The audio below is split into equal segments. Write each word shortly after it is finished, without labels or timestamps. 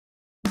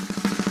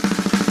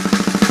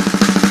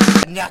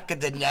neck of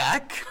the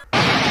neck.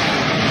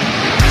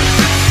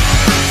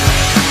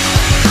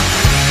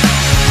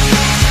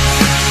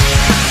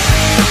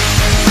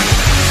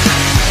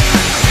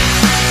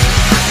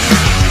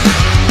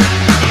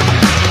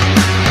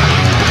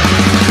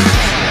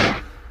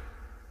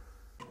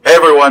 Hey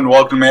everyone,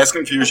 welcome to Mass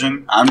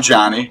Confusion. I'm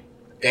Johnny.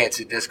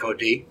 Dancy Disco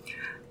D.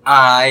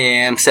 I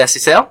am Sassy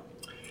Sal.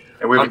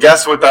 And we have a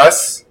guest with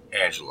us,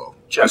 Angelo.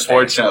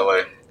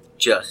 unfortunately.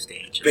 Just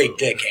Angelo. Big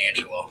Dick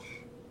Angelo.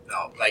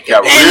 No, like Yeah,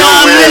 And real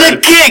I'm weird.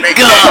 gonna kick Big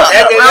up!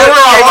 Dick.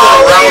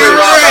 Your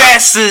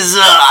asses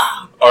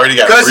up! Already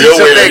got Because real he's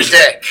a weird. big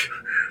dick.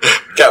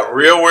 Got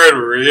real weird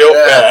real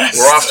fast.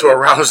 We're off to a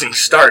rousing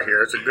start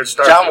here. It's a good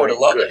start. John would have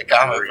loved that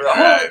comment for the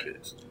whole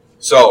Alright.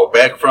 So,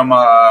 back from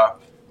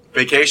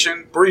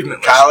vacation,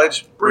 Bereavement.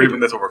 college,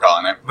 bereavement, that's what we're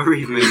calling it.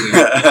 Bereavement.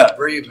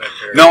 bereavement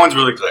period. No one's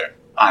really clear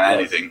on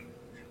anything.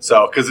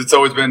 So, because it's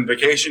always been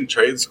vacation,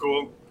 trade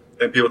school,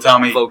 then people tell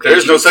me Vocation.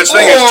 there's no such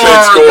thing as trade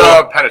Or school.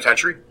 the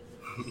penitentiary.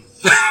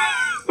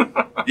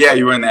 Yeah,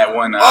 you were in that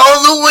one.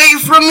 All the way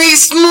from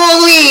East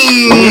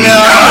Moline!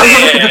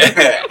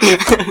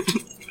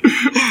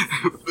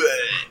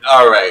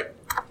 All right.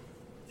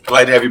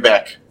 Glad to have you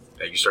back.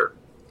 Thank you, sir.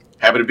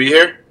 Happy to be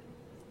here.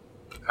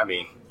 I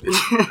mean,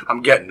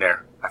 I'm getting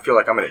there. I feel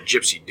like I'm in a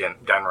gypsy den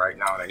right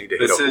now, and I need to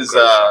hit This a is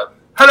hookah.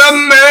 Hello,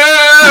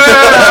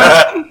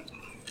 man!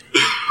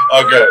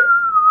 okay.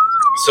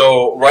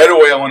 So right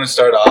away, I want to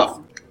start off.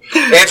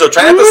 Angelo,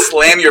 try not to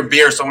slam your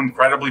beer so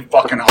incredibly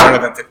fucking harder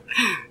than.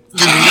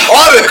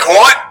 Order in the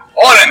court.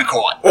 Order in the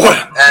court.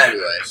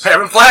 Anyways.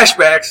 Having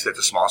flashbacks. That's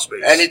a small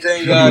space.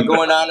 Anything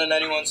going on in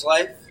anyone's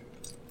life?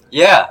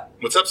 Yeah,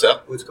 What's up,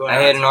 Sal? What's going I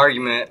on? had an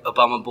argument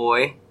about my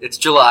boy. It's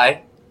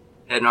July.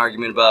 Had an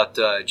argument about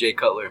Jay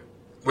Cutler.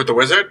 With the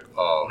wizard?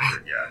 Oh,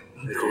 yeah.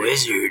 The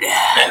Wizard.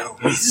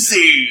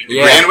 Wizard.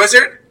 Yeah. Grand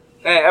wizard?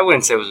 I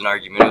wouldn't say it was an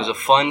argument. It was a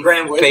fun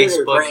Grand Wizard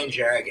or Facebook Grand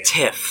Dragon?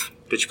 tiff.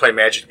 Did you play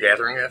Magic the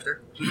Gathering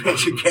after?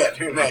 Magic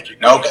Gathering, Magic.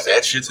 No, because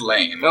that shit's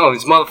lame. No,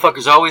 these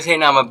motherfuckers always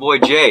hating on my boy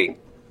Jay.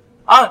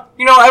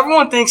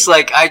 Everyone thinks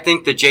I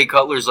think that Jay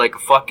Cutler's like a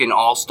fucking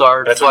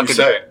all-star, That's what you fucking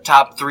say.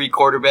 top 3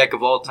 quarterback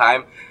of all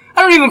time.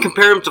 I don't even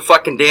compare him to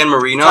fucking Dan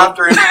Marino. Top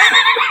 3.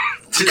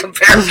 To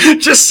compare,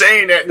 just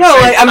saying it. No,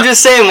 I'm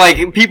just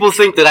saying, people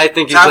think that I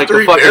think he's Top like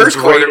 3 a fucking Bears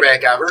great.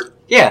 quarterback ever.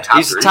 Yeah, Top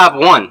he's 3. top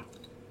 1.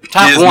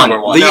 Top He is 1.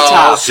 number one. The No,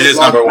 top. He is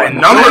number one.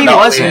 No, he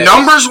wasn't.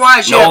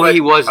 Numbers-wise, yeah. No, but,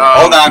 he wasn't.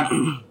 Hold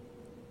on.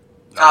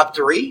 Top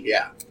 3?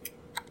 Yeah.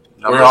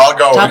 We're all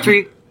going. Top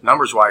 3.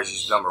 Numbers-wise,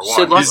 he's number one.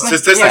 Sid He's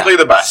statistically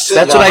the best.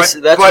 That's what I. That's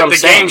but what I'm the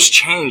saying. game's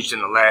changed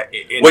in the last.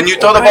 When you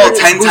throw the ball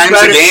 10 Who's times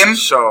better? a game,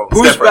 So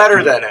Who's different.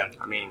 better than him?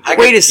 I mean, I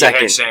Wait a you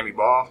second. had Sammy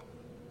Ball.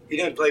 He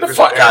didn't play The for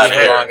fuck the outta Bears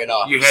for here. long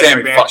enough. You had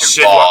Sammy man, fucking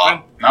Sid Ball.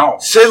 Luckman. No.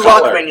 Sid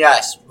Cutler. Luckman,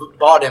 yes.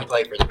 Ball didn't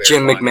play for the Bears.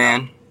 Jim long enough.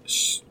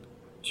 McMahon.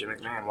 Jim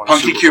McMahon won a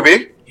Punky Super Bowl.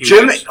 QB? He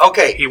Jim, wins.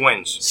 okay. He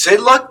wins. Sid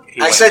Luck.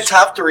 He I wins. said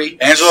top 3.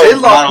 Angelo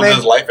Sid modeled his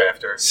Luckman, life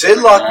after. Sid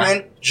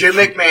Luckman, Jim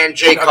McMahon,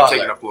 Jay I'm taking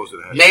Cutler. enough blows to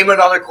the head. Name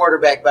another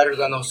quarterback better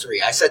than those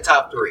 3. I said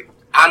top 3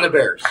 on the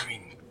Bears. I mean,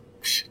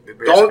 the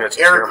Bears Don't got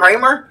some Eric terrible-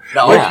 Kramer?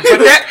 No. Yeah.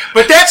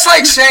 But that's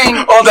like saying.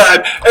 Hold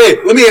on. Hey,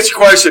 let me ask you a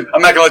question.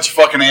 I'm not going to let you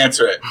fucking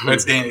answer it.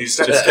 That's Danny's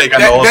just take on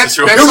the whole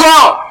situation. You're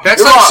wrong. That's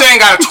You're like wrong. saying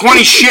out of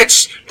 20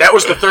 shits, that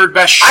was the third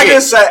best shit. I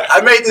just said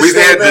I made this We've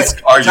had statement. this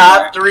argument.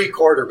 Top 3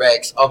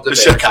 quarterbacks of the The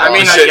Bears. shit count. I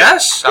mean, I Shit.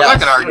 guess. I'm Yes. not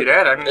going to argue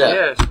that. I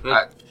mean,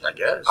 Yeah. I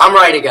guess. I'm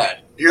right again.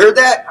 You heard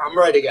that? I'm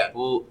right again.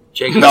 Well,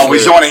 Jay No, we Cutler-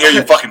 just don't want to hear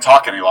you fucking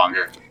talk any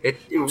longer. Whether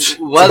It's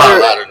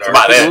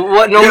about it.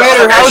 no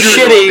matter how As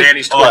usual, shitty,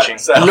 Danny's Hold on, twitching.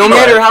 Sal. no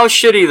matter how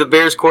shitty the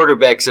Bears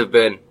quarterbacks have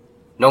been,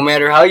 no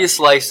matter how you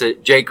slice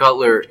it, Jay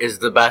Cutler is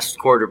the best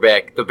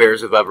quarterback the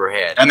Bears have ever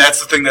had. And that's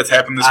the thing that's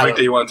happened this I week don't-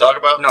 that you want to talk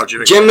about? No,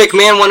 Jim Jim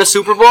McMahon won a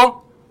Super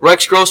Bowl.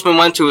 Rex Grossman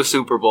went to a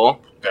Super Bowl.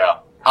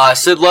 Yeah.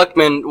 Sid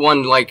Luckman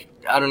won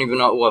I don't even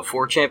know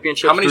 4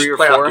 championships. How many 3 or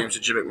playoff 4? games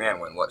did Jim McMahon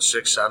win? What,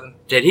 6, 7?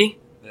 Did he?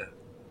 Yeah.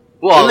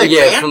 Well, Jim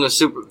yeah, McMahon? from the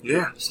Super.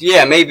 Yeah.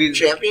 Yeah, maybe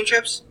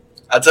Championships?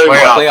 I'll tell you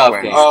playoff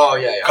what. games. Oh,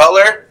 yeah, yeah.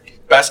 Cutler,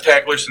 best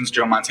tackler since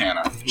Joe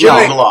Montana. Jim Over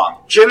Mc- the long.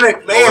 Jim Over the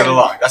McMahon.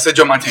 long. I said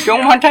Joe Montana. Joe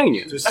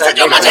Montana. was I said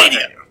Joe technically-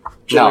 Montana.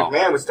 Jim No.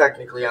 McMahon was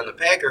technically on the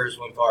Packers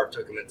when Favre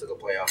took him into the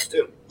playoffs,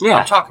 too. Yeah,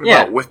 I'm talking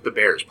yeah. about with the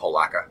Bears,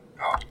 Polaka.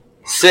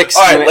 6.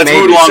 All right, let's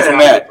maybe. move along Said from on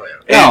that. the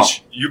playoffs.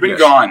 Ange, you've been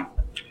gone.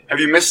 Have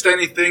you missed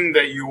anything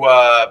that you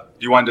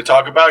wanted to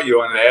talk about? You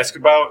wanted to ask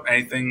about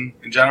anything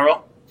in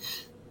general?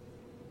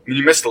 I mean,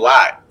 you missed a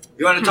lot.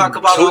 You want to talk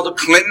about all the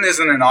Clinton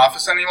isn't in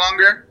office any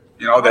longer.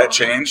 You know that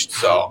changed,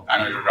 so I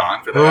know you're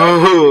gone for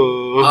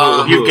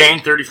that. You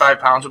gained 35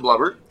 pounds of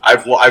blubber.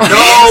 I've No,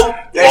 gained,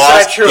 that's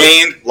lost, not true.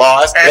 gained,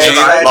 lost, That's gained,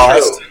 not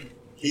lost.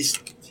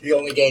 He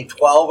only gained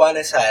 12 on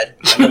his head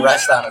and the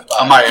rest on his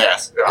body. On my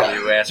ass.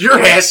 Yeah. Your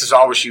ass is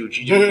always huge,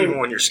 even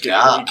when you're skinny.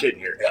 Yeah. What are you kidding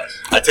here? Yes.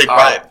 I take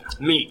pride.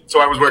 Meat.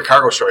 So I always wear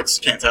cargo shorts.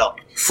 Can't tell.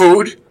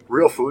 Food.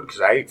 Real food, because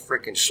I ate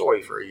freaking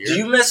soy for a year. Do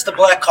you miss the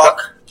Black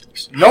Hawk?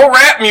 No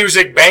rap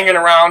music banging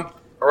around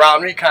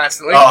me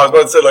constantly. Oh, I was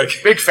about to say, like,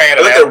 Big fan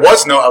I of thought that. there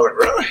was no. I was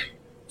like, really?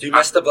 Do you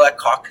miss the Black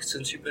Hawk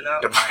since you've been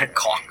out? The Black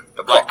Hawk.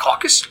 The Black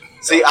Caucus?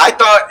 See, I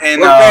thought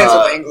in We're fans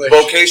of English.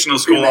 vocational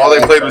school, We all they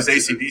know played that. was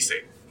AC/DC.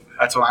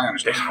 That's what I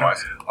understand it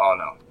was. Oh,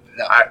 no.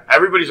 No.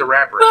 Everybody's a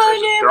rapper.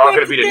 They're all going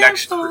to be the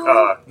next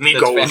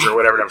Migos or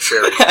whatever them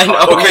series. I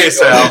know. Okay,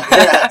 Sal.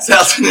 Yeah.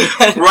 Sal's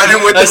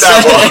running with the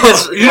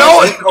That's- devil. You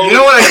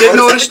know what I did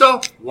notice, though?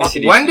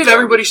 AC/DC. When did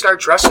everybody start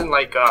dressing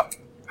like, I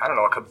don't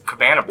know,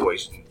 Cabana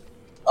Boys?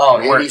 Oh,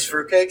 Where- 80s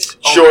fruitcakes?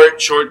 Short,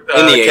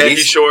 In the khaki 80s.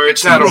 shorts.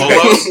 It's not and okay.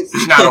 polos.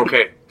 It's not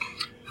okay.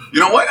 You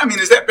know what? I mean,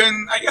 has that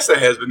been? I guess that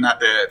has been not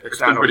that. It's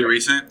not been pretty okay.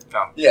 recent.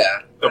 Yeah.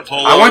 The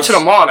polos. I went to the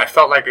mall and I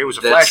felt like it was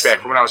a That's-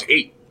 flashback from when I was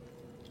 8.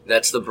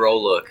 That's the bro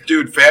look.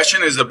 Dude,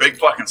 fashion is a big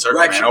fucking circle,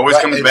 man. Retro- Always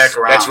comes it's- back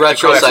around. That's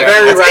retro That's sex.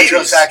 Very That's 80s.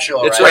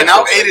 retrosexual, It's right? Right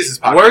now, 80s is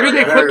popular. Where do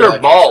they Very put their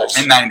retro balls?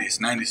 In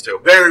 90s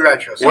too. Very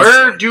retrosexual.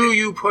 Where do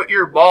you put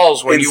your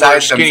balls when you wear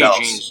Inside skinny themselves.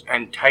 jeans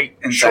and tight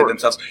Inside shorts?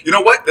 themselves. You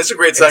know what? That's a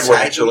great segue,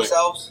 Inside actually.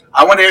 themselves?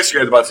 I want to ask you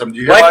guys about something. Do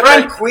you hear My about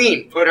friend that?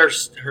 Queen put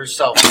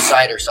herself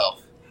inside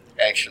herself,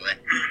 actually.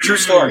 True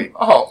story.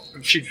 Oh,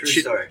 she story.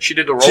 did the She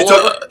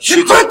roll. She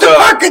took the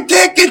fucking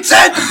dick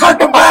inside the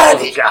fucking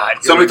body. God.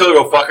 Somebody told her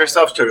to go fuck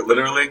herself. She took it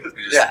literally. And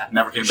just Yeah.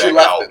 never came She back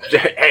left out. it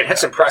there. Hey,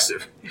 that's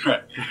impressive. All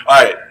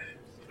right.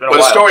 Been a But a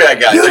while. story I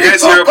got. Did you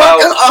guys hear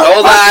about?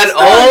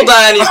 Hold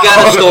on. He's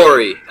got a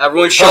story.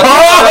 Everyone shut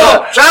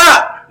up. Shut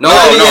up!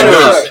 Nobody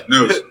interrupt.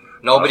 News.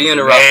 Nobody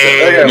interrupt.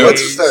 Okay, No.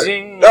 what's the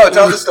story? No,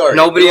 tell the story.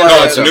 Nobody You knows. No,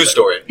 wanna it's a know. news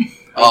story.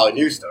 Oh, a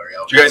news story.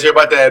 Did you guys hear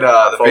about that?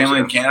 The Folks, family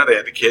in yeah. Canada. They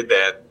had the kid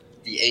that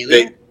The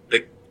alien?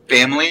 the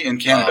family in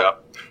Canada.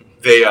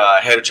 They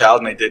had a child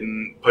and they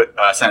didn't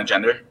assign a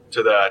gender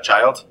to the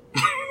child.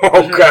 They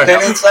Okay.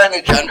 didn't sign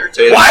a gender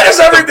to They- it. Why does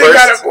the everything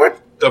first- got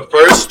to... The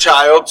first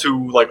child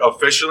to like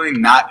officially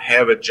not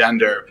have a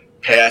gender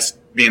past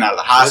being out of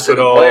the Was it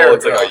a hospital. boy or a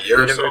It's like girl? a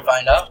year or Did so. we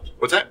find out?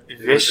 What's that?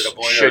 This Was it a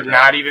boy or a should girl?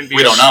 not even be...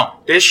 We don't know.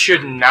 This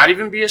should not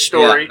even be a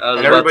story. Yeah, I was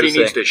and about everybody to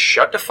needs say. to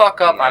shut the fuck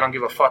up. I don't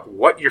give a fuck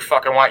what you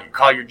fucking want. You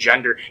call your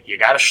gender. You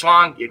got a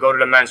schlong, you go to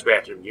the men's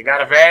bathroom. You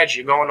got a vag,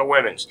 you go in the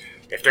women's.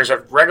 If there's a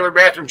regular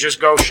bathroom, just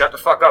go, shut the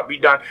fuck up, be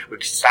done. We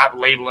can stop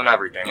labeling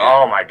everything. Yeah.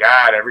 Oh my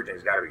God,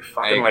 everything's got to be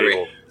fucking I agree.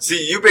 labeled.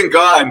 See, you've been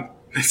gone.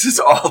 This is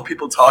all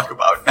people talk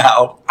about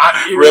now.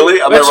 I- Really?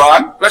 Am I that's-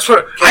 wrong? That's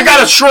what I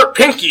got a short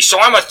pinky, so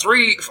I'm a 4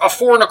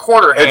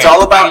 1/4 hand. It's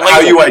all about I'm how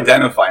you labeled.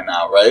 identify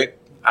now, right?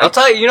 I'll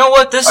tell you. You know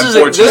what? This is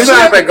Unfortunately. this Isn't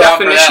that is the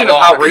definition of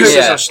how racism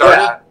Yeah.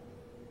 started? Yeah.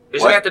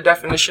 Isn't What? that the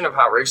definition of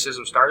how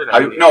racism started? How,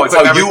 no, it's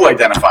how you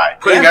identify.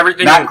 Putting Yeah.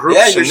 everything Not- in groups.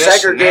 Yeah, you're and this and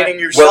segregating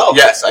that. yourself. Well,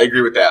 yes, I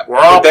agree with that. We're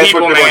all But that's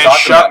people, what people man. are talking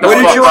Shut about. the What now.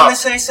 did fuck you up. want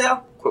to say,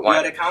 Sal? Quit You had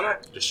whining. a comment?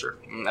 Yes, sir.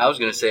 I was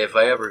gonna say if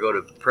I ever go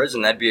to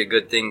prison, that'd be a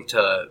good thing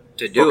to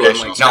do. I'm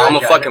Vocational like, no, I'm a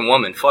school. fucking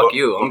woman. Fuck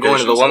you. I'm going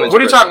to the Vocational women's.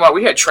 What are you prison. talking about?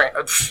 We had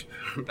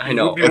I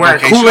know. You'd be wearing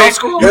Vocational Kool-Aid.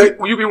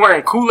 school? You'd be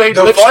wearing Kool-Aid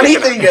The lipstick. funny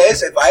thing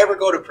is, if I ever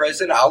go to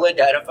prison, I'll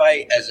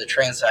identify as a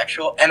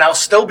transsexual, and I'll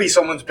still be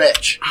someone's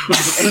bitch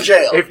in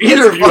jail. If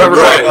either of you ever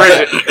go to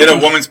Right. prison, In a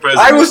woman's prison,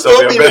 I you will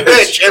still be the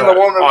bitch in the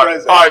woman All right,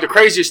 prison. all right, the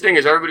craziest thing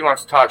is everybody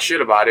wants to talk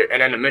shit about it,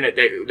 and then the minute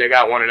they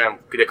got one of them,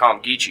 they call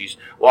them Geechees,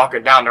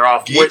 walking down, they're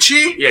off.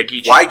 Geechee? Yeah,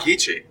 Geechee. Why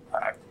Geechee?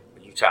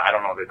 I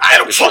don't know. I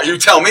don't. Fuck, you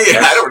tell me.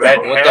 I don't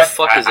know. What the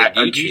fuck is a A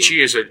Geechee?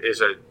 Geechee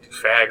is a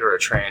fag or a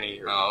tranny.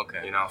 Or, Oh, okay.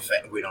 You know,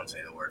 We don't say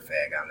the word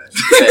fag on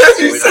this.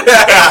 You We said-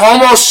 don't- a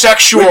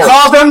homosexual. We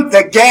call them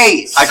the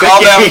gays. I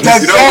call them. The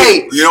You know,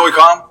 gays. you know what we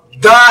call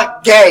them? The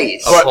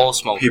gays. A pole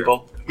smoker.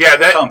 People. Yeah,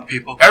 that. Come,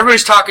 people.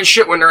 Everybody's talking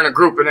shit when they're in a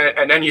group,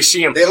 and then you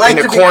see them They like in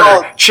the to be corner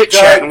called chit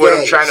chatting the with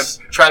them, gays.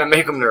 trying to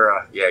make them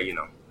their. Yeah, you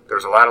know,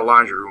 there's a lot of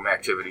laundry room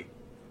activity.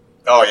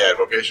 Oh yeah,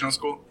 vocational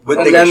school. With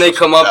And the then they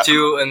come up to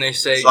you and they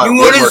say, It's like "You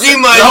want to woodworking. see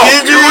my No,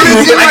 ninja?" you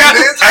wanna see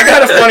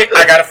my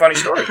I got a funny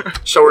story.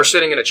 So we're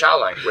sitting in a chow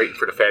line waiting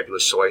for the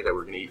fabulous soy that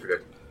we're gonna eat for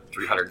the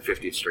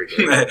 350th straight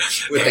day.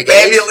 With the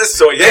gays? Fabulous.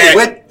 So yeah.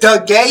 With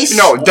the gays?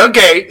 No, the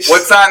gay.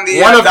 What's on the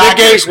One of the docket?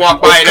 gays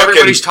walked by What's and cooking?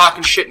 everybody's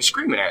talking shit and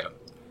screaming at him.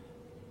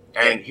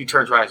 And he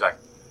turns around and he's like,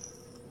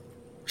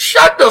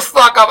 "Shut the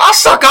fuck up! I'll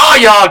suck all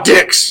y'all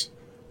dicks."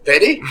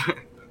 Did he?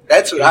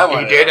 That's what I He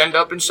wanted. did end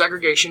up in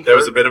segregation. There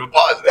was a bit of a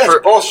pause there.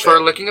 That's bullshit.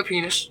 for licking a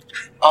penis.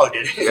 Oh,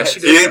 did he? Yes,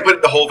 he He didn't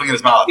put the whole thing in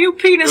his mouth. You It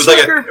penis was like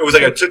sucker. it was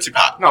like a Tootsie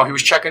Pop. No, he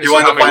was checking to You see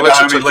wanted how to many find licks out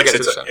it how took many to licks get it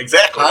to the took. sun.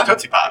 Exactly, Huh?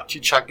 Tootsie Pop. He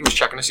was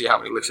checking to see how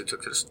many licks it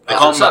took to the. They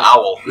call him the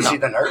owl. Was he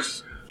the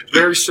nurse?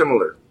 Very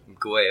similar.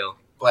 Gwale.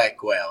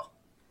 Black whale.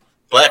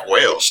 Black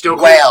whale. Still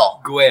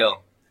Whale. Gwale.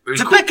 It was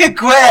It's a cool.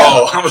 big whale.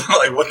 Oh, I was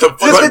like, what the fuck?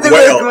 Just Black the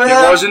whale. big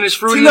It wasn't as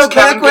fruity You know as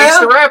Kevin Black Gates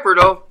Whale? the rapper,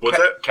 though. What's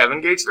that?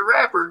 Kevin Gates the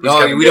rapper. No,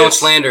 Kevin we don't Gates.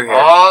 slander here.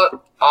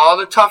 All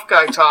the tough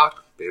guy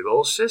talk. Big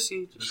old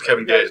sissy. Just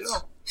Kevin let you guys Gates. know.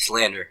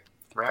 Slander.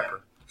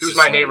 Rapper. He was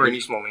my neighbor in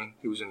East Moline.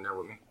 He was in there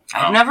with me.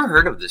 I've never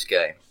heard of this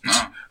guy.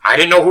 I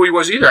didn't know who he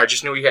was either. I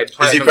just knew he had Is he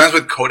platinum. friends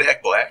with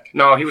Kodak Black?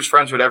 No, he was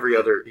friends with every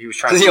other. He was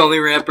trying He's the to. only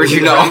rapper you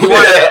He know.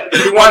 wanted-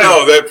 he wanted-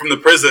 No, that from the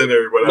prison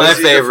or whatever. My Is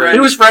he the favorite. friend? He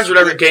was friends with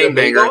every The gangbanger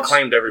and Migos?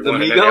 claimed everyone,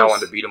 The and then they all Migos?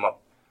 wanted to beat him up.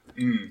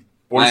 Mm.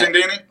 What was it,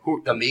 Danny?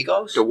 The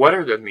Migos? So what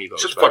are the Migos?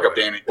 Shut the by fuck the up,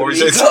 way? Danny. The What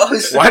was it?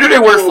 Migos? Why do they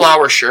wear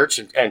flower shirts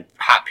and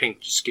hot pink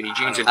skinny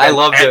jeans? And I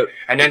loved it.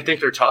 And then think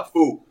they're tough?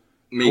 Ooh,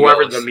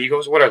 Whoever the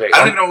Migos, what are they? I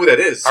don't even know who that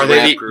is. Are they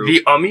Rap group.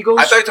 the Amigos?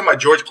 I thought you were talking about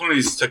George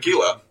Clooney's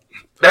Tequila.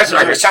 That's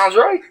right. It sounds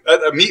right.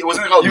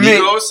 Wasn't it called You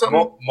mean Migos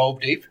something?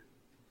 Mob Deep?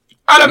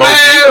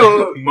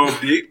 Mob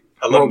Deep.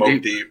 I love Mobb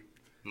Mob Deep.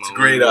 It's a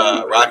great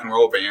rock and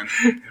roll band.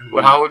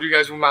 Well, how old were you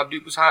guys when Mobb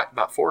Deep was hot?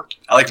 About 4?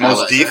 I like I Mob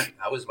was, Deep.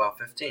 I was about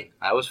 15.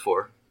 I was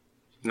 4.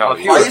 No,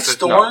 you you were Quiet 15.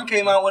 Storm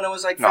came out when I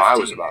was like 15. No, I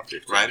was about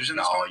 15. Riders in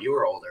the No, Storm. you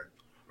were older.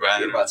 You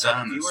Riders were about on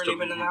 7. the You weren't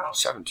even in the Storm.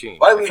 house. 17.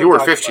 Why we If you were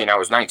talking 15, about- I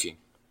was 19.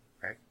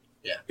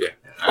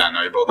 I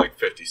know you're both like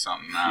 50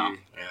 something now.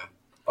 Yeah.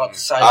 About the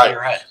size Alright. of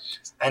your head.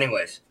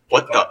 Anyways.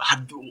 What the?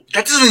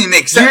 That doesn't even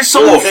make sense. You're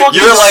so Oh, fucking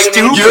you're like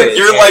stupid.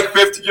 You're like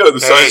 50. You're the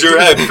size of your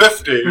head,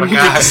 50. But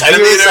guys,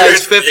 Centimeters,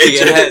 size 50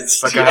 in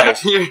heads.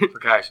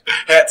 But guys,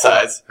 hat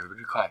size.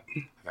 everybody quiet.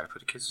 I gotta put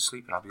the kids to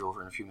sleep and I'll be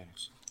over in a few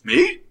minutes.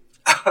 Me?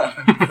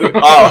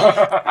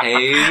 Oh,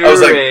 Hey, I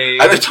was like,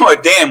 I just told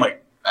my Dan,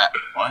 like,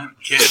 what?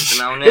 Kids.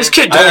 His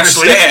kid I don't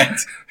sleep. understand.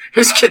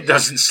 His kid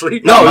doesn't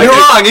sleep. No, my you're kid-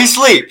 wrong. He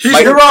sleeps.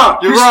 You're wrong.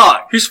 You're wrong.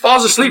 He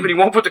falls asleep and he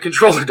won't put the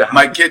controller down.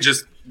 My kid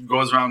just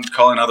goes around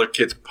calling other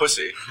kids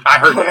pussy. I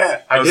heard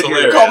that. I That was did hear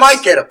hilarious. that. Call my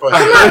kid a pussy.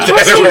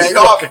 That was Hang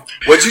off.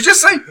 What'd you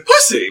just say?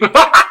 Pussy.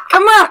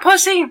 Come on,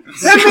 pussy.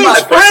 That Come means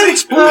on,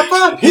 French,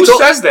 Papa. Who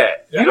says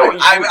that? You don't.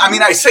 I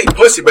mean, I say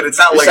pussy, but it's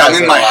not He like says I'm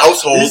in it my a lot.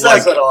 household. He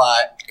says Like, it a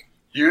lot.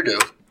 You do.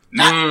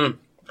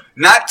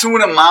 not to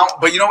an amount,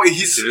 but you know,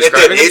 he's He's at that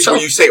describing age himself?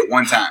 where you say it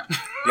one time.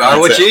 You are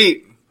what That's you it.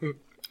 eat.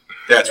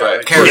 That's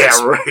right. Carrots.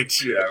 Yeah,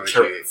 right. Yeah,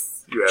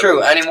 Carrots.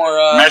 True. Any more?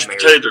 Mashed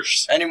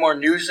potatoes. Any more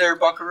news there,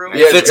 Buckaroo?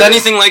 Yeah, If it's there's-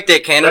 anything like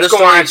that Canada Let's go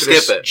story, on to skip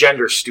this it.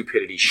 gender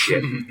stupidity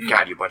shit.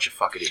 God, you bunch of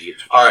fucking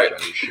idiots. All right.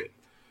 Gender shit.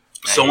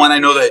 So when I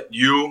know that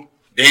you,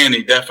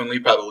 Danny, definitely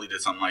probably did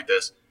something like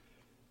this.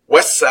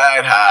 West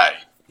Side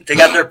High. They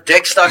got their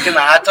dick stuck in the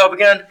hot tub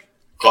again?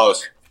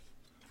 Close.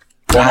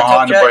 Hot Omaha,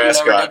 tub jet? You never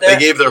Nebraska. did that? They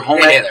gave their home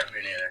Me ec. neither.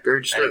 Me neither.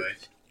 Very disturbing.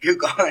 Anyways,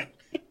 keep going.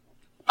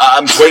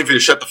 I'm waiting for you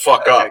to shut the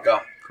fuck Okay, up. go.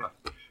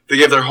 They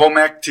gave their home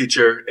ec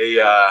teacher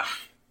a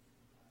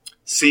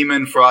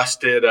semen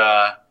frosted.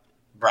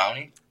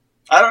 Brownie?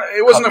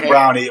 It wasn't a Cupcake?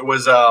 brownie. It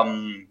was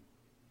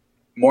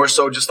more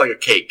so just like a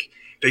cake.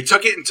 They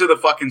took it into the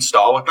fucking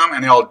stall with them,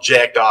 and they all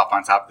jacked off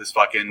on top of this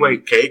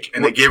fucking cake,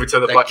 and they gave it to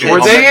the The fucking. kids? Were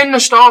home they ec- in the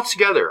stall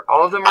together?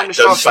 All of them are in the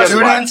stall Doesn't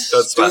together? specify. Students?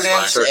 Doesn't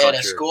specify. Students at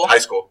a school? High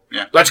school.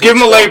 Yeah. Let's give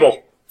them a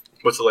label.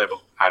 What's the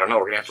label? I don't know.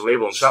 We're gonna have to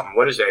label them something.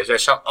 What is that? Is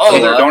that something? Oh,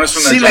 Oh, they're yeah. donuts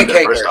from the Semen agenda,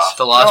 cakers. first off.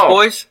 The Lost No.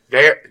 Boys?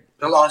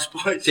 The Lost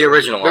Boys. The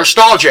original they're one.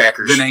 stall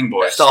jackers. The Nang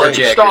Boys. Stall Stall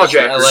jackers.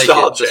 jackers. I like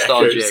Stall it. The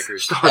stall jackers.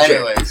 jackers. Stall jackers.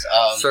 Anyways,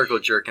 Circle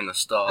jerk in the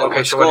stall. Okay, what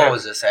so school what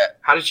was this at?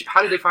 How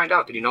did they find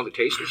out? Did he know the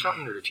taste or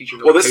something, or the teacher?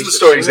 Know Well, the this is the taste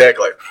story of semen?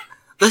 exactly.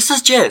 This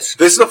is jizz.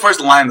 This is the first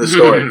line of the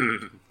story.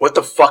 What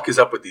the fuck is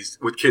up with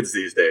kids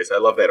these days? I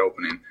love that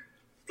opening.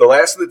 The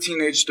last of the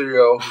teenage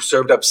trio who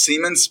served up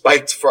semen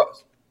spiked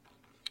frosting.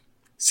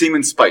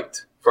 Semen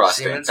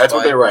That's what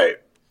spiked. they write.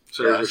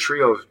 So there's a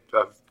trio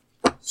of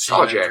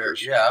stall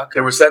jackers. Yeah, okay.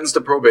 They were sentenced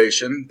to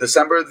probation.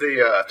 December,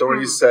 the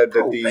authorities said that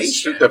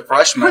Probation? the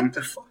freshmen What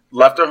the fuck?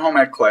 left their home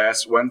ec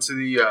class, went to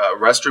the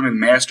restroom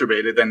and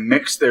masturbated, then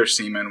mixed their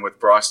semen with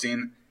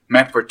frosting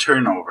meant for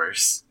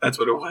turnovers. That's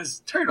what it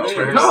was.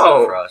 Turnovers.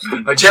 No.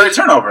 A Cherry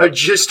turnover. A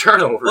jizz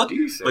turnover. What?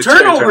 Decent. Like cherry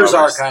Turnovers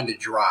are turnovers. kind of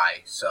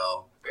dry,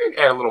 so.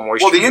 Add a little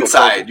moisture. Well, the You'll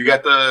inside, poke you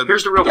got the it.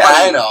 Here's the real Yeah,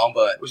 question. I know,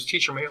 but Was the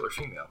teacher male or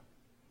female?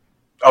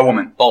 a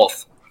woman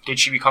Both. Did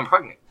she become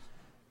pregnant?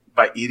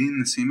 by eating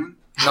the semen.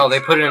 No, they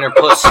put it in her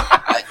puss.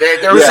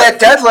 there was Yeah. that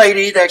dead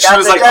lady that She got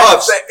was the like, dead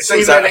 "Oh,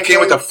 thanks, I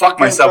can't wait to fuck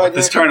myself with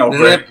this turnover."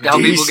 Isn't that how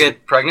people Jeez.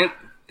 get pregnant?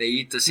 They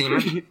eat the semen.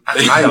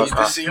 They I eat know.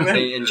 the semen.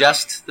 They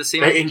ingest the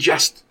semen. They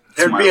ingest.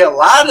 There'd be a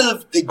lot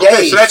of the gays.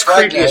 Okay, so that's creepy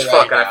pregnant as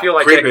fuck, and right I feel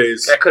like Creepy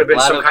as- that could have been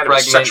Lot some of kind of a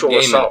pregnant sexual gay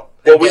men. assault.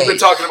 Well, we've been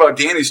gays. talking about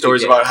Danny's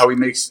stories Gays. about how he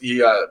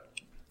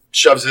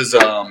shoves his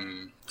Sorry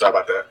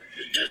about that.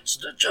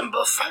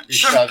 now. He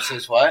shoves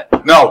his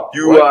what? No,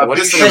 you What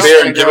piss do in you the shit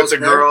beer in and give it to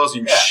girls' girls.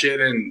 You Yeah. shit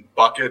in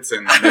buckets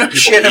and then people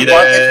Shit in eat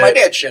buckets. My it.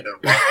 dad shit in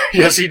buckets.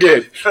 Yes, he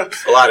did.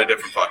 A lot of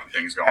different fucking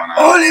things going on.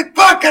 Holy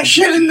fuck! I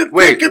shit in the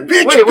Wait, fucking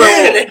bitch wait,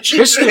 bed, wait. and she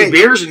Pissed in drank.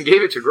 beers and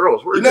gave it to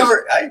girls. Where You is this?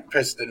 never. I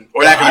pissed in.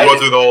 We're not going to go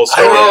through the whole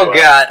story. Oh but-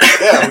 God.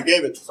 Yeah, we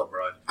gave it to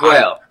somebody.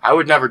 Well, I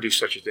would never do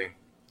such a thing.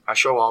 I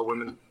show all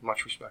women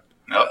much respect.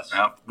 Nope,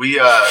 nope. We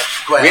Well.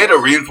 had to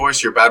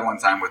reinforce your bed one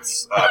time with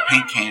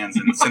paint cans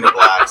and cinder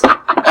blocks.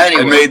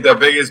 Anyway, And made the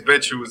biggest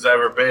bitch who was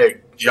ever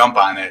big jump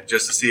on it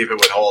just to see if it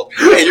would hold.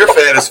 Hey, you're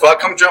fat as fuck.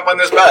 Come jump on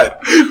this bed.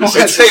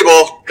 It's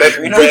stable. That's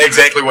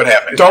exactly what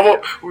happened.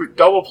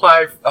 Double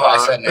ply. Oh, I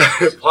said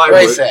no. plywood.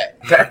 Race that.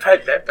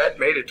 That bed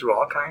made it through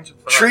all kinds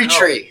of Tree.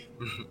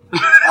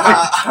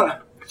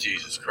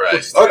 Jesus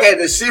Christ. Okay,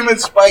 the semen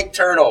spike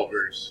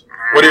turnovers.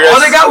 What are your All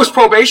they got was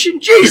probation.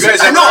 Jesus. You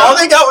guys- I know. All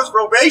they got was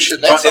probation.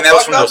 That's And the that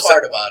was fucked from up the-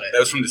 part about it. That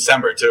was from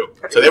December too.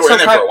 So they were in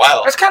there for a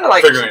while. That's kind of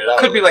like figuring it out.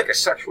 could be like a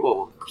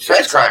sexual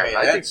sex That's- I crime. mean,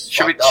 I think that's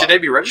should fucked up. they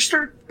be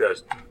registered?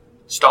 The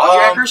stall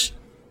jackers.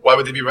 Why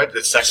would they be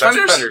registered? Sex Sex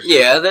offenders? offenders.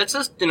 Yeah, that's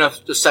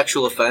a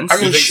sexual offense. I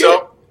mean, You think shit.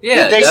 so?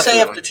 yeah, Did they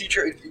say if definitely. the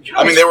teacher?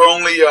 I mean, they were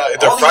only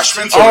they're All these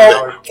freshmen. teachers So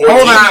are- they're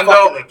Hold 14. on,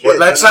 though. Fucking kids.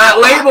 Let's not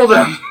label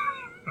them.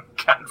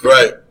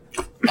 Right.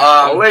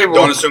 Label.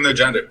 Don't assume their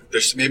gender.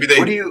 Maybe they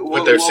What do you? put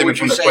What, their what semen would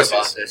from you their say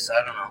about pussies. this?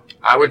 I don't know.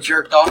 I would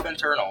Jerked off in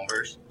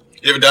turnovers.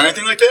 You ever done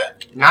anything like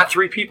that? not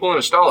 3 people in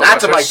a stall. Not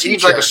to That my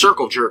seems teacher. like a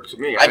circle jerk to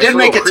me. I did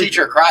make a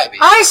teacher cry.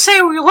 I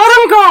say we let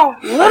him go.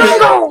 Let him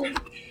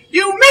go.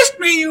 You missed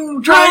me,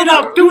 you dried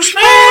up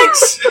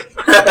douchebags.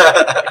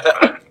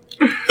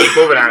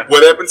 Moving on.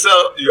 What happened,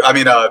 Sal?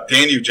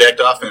 Dan, you jacked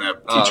off in a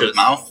teacher's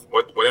mouth?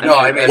 What happened? No,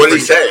 I mean, what did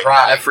he say?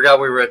 I forgot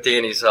we were at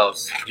Danny's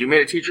house. You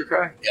made a teacher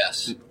cry?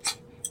 Yes.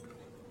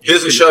 He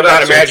doesn't You shut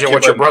cannot up. so imagine keep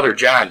what your like brother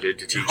John did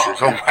to teachers.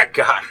 Oh my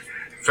god.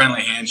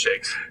 Friendly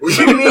handshakes. Were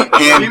you mean?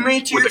 And You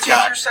mean to with your the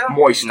cock. teacher, Sal?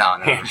 Moist No,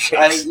 no.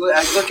 handshakes.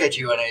 I look at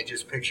you and I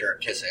just picture a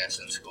kiss ass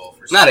in school.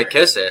 For some Not a reason.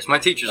 kiss ass. My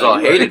teachers all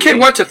The hated kid me.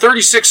 went to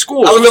 36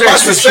 schools. I was Who's about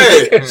to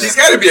say, asking- he's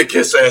got to be a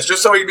kiss ass,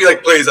 just so he can be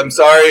like, please, I'm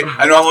sorry.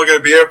 I know I'm only going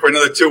to be here for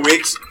another 2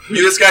 weeks. You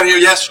just got here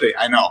yesterday.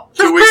 I know.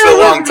 2 weeks is a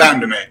long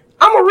time to me.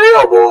 I'm a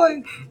real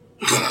boy.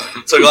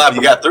 So glad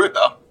you got through it,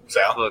 though,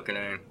 Sal. Fucking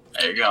A.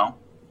 There you go.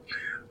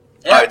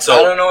 Yeah, Alright, so-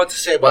 I don't know what to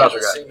say What about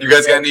else this. You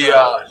guys got any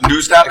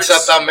news topics?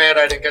 Except I'm mad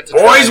I didn't get to.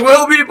 Boys try.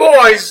 will be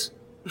boys.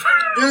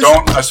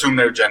 Don't assume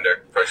their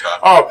gender, first off.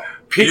 Oh,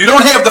 You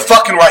don't have the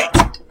fucking right.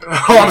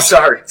 oh, I'm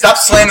sorry. Stop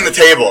slamming the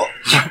table.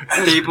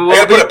 People I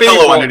will gotta put be a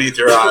pillow people. underneath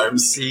your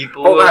arms.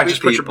 People Hold will on, be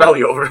just put your people.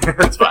 belly over.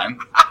 It's fine.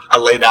 I'll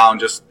lay down.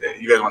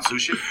 You guys want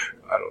sushi?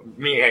 I don't.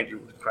 Me and you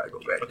would probably go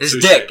back. His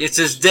Sushi. dick. It's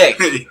his dick.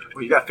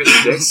 Well, you got fish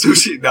and dicks.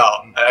 Sushi? No.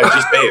 I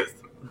just bathed.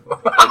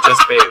 I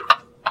just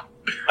bathed.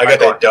 I got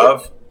that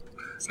Dove.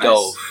 It's nice.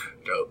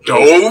 Dove.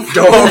 Dove?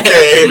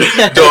 Okay.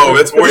 Dove.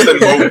 It's worse than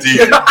Move D.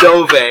 Dove.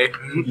 Dove.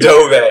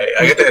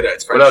 I got that.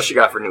 It's What French. else you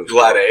got for news?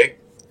 Latte.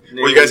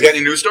 Well, you guys got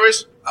any news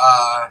stories?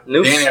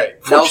 Noose. Danny,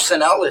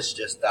 Nelson Ellis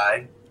just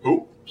died.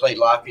 Who? Played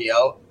Lafayette.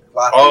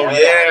 Oh,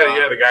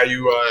 yeah. The guy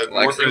you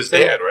worked with his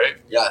Lexington? dad, right?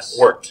 Yes.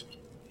 Worked.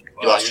 You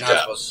Well, lost you're your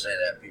not job. supposed to say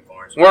that. People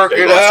aren't. Work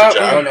They it lost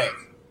your out. job. No name.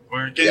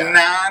 Working Yeah.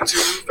 9 to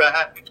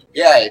 5.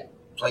 Yeah, he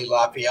played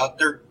Lafayette.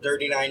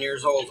 39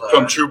 years old.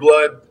 From True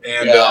Blood,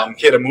 and Yeah.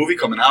 he had a movie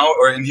coming out,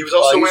 and he was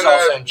Well, also he was in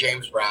also in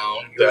James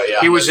Brown. Yeah.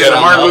 He was Yeah, in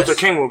a Martin Ellis. Luther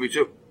King movie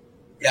too.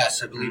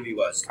 Yes, I believe he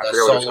was. I The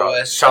forget what it's called.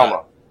 soloist.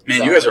 Selma.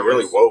 Man, you guys are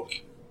really woke.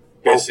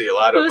 You guys see a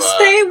lot of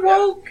Stay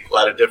woke. a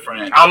lot of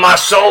different On my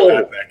soul.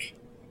 ethnic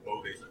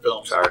movies,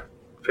 films. Sorry.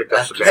 Picked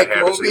up some bad Ethnic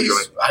habits in the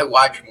movies. joint. I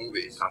watch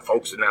movies. I'm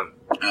focusing them.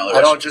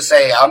 I don't just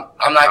say I'm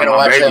not going to I'm a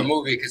watch baby. that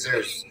movie because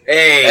there's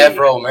Hey.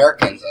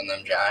 Afro-Americans in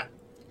them, John.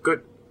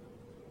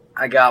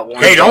 I got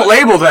one. Hey, don't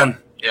label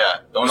them Yeah,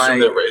 don't My- assume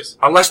their race.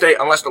 unless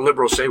the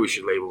liberals say we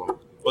should label them.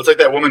 Well, it's like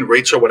that woman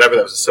Rachel, whatever,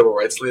 that was a civil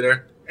rights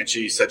leader, and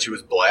she said she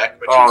was black,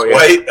 but she Oh, was yeah.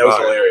 white. That was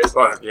Oh, hilarious.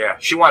 But yeah,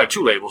 she wanted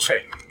 2 labels.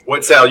 Hey,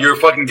 What, Sal? You were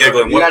fucking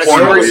giggling. You What gotta porn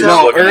say were what you you just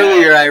No, looking at?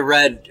 earlier I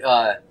read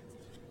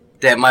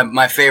that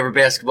my favorite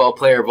basketball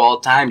player of all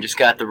time just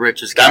got the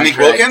richest Dominique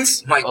contract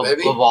Wilkins? Mike of,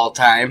 Bibby. of all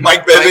time.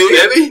 Mike Bibby?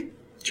 Bibby?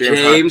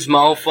 James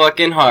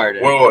motherfucking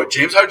Harden. Whoa,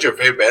 James Harden's your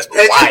favorite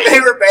basketball That's player. your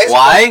favorite basketball.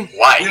 Why?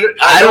 Why?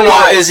 I don't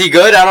know. Is he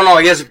good? I don't know.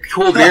 He has a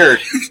cool beard.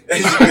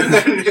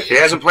 he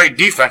hasn't played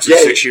defense in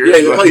Yeah, 6 years.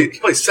 yeah, he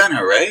but- plays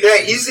center, right? Yeah,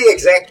 he's the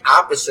exact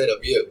opposite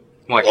of you.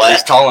 What? Black?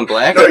 He's tall and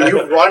black. No,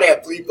 you run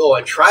at people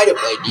and try to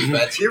play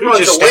defense. He runs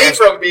just away stands-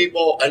 from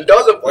people and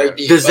doesn't play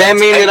defense. Does that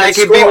mean and that I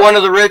can could be score. one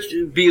of the No,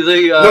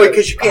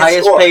 because you can't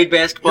highest score. paid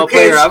basketball You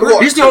can't player ever?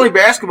 score. He's the only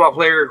basketball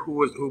player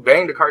who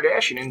banged a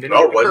Kardashian and didn't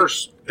Oh, get the was it?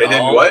 curse. They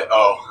didn't Oh. what?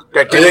 Oh.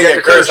 That They didn't didn't get get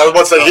the cursed. I curse.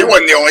 was about to say, he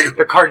wasn't the only...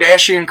 The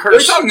Kardashian What are you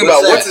curse. talking What's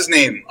about? that? What's his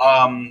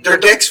name? Their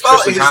dick's fall.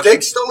 Tristan His Thompson?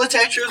 dick's still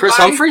attached to his Chris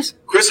body? Humphries?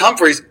 Chris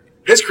Humphries.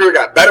 His career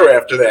got better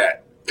after that.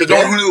 Because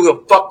no one knew who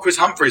the fuck Chris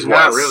Humphries was.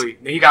 Not really.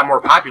 He got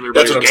more popular, but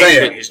That's what his I'm game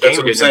saying. didn't- his That's game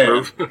what I'm didn't saying.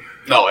 improve.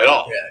 No, at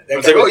all. Yeah, I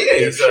was like, oh yeah,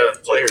 he's a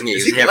player. Yeah,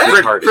 Is he's he half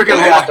black? retarded. Freaking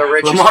Yeah, the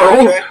richest Lamar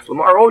contract.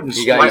 Oden's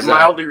You guys,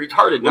 mildly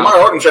retarded. Lamar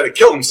now. Odom tried to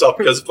kill himself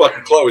because of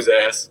fucking Chloe's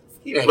ass.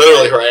 He didn't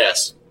Literally try. her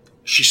ass.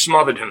 She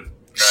smothered him.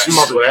 That's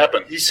Smothered. what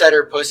happened. He said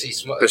her pussy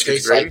Biscuits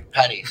tastes gravy? like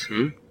pennies.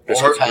 Hmm?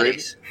 Or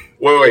pennies.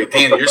 Wait,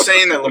 Danny, you're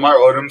saying that Lamar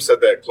Odom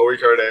said that Khloe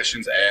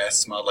Kardashian's ass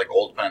smelled like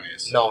old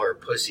pennies? No, her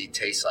pussy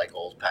tastes like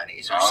old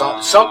pennies. Or Oh.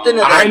 something.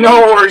 in I that know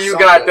nature, where you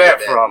something got that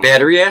like from.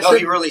 Battery No, acid?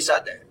 he really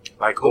said that.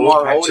 Like Lamar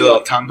old pennies. See the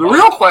tongue? The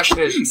real question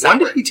is, when Sour.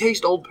 did he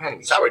taste old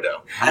pennies?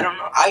 Sourdough. I don't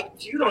know.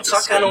 You don't It's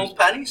suck the on same. old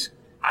pennies?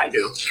 I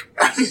do.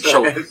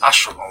 So, I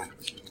show him.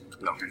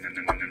 No.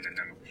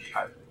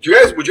 Would you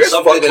guys fuck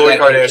Something in Khloe that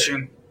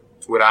Kardashian?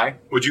 Would I?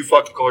 Would you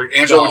fuck Khloe?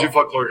 Angela, No. would you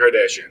fuck Khloe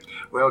Kardashian?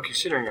 Well,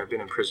 considering I've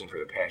been in prison for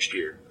the past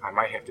year, I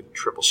might have to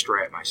triple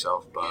strap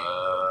myself, but...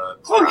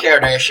 Khloe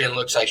Kardashian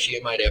looks like she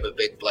might have a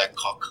big black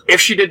cock.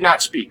 If she did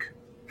not speak.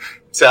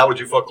 Sal, would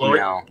you fuck Khloe?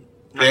 No.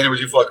 Danny, would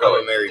you fuck I'm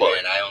Khloe? a married Khloe.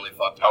 man. I only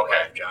fuck my Okay.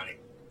 wife, Johnny.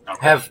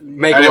 Okay.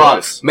 Make Anyways.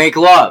 love. Make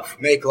love.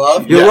 Make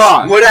love? You're Yes.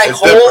 wrong. Would I It's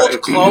hold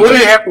different. Khloe Would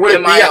it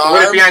in be my on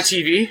arms?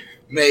 TV?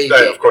 Maybe.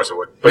 Yeah, of course it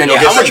would. But Then you'll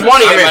yeah. get How much some-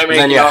 money I am mean, I making?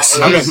 then yes.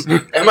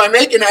 Am I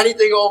making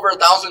anything over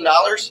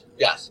 $1,000?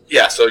 Yes.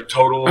 Yeah, so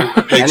total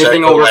paycheck.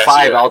 Anything for over last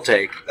 5, year. I'll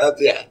take.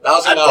 Yeah,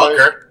 I'd fuck $1,000.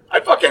 her.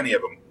 I'd fuck any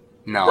of them.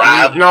 No.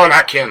 Rob. No,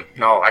 not Kim.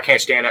 No, I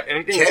can't stand it.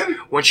 Anything Kim?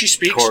 when she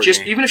speaks, Courtney.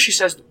 just even if she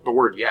says the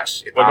word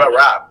yes. It What about bothers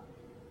Rob? me.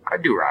 I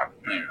do Rob.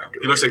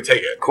 He looks like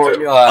take it.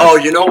 Courtney, Oh,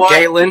 you know what?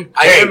 Caitlin.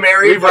 I am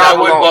married, leave but I Rob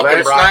would alone. fucking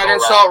Let's Rob not or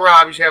insult Rob.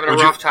 Rob. He's having a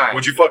rough time.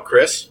 Would you fuck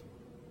Chris?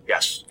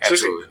 Yes,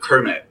 Seriously, absolutely.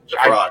 Kermit, the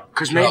frog.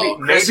 Because maybe, No,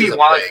 Chris maybe is a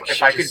while pig. if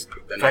She I could, just-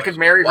 if I could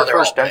marry her well, they're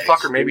first, all then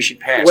fuck her. pigs. Maybe she'd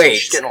pass. Wait.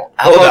 She's getting old.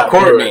 How Hold about on,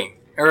 Courtney?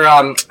 Or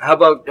how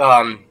about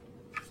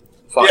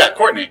Fuck. Yeah,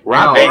 Courtney.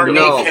 Rob No, Baker.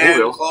 no. Kim,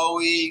 Who will?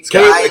 Chloe,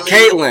 Kylie,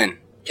 Caitlin?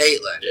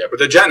 Caitlin. Yeah, but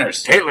the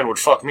Jenners. Caitlyn would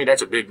fuck me.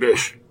 That's a big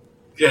bitch.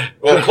 Yeah.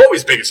 Well,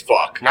 Chloe's big as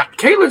fuck. Not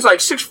Caitlyn's like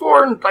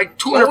 6'4" and like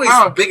 200 Chloe's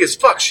pounds. big as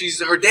fuck.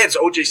 Her dad's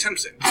O.J.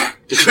 Simpson.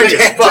 This is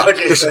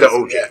the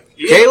OJ.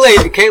 Yeah.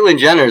 Caitlyn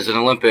Jenner's an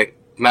Olympic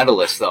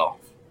medalist, though.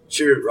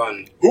 She would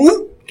run.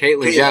 Who?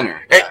 Caitlyn Caitlyn.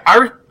 Jenner. Hey,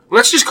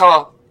 let's just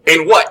call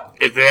In what?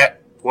 it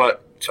that.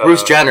 What?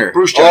 Bruce Jenner.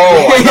 Bruce Jenner.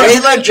 Oh,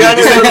 Caitlyn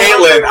Jenner.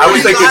 Caitlyn. I was What are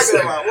you thinking. talking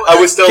about? What?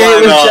 I was still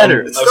Caitlyn on.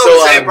 Jenner. I It's was still the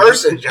still same on.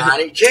 person,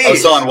 Johnny. Jeez. I was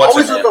still on what's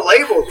Always her with the name?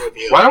 labels with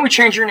you. Why don't we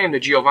change your name to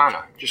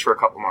Giovanna just for a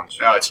couple months?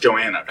 No, it's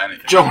Joanna. If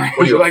anything. Joanna.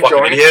 What are you, like a fucking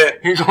Joanna?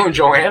 idiot? You going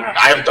Joanna?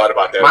 I haven't thought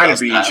about that. Mine would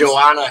be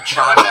Joanna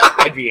Chana.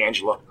 I'd be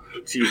Angela.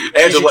 It's easy.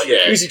 Angela, Easy,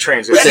 yeah. easy That's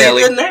transition.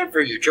 Sally. a good name for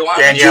you, Joanna.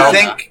 Danielle. Do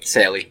you think?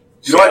 Sally.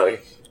 You know what?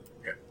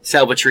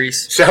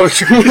 Salvatrice. So,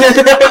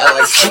 I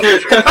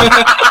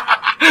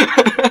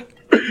like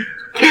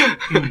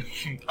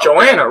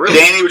Joanna, really?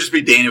 Danny would just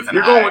be Danny with an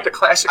You're I. going with the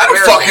classic. I don't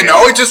American fucking name.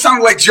 know. It just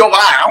sounded like Joanna.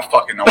 I don't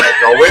fucking know what to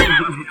go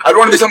with. I'd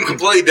want to be something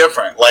completely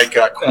different, like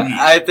Queen.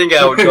 I think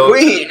I would go.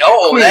 Queen.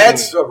 Oh, Queen.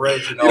 that's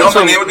original. You know,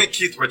 my name would be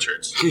Keith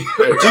Richards.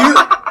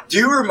 do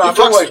you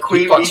remember fucks- when he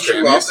Queen fucks beat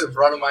you up Grammys. in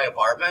front of my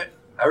apartment?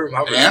 I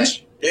remember And?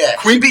 that. Yeah.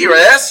 Queen beat your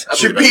ass?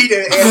 She beat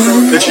it.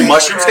 And Did she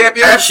mushroom stamp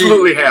you?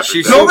 Absolutely happened.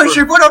 She's No, but super-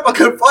 she put up a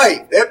good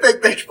fight. That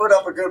big bitch put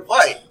up a good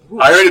fight.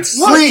 I heard it's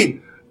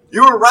Queen,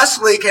 you were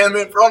wrestling him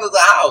in front of the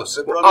house.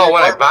 In front of Oh, the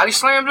when I apartment. body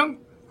slammed him?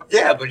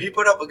 Yeah, but he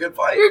put up a good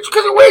fight. It's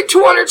because he weighed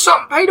 200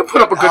 something. He didn't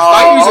put up a good Oh,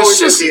 fight. He's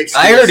always a with the sissy. excuses.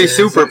 I heard he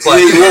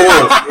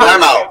superplexed.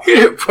 I'm out. He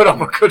didn't put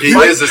up a good He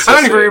fight. is a I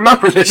don't sissy. even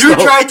remember this. You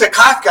though. tried to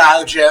cock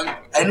gouge him,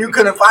 and you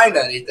couldn't find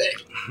anything.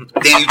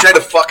 Dan, you tried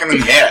to fuck him in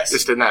the ass.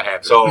 This did not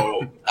happen.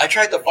 So, I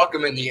tried to fuck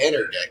him in the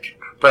inner dick.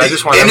 but I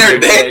just want inner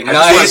everybody- dick.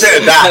 Nice. He said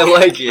that. I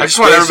like it. I just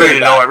want They everybody said to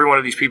know that. every one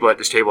of these people at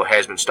this table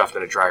has been stuffed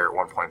in a dryer at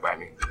one point by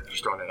me.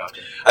 Just throwing it out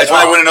there. I just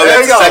want to know There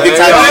that's you the go. second There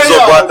time you Angela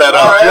go. brought that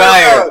All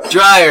up. right.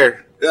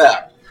 Dryer.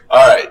 Yeah.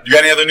 All right. You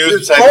got any other news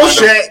It's besides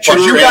bullshit. Fuck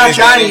You Grammys, got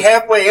Johnny Danny?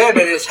 halfway in,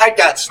 and his head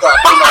got stuck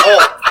in the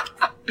hole.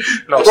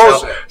 No,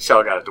 Bullshit.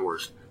 Sal got it the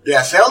worst.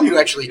 Yeah, Sal, you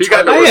actually He got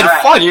turned the I it had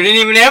around. fun. You didn't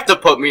even have to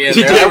put me in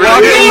He there. did I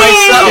walked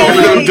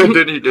in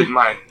myself. He did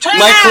mine.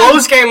 My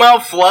clothes came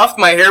out fluffed.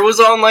 My hair was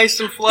all nice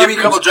and fluffy. Give me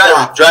a couple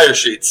dryer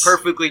sheets.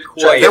 Perfectly Try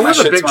to quiet. get There my was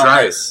a shit big smell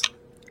dryer. nice.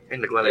 In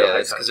the Glendale Yeah,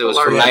 Heights. that's because it was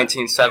from Yeah.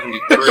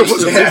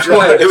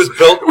 1973. It was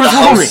built. was The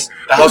house. roomy.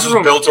 The house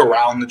was built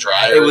around the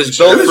dryer. It was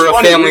built It was for a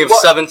funny, family we of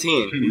bought-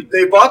 17.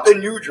 They bought the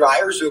new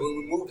dryers, and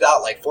we moved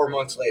out like 4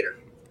 months later.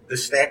 The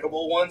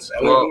stackable ones,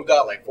 and Well, we moved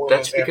out like 4 That's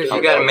months after. because you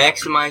we got to got it.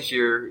 maximize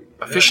your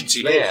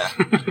Efficiency. Yeah.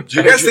 Do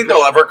you guys think they'll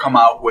ever come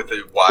out with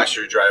a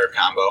washer dryer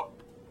combo,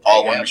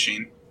 all one Yeah.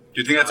 machine? Do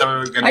you think that's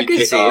ever going I to be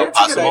can see it. It's a good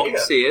possible? I can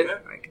see it.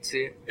 I can see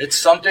it. It's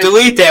something.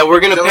 Delete that. We're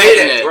gonna Delete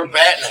patent it. We're it.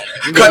 patenting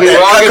it. Cut We're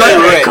all that,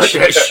 gonna cut be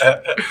that, rich.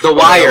 cut that. The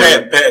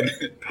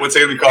Wire. What's it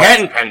going to be called?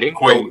 Patent pending.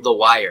 Queen. The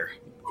Wire.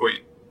 Queen.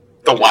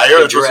 The Wire?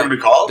 That's what it's going to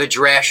be called? The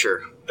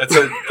Drasher. That's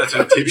a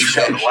TV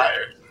show, The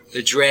Wire.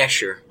 The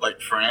Drasher. Like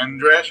Fran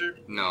Drescher?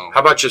 No. How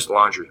about just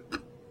laundry?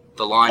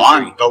 The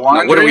laundry. The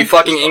laundry? What are we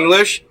fucking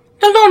English?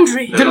 The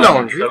laundry. The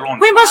laundry. The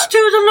laundry. We must do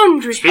the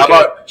laundry.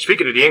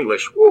 Speaking of the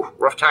English, whew,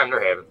 rough time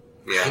they're having.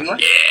 Yeah.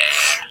 English?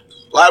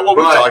 A lot of what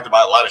we But talked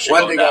about, a lot of shit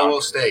One going thing I down.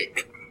 will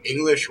state: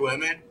 English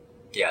women,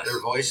 Yes. their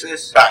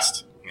voices.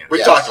 Best. We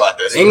Yes. talked about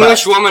this.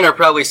 English women are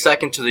probably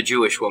second to the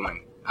Jewish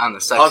woman on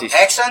the sexy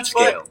Accents,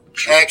 scale.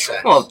 but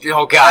accents. Well,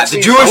 oh god, the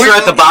Sexy. Jewish are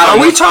at the bottom.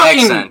 Are we of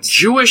talking accents.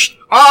 Jewish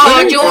Oh,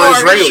 women or George.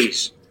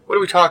 Israelis? What are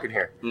we talking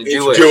here? The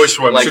It's Jewish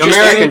women. like So just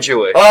American any-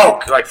 Jewish. Oh,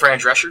 like Fran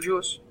Drescher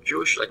Jewish?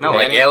 Jewish? Like No, like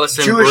Melania?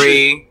 Alison Jewish,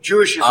 Brie.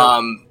 Jewish is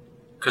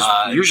Because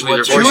uh, usually their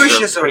what's voices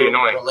Jewish are is a pretty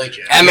annoying.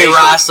 religion. Emmy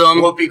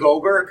Rossum. Whoopi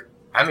Goldberg.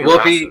 I mean,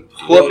 Whoopi.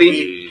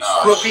 Whoopi.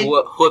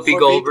 Whoopi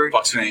Goldberg.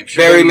 Fuck's her name? She's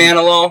Barry in-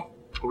 Manilow.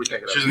 Who are we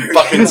thinking She's of? in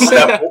fucking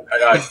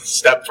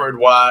Stepford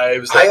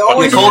Wives. that I fucking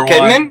always- Nicole newer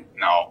one. Kidman?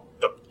 No.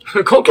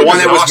 Nicole The one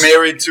Kidman's that was awesome.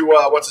 married to,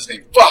 what's his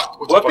name? Fuck!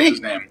 What's the Whoopi? fuck's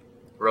his name?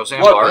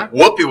 Roseanne What? Barr.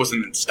 Whoopi was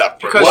in Stepford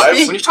Because Wives.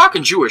 when you're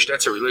talking Jewish,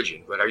 that's a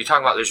religion. But are you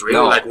talking about Israeli,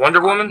 No. like Wonder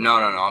Woman? No.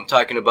 I'm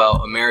talking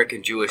about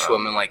American Jewish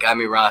women like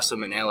Emmy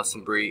Rossum and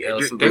Alison Brie.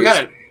 Alison They Brie,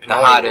 got the an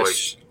hottest.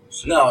 voice.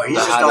 No, he's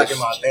The just hottest talking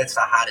about that's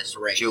the hottest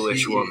race.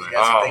 Jewish woman.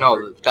 That's the Oh. thing. No,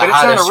 the But it's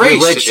hottest not a race.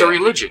 religion. It's a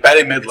religion.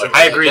 Betty Midler.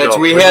 I agree. That's,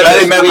 though. we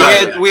Betty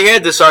had Midler. we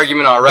had this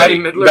argument already.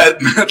 Betty Midler.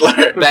 Betty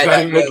Midler.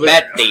 Betty Midler.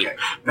 Betty.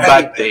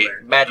 Betty.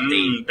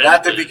 Betty.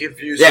 Not to be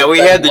confused. Yeah, with we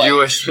had the Betty White.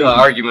 Jewish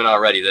argument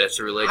already that it's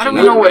a religion. I don't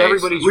not know a what race.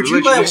 everybody's Would you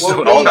religion let is.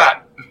 Whoopi- Hold on.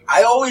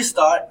 I always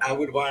thought I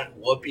would want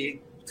Whoopi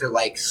to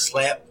like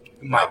slap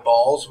my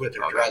balls with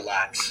her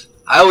dreadlocks.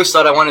 I always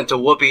thought I wanted to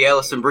whoopee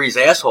Allison Bree's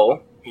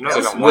asshole You know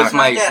they don't with wash.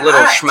 my Yeah, little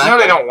I- You know schmeck.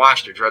 they don't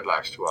wash their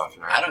dreadlocks too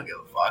often, right? I don't give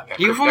a fuck.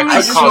 You That I I could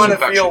just cause want to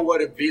infection. feel what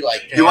it'd be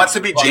like. He wants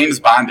to be James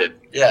Bonded.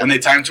 Yeah. When they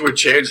tie him to a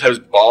chair, just have his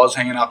balls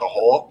hanging out the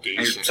hole, and you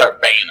Decent. start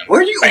banging him.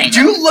 Where do you Banging do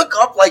him. you look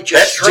up like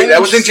just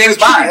That was in James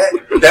Bond.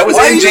 That was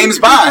Why in you James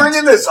keep Bond.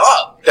 bringing this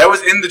up? That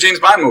was in the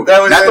James Bond movie.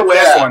 That was not it, the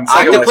last yeah. one.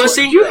 second last Octopussy?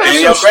 one. You have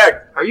Daniel some-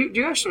 Craig. Do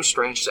you have some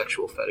strange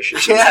sexual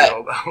fetishes? Yeah. You know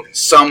about?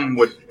 Some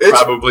would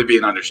probably be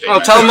an Oh,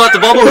 understatement. tell him about the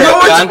bubble You know wrap,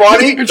 what's John.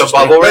 funny? The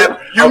bubble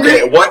wrap? You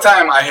Okay, mean- one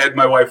time I had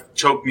my wife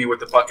choke me with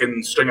the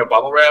fucking string of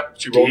bubble wrap.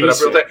 She rolled it up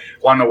real Decent. thick.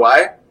 Wanna know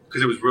why?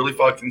 Because it was really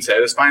fucking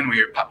satisfying. We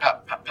hear pop,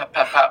 pop, pop, pop,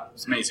 pop, pop.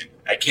 It's amazing.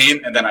 I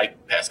came and then I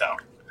passed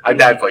out. I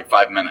died for like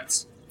 5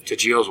 minutes. To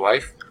Gio's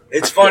wife?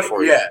 It's That's good funny,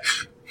 for you. yeah.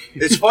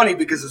 It's funny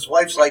because his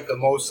wife's like the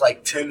most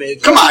like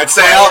timid. Come on,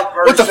 Sal.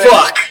 quiet What the person.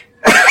 fuck?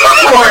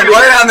 Corn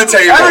right on the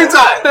table. Every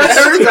time,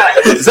 every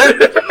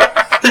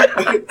time.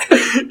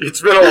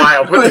 It's been a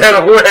while. Put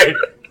that away.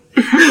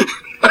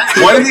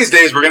 One of these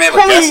days we're gonna have a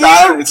guest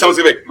on and someone's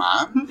gonna be like,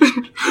 Mom?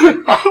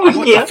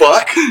 What the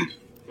fuck?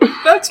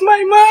 That's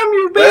my mom,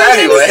 you But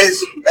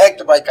anyways, back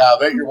to my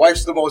comment. Your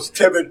wife's the most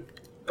timid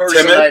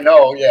person Timid? I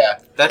know. Yeah.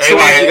 That's Hey, the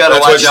one man, you gotta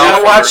that's what watch she- out Gotta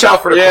for. watch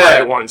out for the Yeah.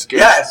 quiet ones, kid.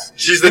 Yes.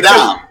 She's the Because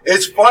dom.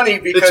 It's funny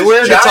because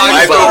weird to Johnny talk I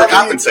have to about.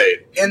 overcompensate.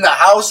 in the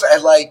house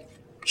and like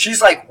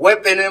she's like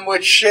whipping him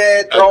with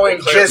shit,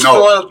 throwing just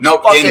No,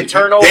 fucking Danny,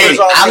 turnovers Danny,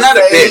 on I'm his not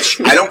a face.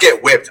 bitch. I don't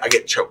get whipped. I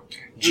get choked.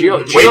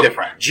 Gio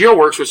different. Gio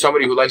works with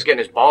somebody who likes getting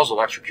his balls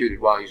electrocuted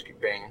while he's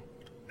banging.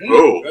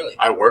 Ooh, Really?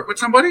 I work with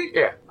somebody?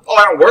 Yeah. Oh,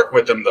 I don't work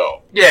with them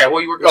though. Yeah,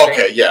 well, you work with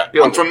Okay, yeah.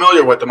 Yeah. I'm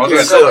familiar with them. I was Yeah,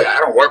 gonna say, like, I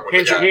don't work with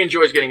He, the guy. he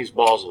enjoys getting his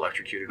balls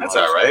electrocuted. That's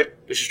while all he's-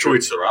 right. This is True, true.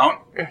 it's around.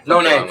 No Nothing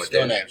wrong names, with no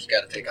that. names.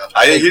 Got to take out.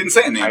 He didn't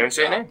say a I name. didn't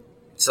say a name.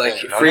 It's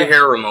like Yeah, free okay.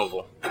 hair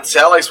removal.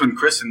 Sal likes when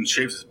Kristen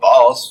shaves his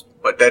balls,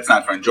 but that's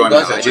not for enjoyment.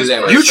 doesn't? That's I do just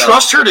that for- You myself.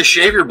 trust her to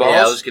shave your balls?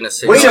 Yeah, I was gonna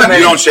say. Wait a that. minute.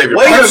 You don't shave your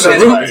Wait a balls. minute.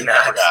 Absolutely not.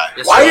 I forgot.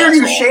 Yes, Why sir, are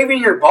you asshole. shaving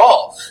your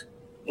balls?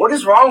 What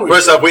is wrong with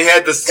First you? off, we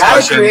had this God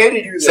discussion.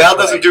 created you this Sal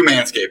way. doesn't do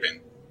manscaping.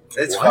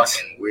 It's What?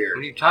 fucking weird.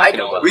 What are you talking I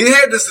don't. about? We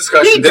had this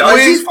discussion, He didn't does.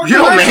 we? He's fucking You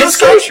don't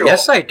metrosexual.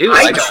 Yes, I do. I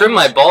I, don't. trim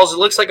my balls. It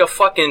looks like a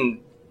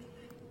fucking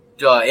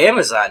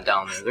Amazon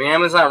down there. The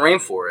Amazon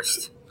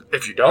rainforest.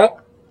 If you don't,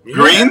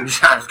 Green?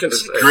 I was gonna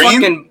say.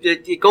 Green? Fucking,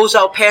 it goes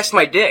out past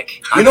my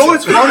dick. You know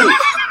what's funny?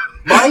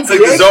 My It's like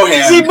the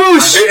Zohan. See,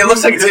 Boosh. It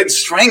looks like it's getting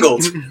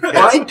strangled.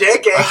 My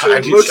dick I actually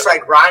do looks so.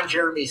 like Ron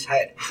Jeremy's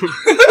head.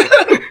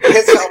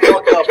 That's how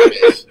fucked up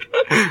it is.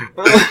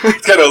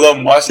 It's got a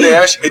little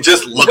mustache. It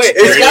just looks Wait,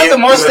 it's got the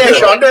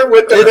mustache under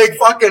with the big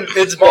fucking.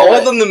 It's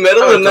bald in the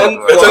middle, and then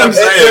That's what I'm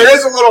saying. There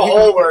is a little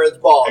hole where it's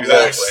bald.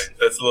 Exactly. Yes.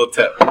 That's a little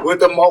tip. With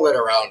the mullet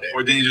around it.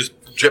 Or then you just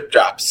drip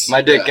drops.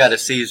 my dick Yeah. got a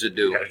Caesar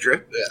do. Got a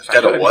drip? Yeah.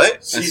 Got a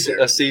what? Caesar.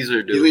 A Caesar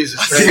He do. leaves it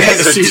straight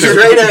Caesar edge. Caesar.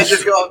 Straight edge,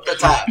 just go up the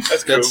top.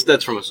 That's cool.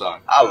 That's from a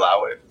song. I'll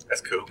allow it.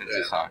 That's cool. It's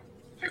a song.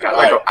 I got All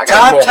like right. a, I got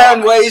Top a mohawk.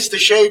 10 ways to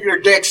shave your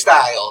dick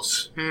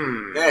styles.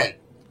 Man.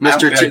 Mr. I'm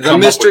T, gonna the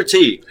come up Mr.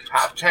 T.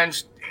 Top 10.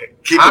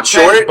 Keep Top it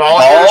short, 10 ball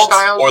balls,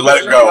 hairstyles. or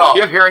let it go.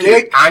 You have hair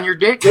Dick. on your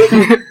dick? Dick. On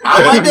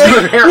my dick?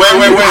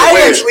 I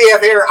Wait. actually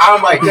have hair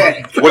on my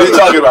dick. What are you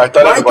talking about? I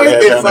thought My everybody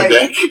dick had hair is on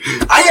their like,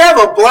 dick. I have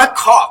a black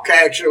cock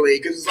actually,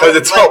 because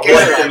it's all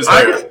black from his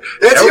hair.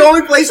 That's the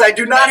only place I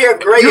do not have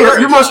gray hair.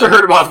 You must have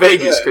heard about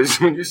Vegas Yeah. because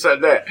when you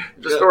said that,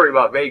 there's a Yeah. story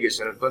about Vegas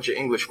and a bunch of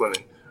English women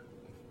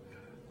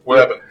What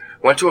happened?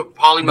 went to a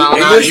Polly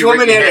Malignaggi. English woman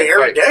Ricky had a Hatton hair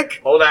fight. dick?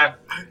 Hold on.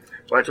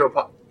 Went to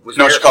a was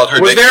No, there, she called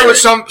her was dick there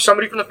with hairy.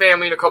 somebody from the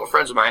family and a couple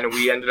friends of mine, and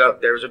we ended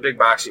up there was a big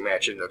boxing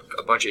match, and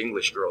a bunch of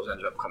English girls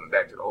ended up coming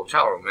back to the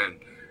hotel room, and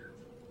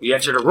we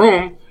entered a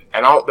room,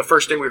 and the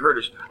first thing we heard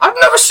is, "I've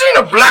never seen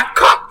a black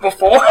cock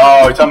before."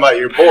 Oh, you're talking about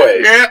your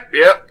boy.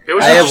 Yeah. It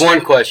was I have interesting.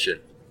 one question.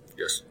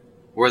 Yes.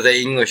 Were they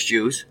English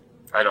Jews?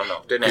 I don't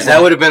know. Didn't Because ask.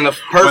 that would have been the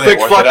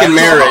perfect Orthodox? fucking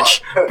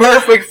marriage.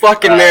 Perfect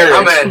fucking marriage.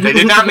 I'm in. They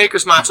did not make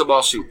us matzo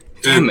ball soup.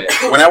 Damn it.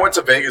 When I went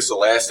to Vegas the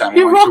last time,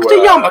 You rocked the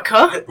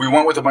yarmulke. we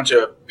went with a bunch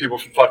of people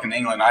from fucking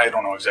England. I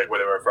don't know exactly where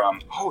they were from.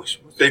 Oh,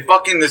 They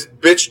fucking, this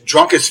bitch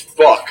drunk as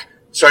fuck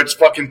starts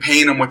fucking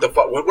paying them with the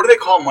fuck. What do they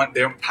call them? What,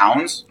 they're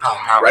pounds?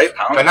 pounds. Right?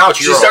 Pounds? But now it's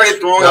She euros. started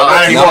throwing No, up.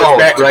 I No, know.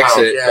 back to Brexit.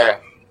 pounds. Yeah.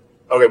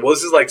 Okay, well,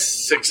 this is like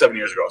 6-7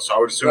 years ago, so I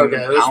would assume Okay,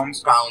 in it was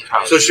pounds.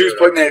 pounds. So she was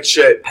putting that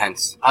shit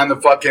Pence. on the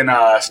fucking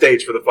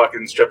stage for the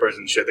fucking strippers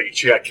and shit.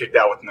 She got kicked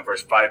out within the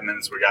first 5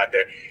 minutes we got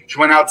there. She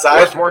went outside,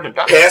 Worth more than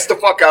that. passed the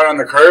fuck out on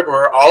the curb.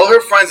 All her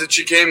friends that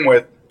she came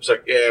with She's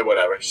like, yeah,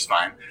 whatever, she's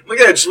fine. I'm like,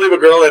 yeah, just leave a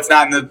girl that's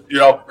not in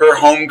the, her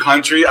home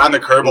country on the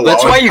curb alone.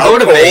 That's why you How go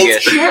to cold?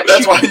 Vegas.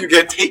 That's why you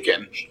get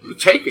taken.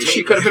 Take it.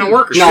 She could have been a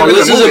worker. No,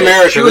 this is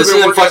America. She would've This been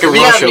isn't working at fucking the-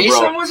 Russia, Liam bro.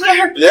 Neeson was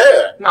there?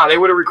 Yeah. No, they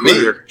would have recruited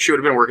Me. her. She would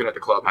have been working at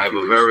the club. I have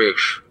a very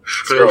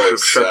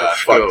It's,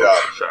 fucked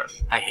up.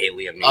 I hate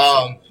Liam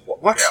Neeson.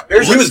 What?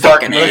 Yeah. He was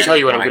dark fucking man. Let me tell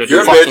you what I'm gonna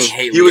You're a do. fucking bitch.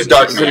 hate He was Liam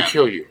dark I'm gonna man.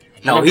 kill you.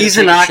 No, he's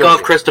a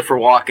knockoff Christopher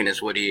Walken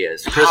is what he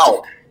is.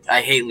 How?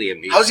 I hate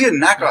Liam Neeson. How's he a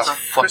knockoff?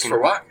 Fucking Christopher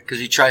Walken? because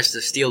he tries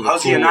to steal the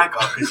How's he a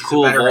knockoff? He's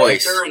cool a better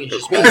voice. actor and he's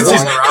just Because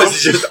been around.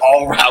 he's just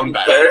all around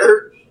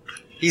better.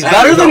 He's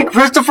better than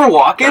Christopher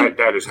Walken.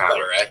 That is not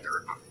better right. actor.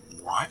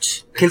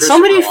 What? Can Christopher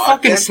somebody Walken?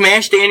 fucking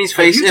smash Danny's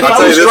face? If I'll I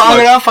tell was you this strong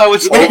much. enough, I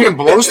would smack Taking him.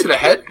 blows to the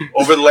head?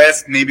 Over the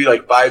last maybe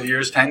like 5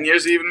 years, 10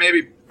 years even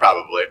maybe,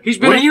 probably. He's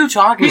been What are you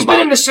talking He's about?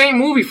 been in the same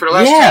movie for the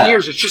last Yeah. 10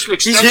 years. It's just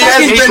like He's He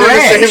fucking has been in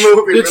trash. the same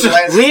movie It's for the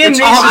last Liam It's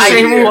all the Neeson's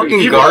same movie.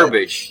 fucking You're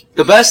garbage.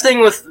 The best thing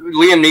with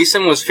Liam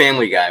Neeson was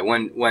Family Guy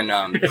when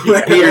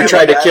Peter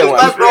tried to kill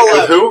Let's him. roll With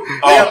up. who?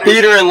 Oh,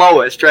 Peter and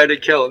Lois tried to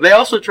kill him. They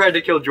also tried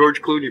to kill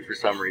George Clooney for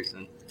some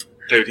reason.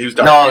 dude, he was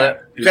dark. No, man.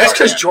 He was that's dark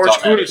 'cause man. George It's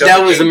all Clooney matters. doesn't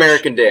That was age.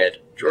 American Dad.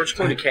 George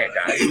Clooney can't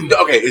die.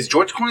 Okay, is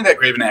George Clooney that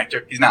great of an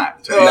actor? He's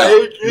not. So,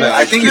 No,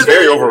 I think he's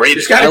very overrated.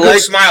 He's got I a good like-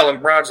 smile,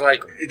 and Brod's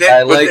like,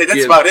 That- but like that's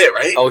you. about it,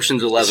 right?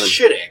 Ocean's 11.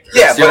 Shit actor.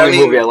 Yeah, That's the but I only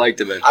mean, movie I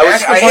liked him in. I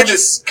Ask a had bunch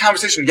this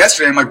conversation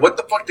yesterday. I'm like, what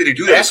the fuck did he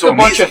do that was ask so a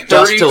bunch amazing? of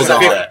Dusk 30 Till to Dawn.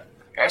 50.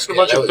 Ask a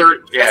bunch that of was- 30.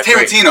 Yeah, That's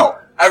great. Tarantino.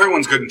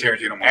 Everyone's good in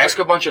Tarantino movies. Ask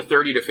a bunch of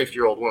 30 to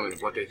 50-year-old women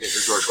what they think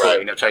of George Clooney, Right.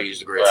 and they'll tell you he's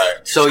the greatest.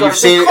 Right. So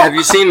have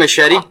you seen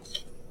Machete?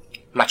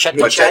 Machete.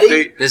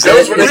 Machete? Is That that,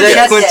 was is Rodriguez.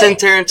 that Quentin That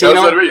was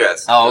Tarantino?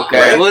 Rodriguez. Oh, okay.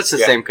 Right? Well, it's the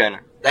Yeah. same kind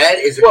of. That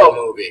is a good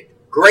movie.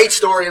 Great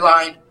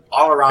storyline.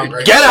 All around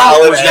great. Get movie. Out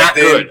Solid was not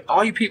acting. good.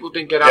 All you people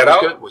think Get Out Get was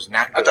Out? good was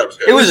not I good. thought it was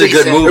good. It was a good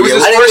decent. movie. It was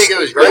his I didn't first- think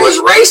it was great. it was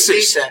racist.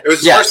 Decent. It was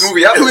his Yes. first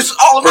movie ever. It was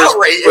all about First-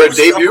 race. for a Of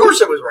debut?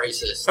 course it was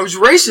racist. It was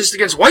racist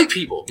against white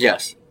people.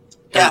 Yes.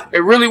 Yeah.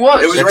 It really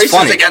was. It was That's racist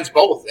funny. against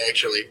both,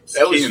 actually.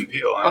 That was, Key and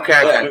Peele. I don't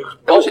Okay, know. okay.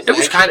 both, It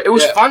was kind of. It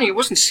was yeah. funny. It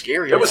wasn't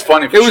scary. It was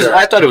funny for It was. sure.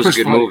 I thought it was a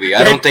good funny. movie.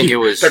 I don't think it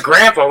was. The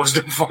grandpa was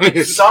the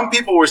funniest. Some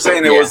people were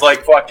saying it Yeah. was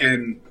like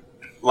fucking,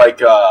 like,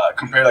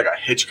 compared like a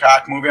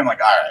Hitchcock movie. I'm like,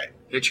 all right.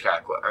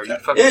 Hitchcock. Are you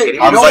fucking Yeah, kidding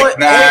I me? was know like, what?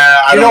 nah, Hey,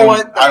 I you don't. know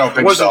what? I don't It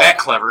think wasn't so. that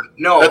clever.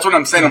 no. That's what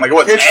I'm saying. I'm like, it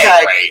wasn't that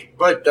Hitchcock, great.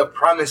 but the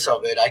premise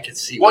of it, I could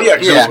see. Well, yeah,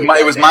 'cause Yeah.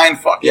 it was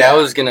mind fuck. Yeah, I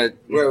was gonna.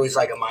 Where it was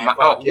like a mind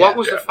Oh, fuck. what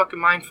was the fucking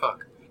mind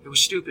fuck? It was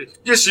stupid.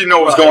 Just you know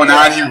what was Well, going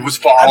on. yeah. He was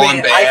falling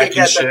I back could and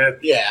get shit.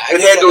 Yeah, I It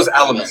could had get those the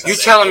premise elements. of You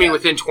it, telling me yeah.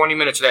 within 20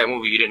 minutes of that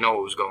movie you didn't know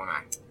what was going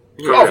on?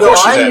 Oh, No, of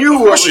course you I did. knew Of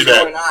what course was you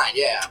did. going on.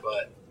 Yeah,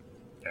 but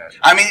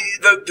I mean,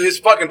 his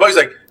fucking buddy's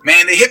like,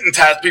 man, they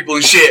hypnotize people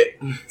and shit.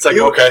 It's like,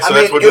 You- okay, so I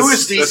that's mean, what it this, was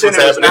that's decent. what's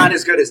It was happening. not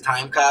as good as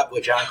Time Cop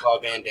with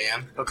Jean-Claude Van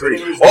Damme.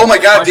 Agreed. Oh my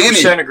god, Danny!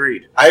 100%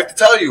 agreed. I have to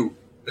tell you,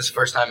 This is the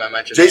first time I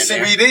mentioned Van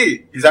Damme.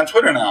 JCVD. He's on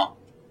Twitter now.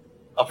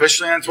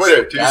 Officially on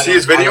Twitter. Did you I see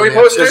his don't- video I he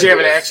don't posted? Does he have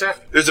an accent?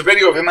 There's a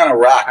video of him on a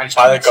rock I just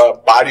by like can't a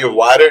body of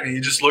water, and he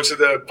just looks at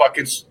the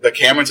fucking the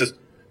camera and says,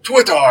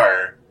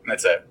 "Twitter," and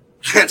that's it.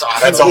 That's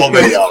awesome. That's the whole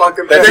video.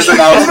 Fucking That's his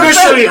announcement.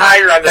 Officially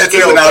higher on the That's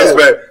his scale.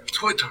 announcement.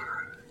 Twitter.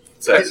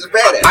 That's He's it. a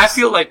badass. I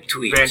feel like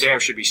Tweets. Van Damme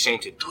should be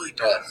sainted.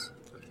 Yes.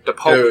 The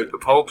Pope, Dude. the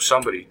Pope,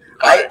 somebody.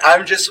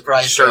 I'm just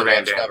surprised Sir Van Van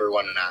Damme's Damme. never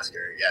won an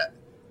Oscar yet.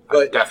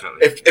 But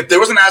Definitely. If there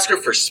was an Oscar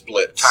for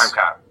Splits, Time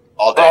Cop.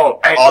 all day, Oh,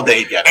 and- all day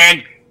he'd get it.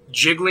 And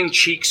jiggling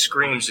cheek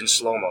screams in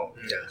slow-mo.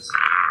 yes.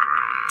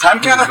 Time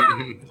Cop.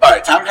 All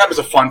right, Time Cop is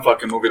a fun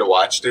fucking movie to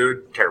watch,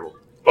 dude. Terrible.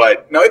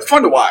 But no, it's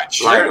fun to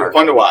watch. Lionheart.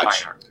 Fun to watch.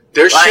 Lionheart.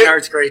 There's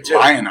Lionheart's great too.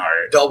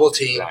 Lionheart. Double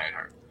team. Lionheart.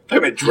 I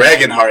mean,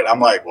 Dragonheart.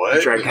 I'm like,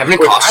 what? Dragon- Having a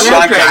With costume?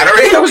 Sean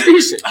Connery? That was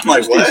decent. I'm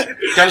like, what?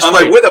 Dennis I'm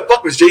like, Quaid. where the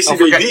fuck was Don't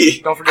forget,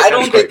 JCVD? don't forget I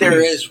Dennis don't think Quaid.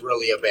 there is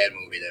really a bad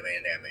movie that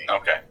Van Damme made.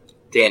 Okay.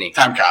 Danny.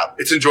 Time Cop.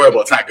 It's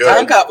enjoyable. It's not good.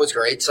 Time Cop was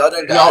great.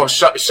 Sudden No,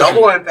 Death.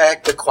 Double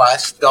Impact, The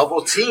Quest,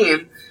 Double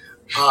Team.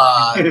 You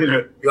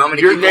want me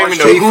to You're keep naming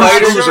going?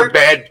 the who's a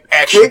bad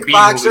action B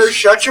Kickboxer, movies.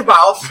 shut your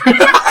mouth.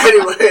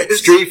 Anyways,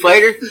 Street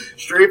Fighter.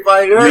 Street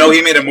Fighter. You know,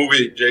 he made a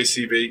movie,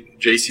 JCVD.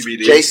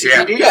 JCVD,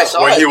 I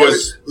saw Where it. he There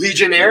was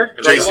Legionnaire.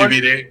 is that the one?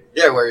 JCVD.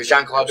 Yeah, where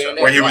Jean-Claude Van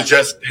Damme. Where he was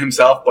just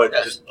himself, but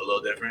Yes. just a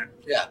little different.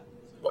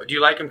 What, do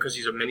you like him because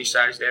he's a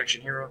mini-sized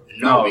action hero?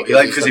 No, because he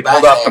like- he's 'cause the he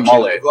pulled best off the action-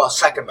 mullet. Well,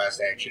 second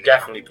best He action.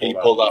 definitely He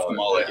pulled pulled off the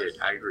mullet. He did.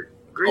 I agree.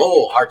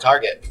 Oh, Hard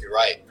Target. You're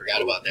right.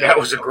 Forgot about that. That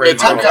was a great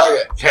Time movie.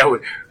 Cop. That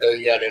was,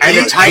 Yeah, and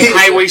the tight, he-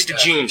 high-waisted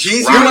jeans.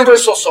 He's Rock-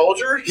 Universal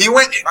Soldier. He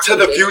went to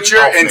the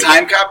future in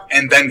Time Cop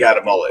and then got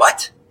a mullet.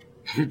 What?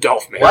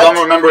 Dolph made If I'm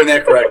remembering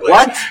that correctly.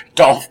 What?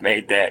 Dolph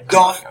made that.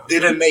 Dolph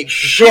didn't make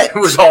shit. It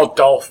was all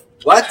Dolph.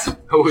 What?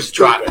 It was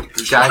dropping.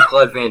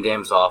 Jean-Claude Van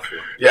Damme's awful.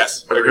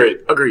 Yes, agreed.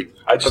 Agreed.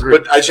 I just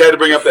Agreed. had to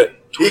bring up that.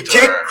 He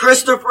kicked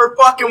Christopher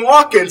fucking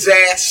Walken's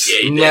ass. Yeah,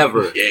 he did.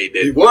 Never. Yeah, he He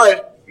did.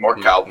 would. More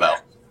cowbell.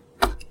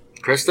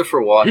 Christopher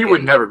Walken. He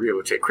would never be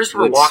able to take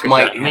Christopher Would Walken.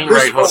 smite Got a him. mean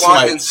right Christopher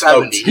hook. Walken's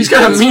 70. He's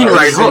got a mean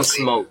right He's been hook.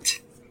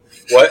 smoked.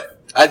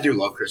 What? I do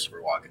love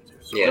Christopher Walken too.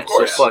 So Yeah, Of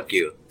course. so fuck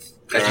you.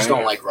 I just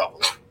don't like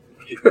Ruffalo.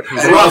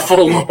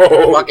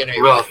 Ruffalo. Fucking hate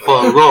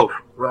Ruffalo.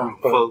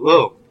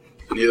 Ruffalo.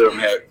 Neither of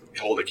them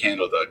hold a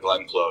candle to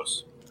Glenn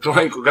Close.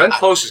 Glenn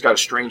Close has got a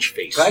strange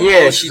face. Glenn Yeah,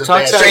 Close she is a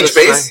talks bad out of Strange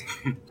the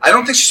face? I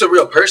don't think she's a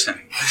real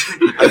person.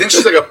 I think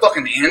she's like a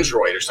fucking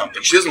android or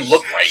something. She doesn't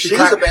look right. She's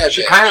a bad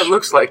She bitch. kind of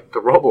looks like the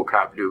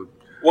RoboCop dude.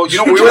 Well, you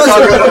know, we were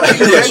talking about...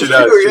 Yeah, she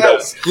does. She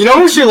does. You know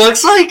who she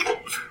looks like?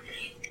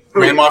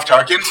 Grand Moff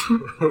Tarkin?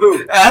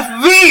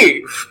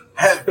 FV.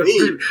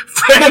 Me.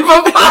 Fran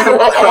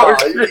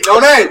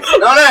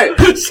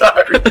Donate.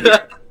 Sorry.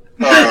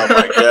 Oh,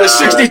 my God. The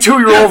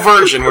 62-year-old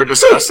virgin we're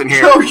discussing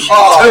here.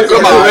 Oh,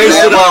 come on, Erase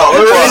man. it all.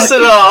 Come on. Erase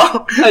it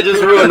all. I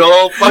just ruined the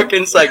whole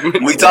fucking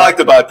segment. We talked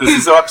about this.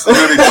 This episode's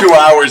going to be 2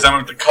 hours. I'm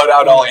going to have to cut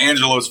out all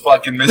Angelo's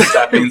fucking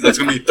missteppings. That's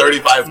going to be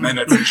 35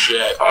 minutes and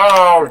shit.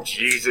 Oh,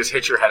 Jesus.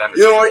 Hit your head on the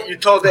You know what? You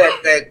told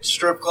that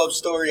strip club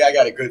story. I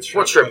got a good strip.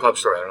 What strip club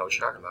story? I don't know what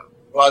you're talking about.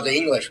 Well, the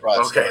English broad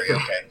Okay. story.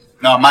 Okay.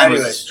 No, mine was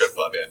a Anyways. strip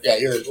club, yeah. Yeah,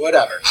 yours.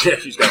 Whatever. Yeah,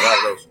 she's got a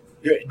lot of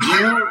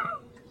those.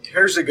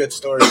 Here's a good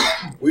story.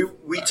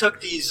 We took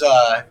these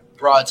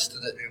broads to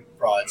the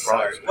broads.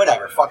 Broads.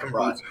 Whatever. Fucking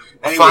broads.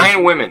 Anyways,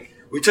 Fine women.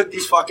 we took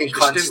these fucking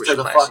cunts Distinguished to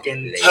the class.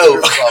 fucking Oh.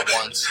 strip club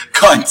once.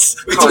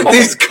 Cunts. We took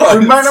these We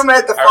cunts. met them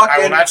at the I will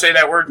fucking. not say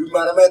that word. We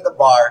met them at the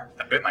bar.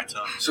 I bit my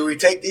tongue. So we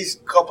take these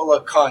couple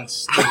of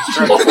cunts to the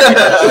strip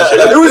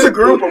club. There was a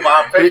group of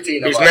about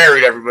 15 He's of us.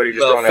 married, everybody. Just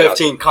throwing About that out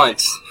 15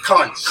 cunts.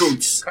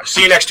 Cunts. there.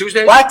 See you next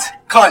Tuesday? What?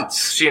 Cunts.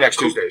 See you next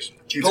Tuesdays.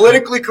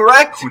 Politically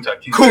correct?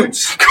 Kunta.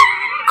 Cunts.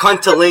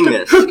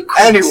 Cuntilingus.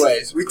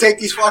 Anyways, we take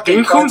these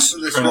fucking Cunts? cunts to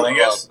the strip club.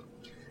 Cunnilingus.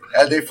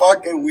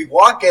 And we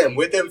walk in.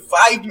 Within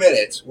 5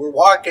 minutes, we're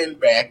walking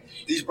back.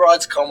 These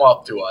broads come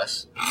up to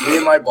us, me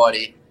and my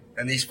buddy,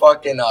 and these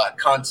fucking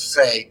cunts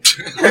say,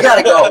 "We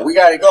gotta go. We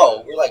gotta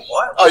go." We're like,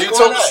 "What? Oh, What's you going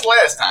told on?" us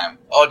last time.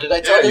 Oh, did I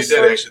tell Yeah, you this did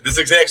story? actually. This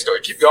exact story.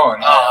 Keep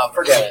going.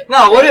 Forget it.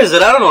 No, what is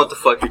it? I don't know what the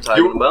fuck you're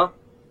talking about.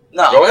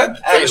 No. Go ahead.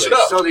 Finish Anyways, it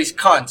up. so these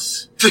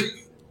cunts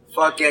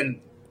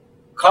fucking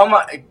come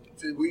on.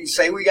 We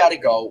say we gotta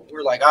go.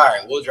 We're like, all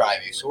right, we'll drive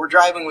you. So we're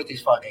driving with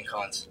these fucking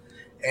cunts.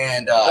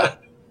 And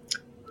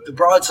the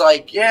broad's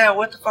like, yeah,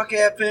 what the fuck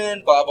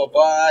happened? Blah, blah,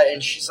 blah.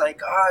 And she's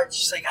like,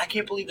 I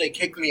can't believe they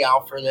kicked me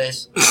out for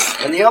this.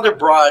 And the other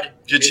broad.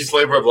 Did she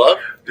flavor of love?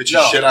 Did she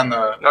No. shit on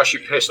the No, she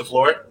pissed.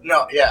 floor?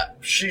 No, yeah.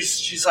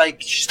 She's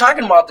like, she's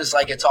talking about this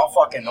like it's all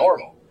fucking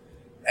normal.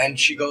 And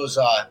she goes,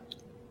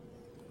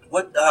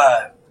 what,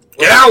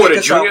 Get out with kick it,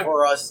 us out Junior.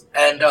 for us.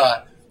 And,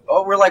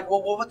 we're like,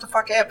 well, what the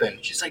fuck happened?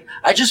 She's like,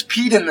 I just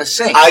peed in the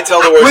sink. I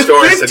tell the worst With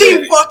stories 15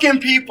 today. fucking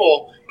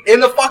people in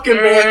the fucking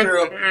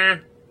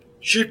bathroom.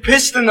 She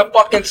pissed in the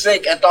fucking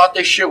sink and thought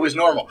this shit was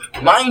normal.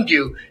 Mind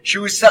you, she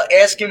was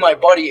asking my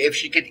buddy if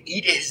she could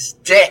eat his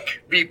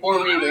dick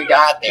before we even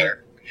got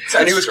there.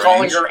 And he was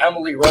calling her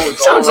Emily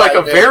Rose. Sounds like a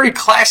all right there. very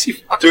classy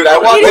fucking Dude, I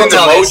walked didn't into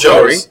tell that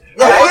story. Mojo's.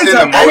 Yeah, I walked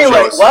into anyway,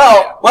 Mojo's.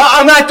 well,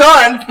 I'm not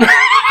done.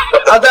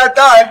 I'm not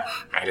done.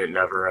 And it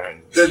never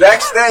ends. The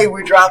next day,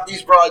 we dropped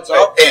these broads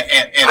up. And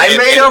I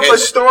made up a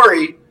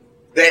story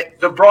that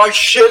the broad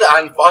shit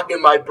on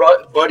fucking my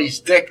buddy's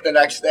dick the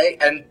next day,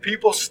 and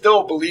people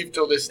still believe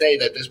till this day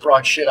that this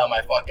broad shit on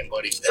my fucking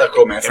buddy's It's not dick.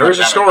 cool, man. It's There not is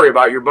a canon. story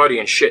about your buddy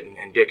and shitting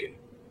and dicking.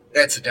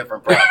 That's a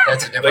different broad.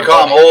 That's a different. They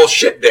call him buddy. old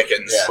shit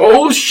Dickens. Yeah.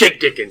 Oh, shit,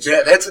 Dickens.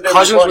 Yeah, that's a different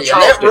Cousins buddy. with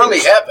And Charles that really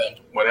Dickens. happened.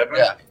 What happened?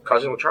 Yeah.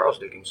 Cousin with Charles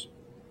Dickens.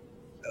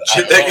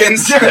 Shit I don't know.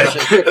 Dickens?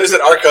 This is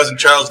our cousin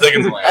Charles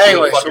Dickens. Land. Anyway,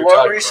 What the fuck so you what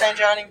talking were you about? saying,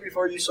 Johnny,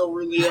 before you so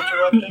rudely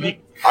interrupted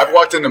me? I've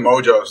walked into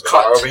Mojo's.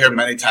 Cut. Over here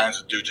many times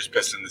with dude just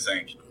pissed in the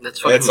sink.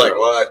 That's And it's like,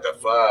 gross. what the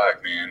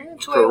fuck, man?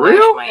 That's For why I wash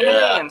real? my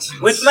Yeah. hands.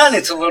 With men,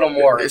 it's a little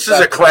more. This is a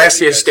acceptable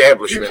classy because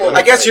establishment. people-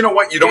 I guess you know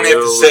what? You don't have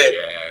to sit.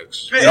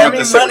 Relax. You I don't have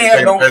mean, to sit men when have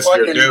you no take a piss for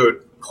your fucking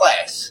dude.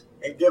 class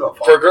and give a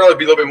fuck. For a girl, it'd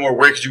be a little bit more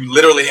weird because you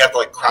literally have to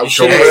like You crouch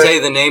shouldn't over say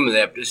it. the name of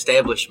that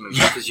establishment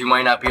because you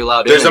might not be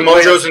allowed There's a in.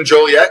 Mojo's in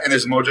Joliet and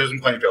there's a Mojo's in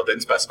Plainfield.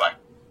 Didn't specify.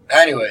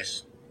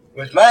 Anyways,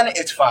 with men,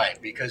 it's fine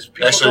because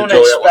people Actually, don't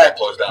Joliet when they expect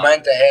closed down.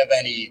 men to have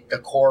any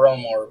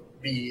decorum or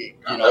be,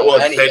 you know, well,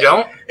 anything. They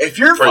don't? If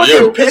you're For fucking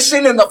you.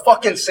 pissing in the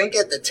fucking sink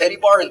at the titty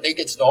bar and think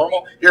it's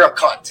normal, you're a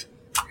cunt.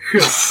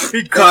 That's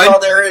Cunt. all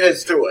there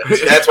is to it.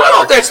 That's I don't know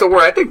why if that's the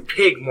word. I think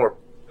pig more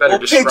better Well,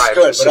 describes pig's the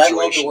good, but situation.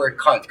 I love the word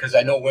cunt because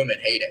I know women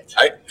hate it.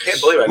 I can't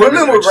believe I Women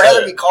never would said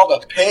rather it. be called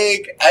a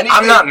pig, anything.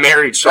 I'm not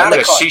married, so I'm Not a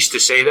going to cunt. cease to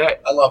say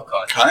that. I love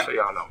cunt. Cunt? So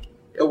y'all know.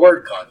 The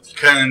word cunt.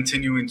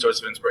 Continuing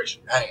source of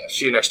inspiration, Anyway.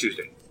 See you next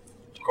Tuesday.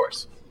 of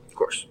course. Of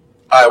course.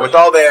 All right, with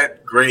all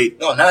that, great,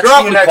 No, not You're see you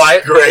awfully next.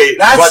 quiet. great.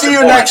 Not Watching see you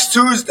porn. next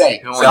Tuesday.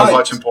 You don't Sounds Cunt.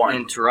 watching porn.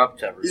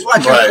 Interrupt everyone. He's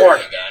watching Right. porn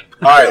again.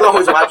 All right, He's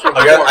always watching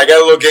porn. I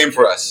got a little game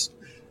for us.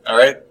 All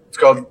right, it's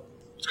called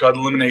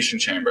Elimination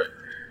Chamber.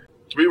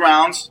 3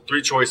 rounds,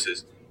 3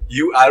 choices.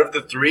 You out of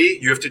the 3,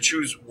 you have to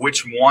choose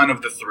which one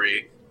of the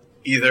 3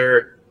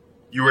 either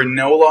you are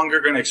no longer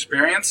going to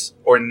experience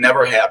or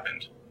never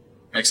happened.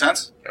 Make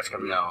sense? That's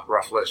going to be No. a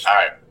rough list. All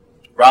right,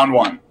 round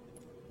 1.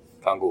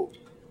 Tango.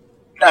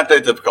 Not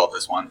that difficult,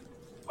 this one.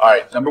 All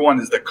right, number 1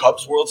 is the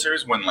Cubs World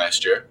Series win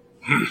last year.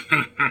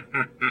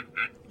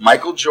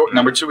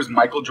 Number 2 is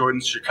Michael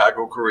Jordan's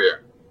Chicago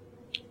career.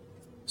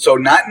 So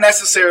not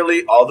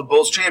necessarily all the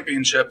Bulls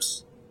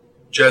championships,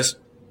 just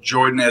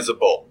Jordan as a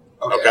bull.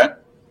 Okay.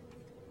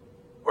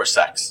 Or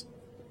sex.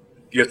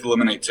 You have to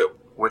eliminate two.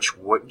 Which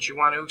wouldn't you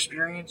want to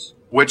experience?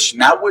 Which,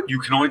 not what, you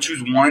can only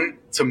choose one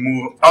to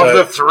move. Of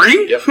the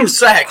three? Yep.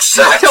 Sex.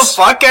 What the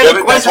fuck Yeah,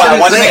 but that's why I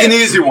want to make an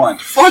easy one.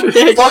 Fuck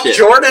that Fuck shit.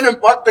 Jordan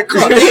and fuck the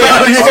cook. Fuck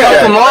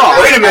them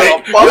all. Wait a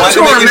minute. I want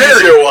to make an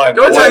easier one.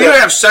 Don't tell me you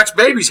have sex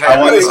babies. I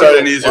want to start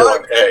an easier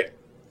one. Hey,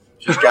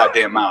 she's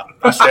goddamn mouth.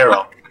 I'm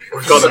sterile.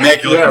 It's called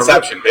immaculate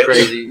conception, bitch.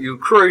 Crazy, you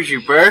crazy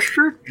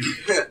bastard.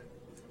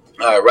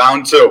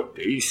 Round two.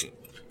 Decent.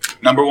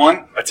 Number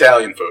one,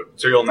 Italian food.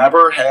 So you'll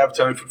never have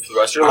Italian food for the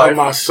rest of your life.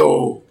 my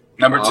soul.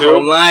 Number All two,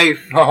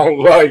 life. Oh,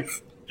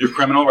 life. your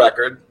criminal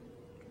record.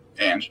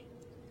 And.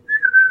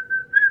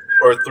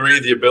 Or three,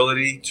 the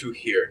ability to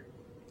hear.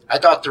 I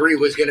thought 3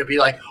 was gonna be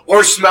like,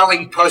 or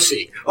smelling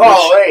pussy.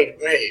 Oh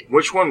wait.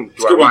 Which one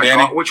do I Good one, want?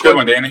 Danny. Which Good one?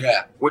 one, Danny.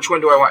 Yeah. Which one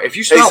do I want? If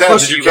you Hey, smell Sam,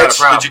 pussy, you got a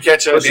problem. did you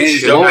catch Pussy Danny's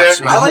shit joke don't there?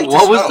 smell. I like to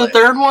What was smell the it.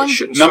 third one? It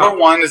shouldn't Number smell.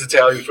 one is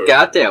Italian food.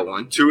 Got that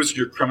one. Two is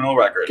your criminal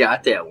record.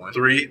 Got that one.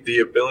 Three, the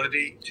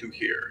ability to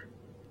hear.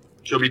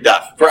 She'll be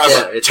deaf forever.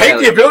 Yeah, it's Take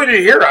the ability to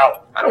hear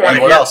out. I don't want And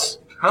to what hear. else?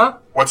 Huh?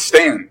 What's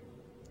staying?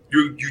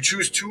 You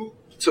choose two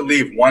to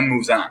leave. One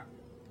moves on.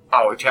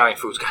 Oh, Italian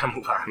food's got to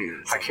move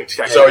on. I can't.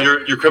 So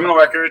your criminal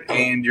record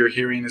and your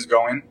hearing is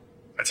going.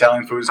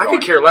 Italian food is I going.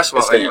 could care less about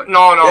It's staying. that.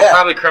 No, Yeah.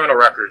 probably criminal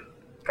record.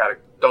 Got it.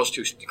 Those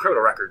two.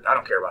 Criminal record. I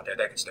don't care about that.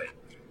 That can stay.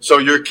 So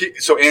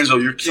so Angelo,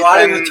 you're keeping. So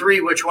out of the 3,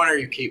 which one are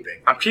you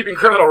keeping? I'm keeping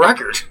criminal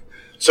record.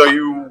 So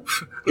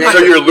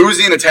you're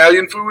losing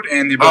Italian food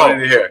and the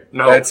ability to hear.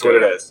 No, That's what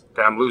it is.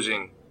 That I'm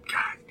losing.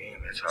 God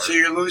damn, that's hard. So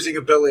you're losing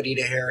ability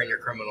to hear in your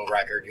criminal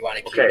record. You want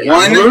to keep Okay. the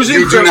One, I'm losing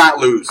you do not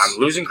lose. I'm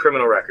losing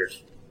criminal record.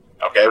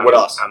 Okay, what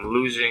else? I'm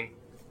losing.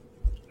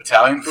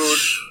 Italian food,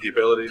 the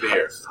ability to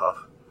hear. That's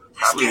tough.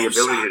 Probably the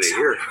ability to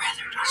hear.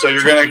 So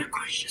you're gonna.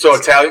 So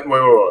Italian.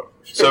 Wait.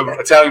 So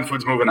Italian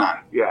food's moving on.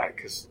 Yeah,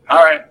 because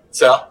All right.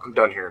 So I'm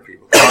done hearing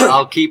people.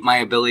 I'll keep my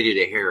ability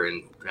to hear,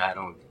 and I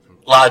don't.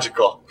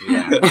 logical.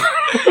 Yeah.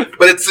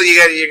 But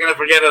you're gonna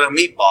forget the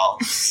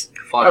meatballs.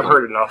 Fuck I've 'em.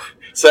 heard enough.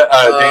 So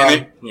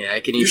Danny. Yeah, I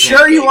can eat. You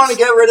sure you pancakes. want to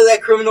get rid of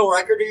that criminal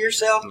record of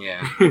yourself?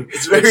 Yeah.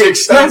 It's very It's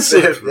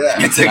expensive. Yeah.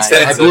 It's I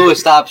expensive. blew a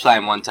stop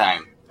sign one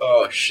time.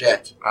 Oh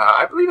shit.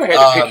 I believe I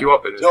had to pick you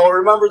up in it. No,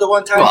 remember the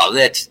one time? Well,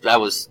 that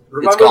was. It's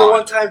remember the gone.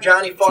 one time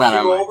Johnny fucked not you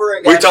on my- over?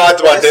 And We got you talked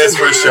about this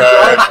for arrested? sure.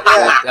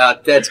 Yeah.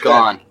 That's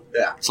gone.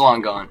 Yeah. It's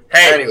long gone.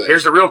 Hey, Anyways.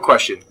 here's the real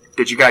question.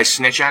 Did you guys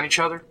snitch on each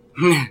other?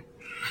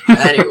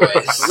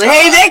 Anyways.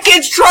 Hey, that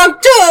kid's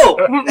drunk too.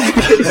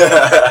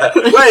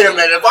 Wait a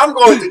minute. If I'm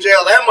going to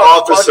jail, that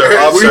Officer,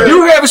 motherfucker. officer. We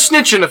do have a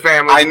snitch in the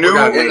family. I knew-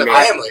 In the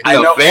family.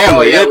 I know.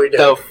 family. Oh, yeah, it- we do.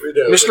 the- We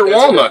do. Mr. That's-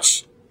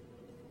 Walnuts.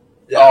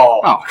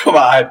 Oh, Oh. come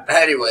on.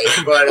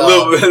 Anyways, but A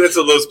little bit. That's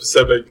a little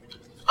specific.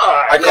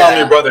 I call him yeah.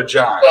 your brother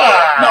John.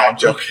 Ah. No, I'm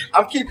joking.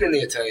 I'm keeping the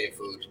Italian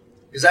food.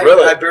 Because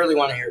Really? I barely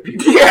want to hear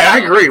people. Yeah, I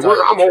agree.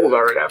 I'm old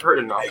already. I've heard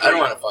enough. I don't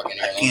want to fucking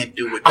hear them.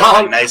 do it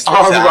On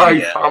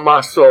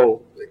my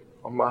soul.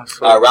 On my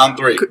soul. Round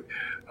three.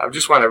 I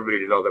just want everybody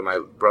to know that my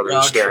brother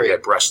Round is staring three.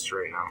 at breasts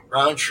right now.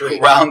 Round 3.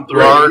 Round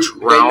three. Large,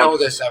 They round. know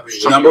this every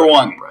week. Number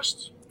one.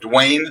 Breasts.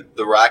 Dwayne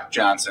The Rock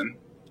Johnson.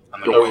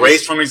 I'm gonna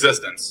Erased from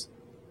existence.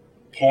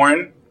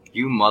 Porn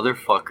You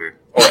motherfucker.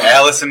 or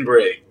Allison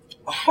Brie.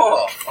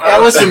 Oh,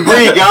 Allison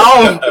Brie,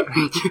 gone.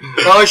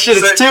 Oh shit,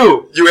 it's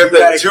two. You have You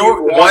gotta the two.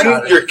 keep one out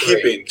One of you're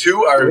three. keeping.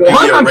 Two are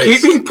One, I'm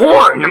erased. keeping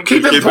porn. I'm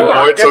keeping Keeping porn.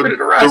 porn. Get So rid of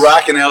the The rest.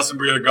 Rock and Allison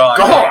Brie are gone.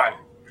 Go on.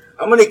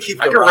 I'm going to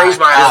keep I the can Rock. raise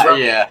my eyes.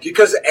 Yeah.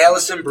 Because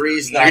Allison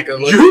Bree's not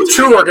going to You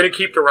two are going to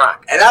keep the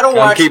rock. And I don't I'm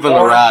watch keeping The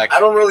porn. Rock. I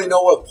don't really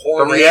know what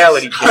porn The is.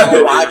 reality I don't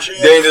TV. watch it.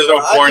 Dave, there's no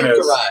I porn keep is.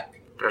 The Rock.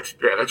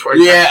 That's why.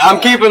 Yeah, I'm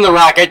keeping The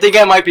Rock. I think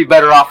I might be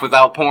better off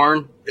without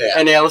porn. Yeah.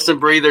 And Allison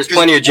Brie, there's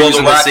plenty of Jews The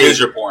in the Rock sea. is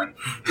your porn.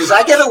 Because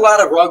I get a lot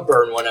of rug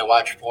burn when I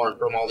watch porn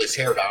from all this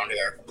hair down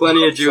here.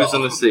 Plenty of Jews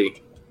in the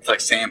sea. It's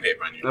like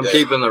sandpaper on you. I'm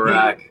keeping The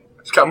Rock.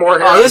 It's got more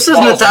hair. Oh, on this his is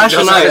balls than Natasha he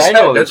does on Knight. his I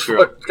know head. this That's girl.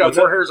 what- It's got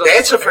more hairs on That's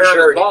his a for hair on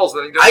his sure. balls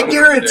than he does I on his-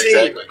 guarantee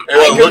Exactly. I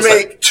Well, it can looks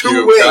make like 2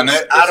 you've wigs done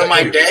it. out It's of my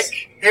like you dick just-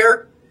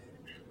 hair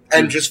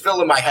and just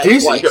fill in my head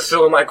Easy. You twice.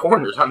 fill in my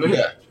corners. I'm in.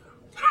 Yeah.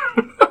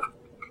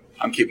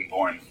 I'm keeping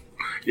porn.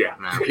 Yeah.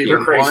 Nah, I'm You're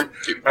keeping crazy. porn.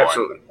 Keeping porn.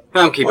 Absolutely.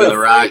 I'm keeping What a The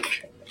Rock.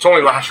 It's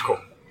only logical.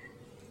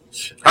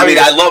 I mean,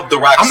 I love The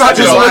Rock. I'm not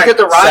just you know, look at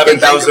The Rock and think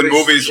 7,000 of his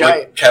movies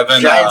giant- with Kevin.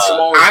 giant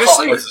Samoan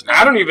Honestly, what's his name?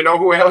 I don't even know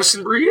who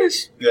Allison Brie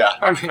is. Yeah.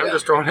 I mean, I'm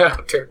just throwing it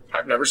out there.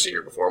 I've never seen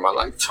her before in my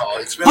life. Oh,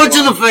 it's been Punch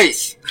in long. the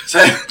face.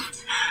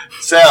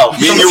 Sal,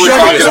 me and you were Shut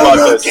talking it. about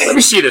Shut this. Let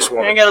me see this I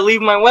woman. gotta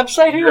leave my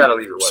website You here. gotta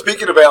leave her. Speak.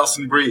 Speaking of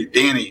Allison Brie,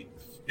 Danny,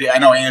 yeah, I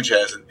know Ange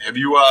hasn't. Have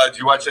you? Did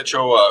you watch that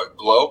show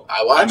Glow?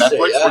 I on watched it,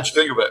 Netflix. yeah. What'd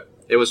you think of it?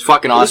 It was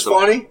fucking It was awesome.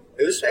 funny.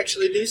 It was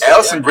actually decent.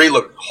 Allison Brie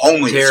looked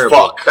homely Terrible.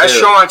 as fuck. Best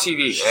show on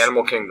TV,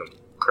 Animal Kingdom.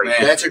 Great.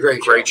 Man. That's a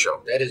great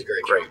show. That is a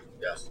great. Great. Show.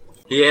 Yes.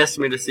 He asked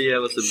me to see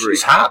Allison Brie.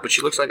 She's hot, but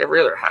she looks like every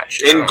other hot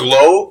shit. In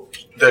Glow,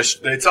 it's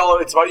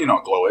about you know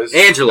what Glow is.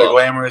 Angela. The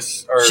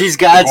glamorous, or She's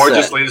the God's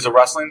gorgeous son. ladies of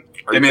wrestling.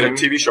 Are They you made a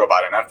kidding me? TV show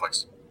about it on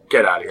Netflix.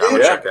 Get out of here. I'm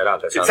gonna Yeah. check that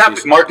out. That It's sounds happening.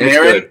 decent. Mark It's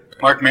Maron. good.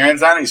 Mark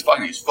Maron's on it. He's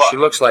fucking. He's fucked. She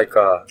looks like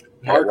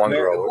Mark one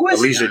Maron. girl. Who is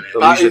Elisa he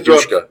on it?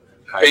 Dushka.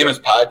 Famous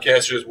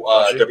podcasters,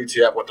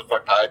 WTF, What the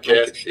Fuck Look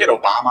podcast. at He had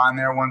Obama on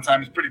there one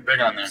time. He's pretty big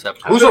on there.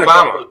 Except Who's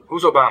Obama?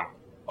 Who's Obama?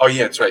 Oh,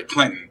 yeah, that's right.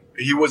 Clinton.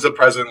 He was a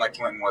president like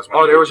Clinton was.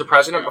 Oh, there was a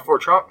president before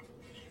Trump?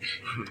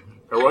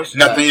 There was?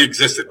 Nothing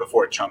existed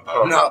before Trump. No,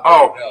 Oh,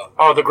 no.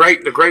 oh, the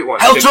great one.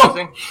 Hail Did Trump!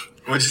 nothing?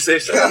 What'd you say,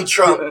 sir? Donald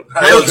Trump.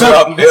 Hail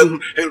Trump!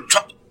 Hail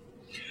Trump!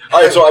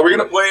 All right, so are we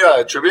going to play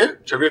trivia?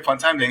 Trivia fun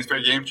time? Dane's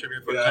fair game?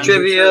 Trivia fun time?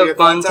 Trivia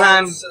fun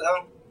time.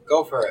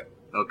 Go for it.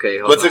 Okay,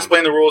 hold Let's on.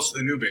 explain the rules to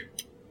the newbie.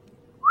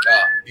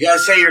 You gotta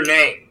say your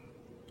name.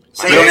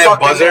 Say We don't your have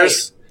fucking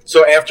buzzers.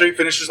 So after he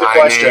finishes the My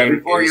question, name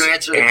Before you is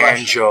answer the question.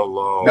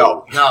 Angelo.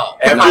 no. name. No.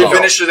 After no. he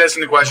finishes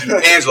asking the question,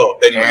 Angelo.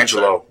 Then you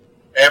Angelo.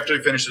 answer. After he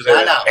finishes No,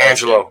 that, no.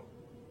 Angelo.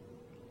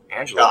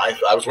 Angelo.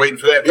 I was waiting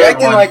for that. You're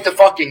acting One. like the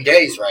fucking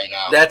gays right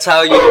now. That's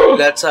how you.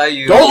 That's how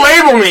you. Don't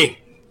label me!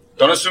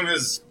 Don't assume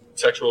his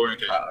sexual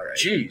orientation. All right.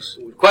 Jeez.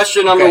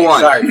 Question number Okay,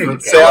 one. Sorry. I'm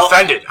Sal,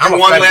 offended. I'm you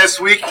won offended.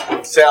 last week.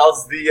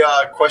 Sal's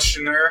the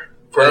questioner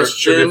for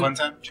Question Trivia Fun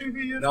Time.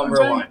 Trivia Number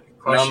Fun Time. one.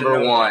 Question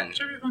Number one.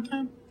 Trivia Fun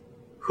Time.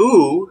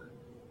 Who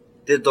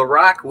did The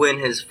Rock win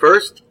his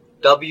first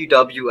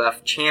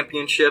WWF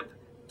Championship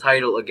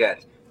title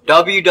against?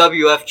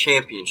 WWF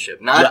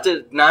Championship, not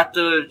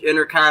the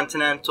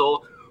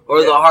Intercontinental or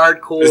the Is this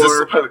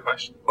Hardcore part of the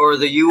question? or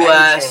the Any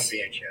U.S.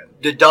 championship.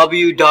 The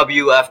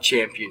WWF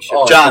Championship,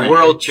 Oh, Johnny. the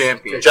World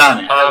Championship.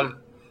 Johnny. Oh.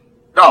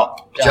 No.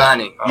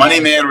 Johnny. Money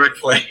Man Ric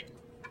Flair.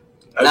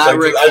 Not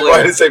Ric I wanted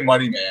Flair. to say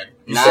Money Man.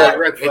 You Nah, said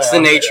Ric Flair. it's the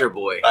Nature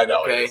Boy. I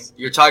know, it Okay, is.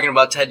 you're talking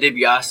about Ted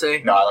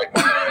DiBiase. No, I like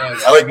Money Man.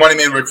 I like Money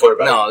Man Ric Flair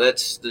better. No,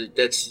 that's the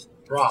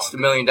Wrong. $1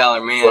 million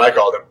man. That's what I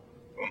called him.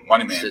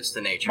 Money Man. It's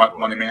the Nature Boy.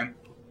 Money Man.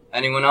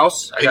 Anyone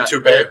else? I got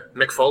Pink toupee.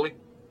 Mick Foley.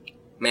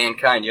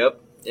 Mankind. Yep.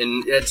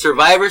 In at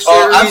Survivor Series.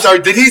 Oh, I'm sorry.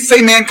 Did he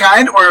say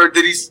Mankind or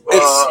did he?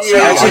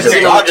 yeah, it's just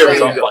in the I'll give him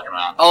trailer. some fucking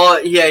round. Oh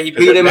yeah, he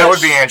beat him That at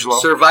would be Angelo.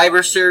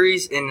 Survivor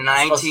Series in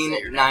supposed to say your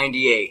name.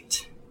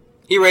 1998.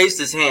 He raised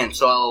his hand,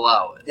 so I'll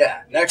allow it.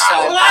 Yeah. Next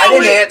time. Allow I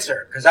didn't it.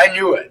 answer because I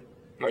knew it.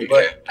 No, you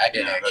But can't. I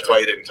did Yeah, actually. that's why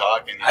he didn't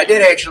talk. And I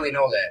did actually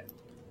know that.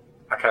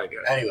 I kind of get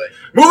it. Anyway.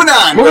 Moving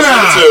on. Moving Question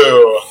on.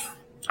 two.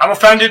 I'm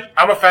offended.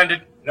 I'm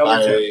offended.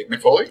 Number two. By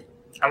McFoley.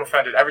 I'm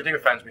offended. Everything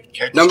offends me.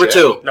 Cactus Number Jack.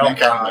 two. No,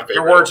 Mankind, my favorite.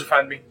 your words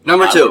offend me.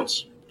 Number two.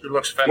 Words. Your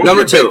looks Move offend me.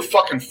 Number your two. big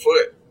fucking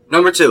foot.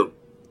 Number two.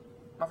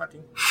 No, thank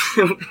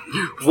you.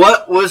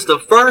 What was the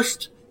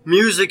first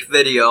music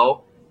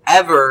video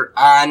ever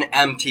on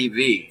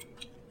MTV?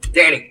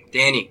 Danny.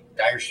 Danny.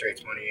 Dire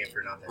Straits. Money ain't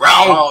for nothing.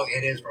 Wrong. Oh,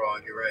 it is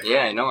wrong. You're right.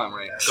 Yeah, I know I'm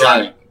right.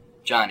 Johnny.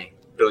 Johnny.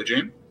 Billie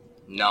Jean.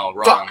 No,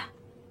 wrong.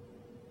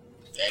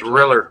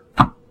 Thriller.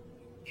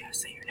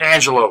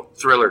 Angelo.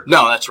 Thriller.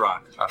 No, that's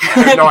wrong. I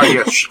have no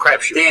idea.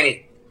 Crap shoot.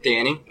 Danny.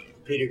 Danny.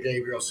 Peter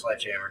Gabriel.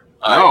 Sledgehammer.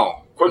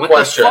 No. Quick what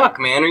question. the fuck,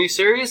 man? Are you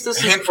serious? This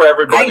is. Hint for I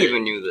everybody.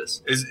 even knew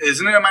this.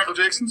 Isn't it a Michael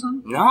Jackson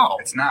song? No.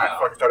 It's not. I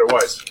fucking thought it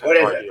was. What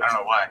is I it? don't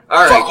know why.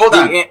 All right. Fuck, hold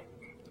on.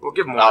 We'll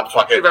give him Oh, one.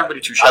 fuck it. Give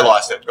everybody two shots. I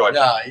lost it. Go ahead.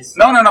 No, he's.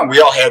 No.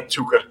 We all had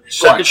two.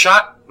 Second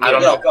shot? I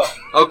don't Yeah, know. go.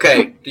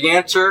 Okay. The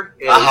answer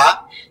is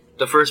Uh-huh.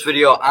 the first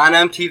video on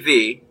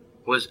MTV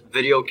was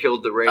 "Video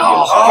Killed the Radio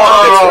Oh, Star"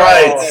 fuck, that's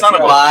right. That's Son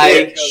of a by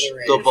bitch.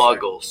 the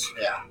Buggles.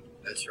 Yeah,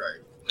 that's right.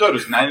 Thought it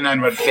was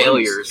 99 Red Balloons.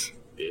 Failures.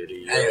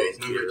 Anyways,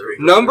 number three.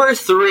 Number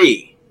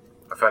three.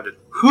 Offended.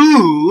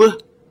 Who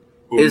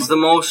is the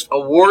most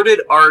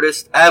awarded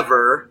artist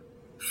ever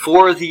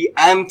for the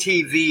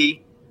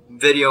MTV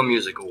Video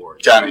Music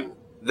Awards? Johnny.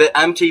 The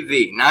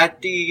MTV,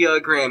 not the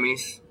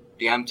Grammys.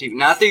 The MTV,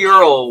 not the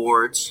Euro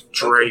Awards.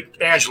 Drake.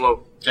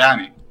 Angelo.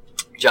 Johnny.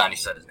 Johnny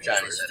said his name.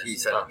 Johnny first. said it. He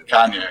said it.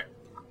 Kanye.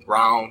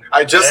 Wrong.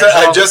 I just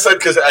Angelo. said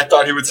because I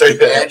thought he would say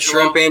that.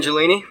 Angelo. Shrimp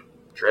Angelini?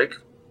 Drake.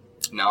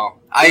 No.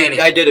 Danny.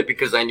 I did it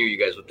because I knew you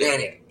guys would think.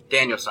 Danny.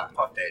 Danielson.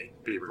 Puff Daddy.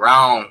 Bieber.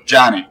 Wrong.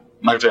 Johnny.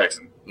 Michael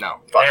Jackson. No.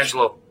 Fuck.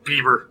 Angelo.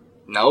 Bieber.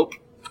 Nope.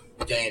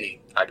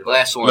 Danny. I do.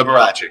 Last one.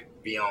 Liberace.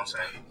 Beyonce.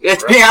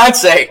 It's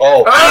Beyonce.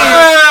 Oh.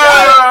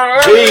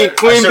 B, I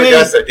Queen should've B.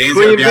 guessed that. Dane's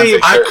Queen got Beyonce B.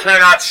 I shirt.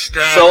 cannot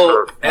stand So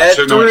her. at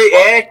should've known three,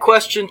 it's wrong. at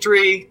question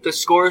three, the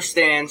score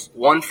stands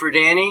 1 for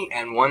Danny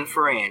and 1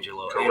 for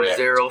Angelo, and Correct.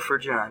 0 for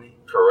Johnny.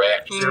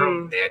 Correct.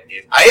 Mm.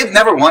 I had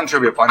never won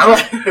Trivia Fun I'm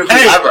Time. like,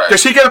 hey, Ever.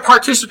 does he get a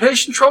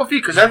participation trophy?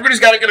 Because everybody's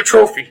got to get a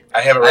trophy.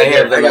 I have it I right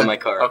have here. that in my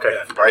car. Okay.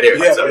 Right here.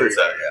 Yeah, It's, there it's,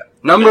 you go,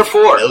 Number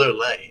 4. Miller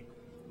Lite.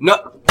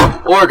 No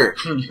order.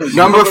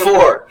 Number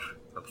 4.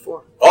 Number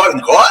 4. Oh,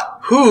 and what?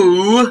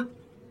 Who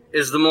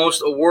is the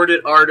most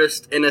awarded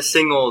artist in a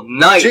single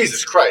night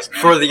Jesus Christ,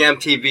 man. for the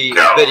MTV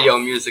No. Video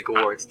Music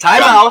Awards?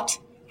 Time out.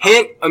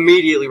 Hint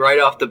immediately right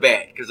off the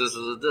bat because this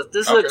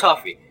is Okay. a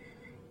toughie.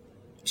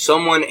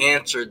 Someone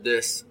answered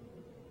this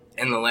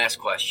in the last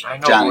question. I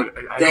know. Johnny.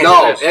 I know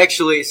No, who it is.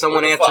 actually,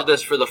 someone What the answered fuck?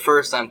 this for the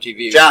first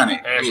MTV Johnny.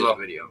 Angelo. music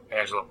video.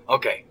 Angelo.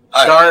 Okay,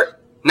 All right.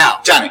 start now.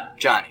 Johnny.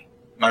 Johnny.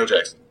 Michael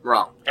Jackson.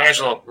 Wrong.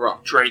 Angelo. Wrong.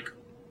 Drake.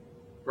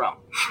 Wrong.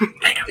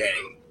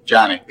 Danny.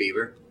 Johnny.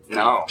 Bieber.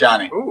 No.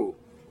 Johnny. Ooh.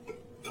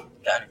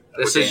 Johnny. This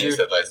What is Danny you.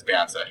 said last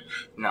Beyonce.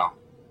 No.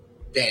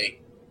 Danny.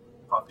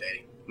 Puff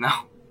Daddy. No.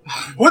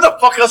 What the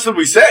fuck else did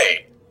we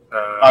say?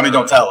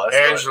 Don't tell us.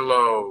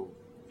 Angelo,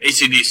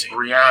 AC/DC.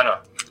 Rihanna.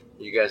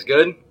 You guys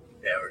good?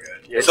 Yeah, we're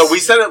good. Yes. So we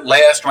said it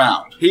last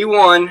round. He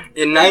won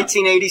in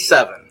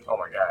 1987. Oh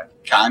my God.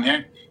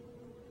 Kanye?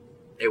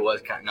 It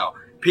was no.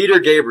 Peter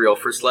Gabriel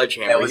for That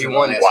Sledgehammer. was He the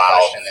won. last Wow.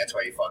 question. That's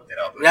why you fucked it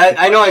up.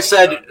 I know I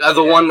said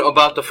the one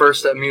about the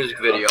first music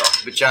video,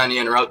 but Johnny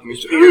interrupted me.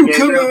 Peter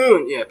Come Gabriel?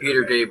 on. Yeah,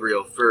 Peter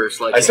Gabriel for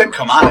Sledgehammer. I said,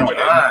 come on.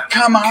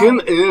 Come on. Come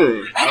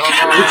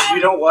on.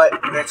 You know what?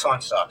 That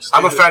song sucks.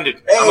 I'm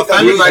offended. Hey, I'm the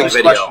offended by music these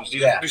video. questions.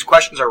 Yeah. These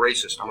questions are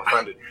racist. I'm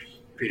offended.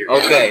 Peter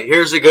Okay,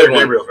 here's a Peter good one.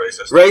 Gabriel's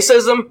racist.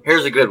 Racism?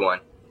 Here's a good one.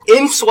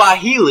 In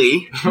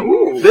Swahili,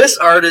 this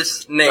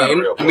artist's name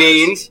real place.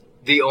 means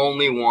the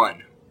only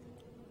one.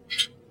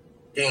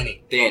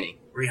 Danny. Danny.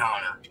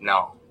 Rihanna.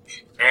 No.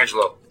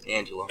 Angelo,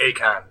 Angelo.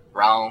 Akon.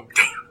 Wrong.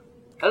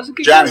 That was a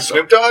good Johnny guess.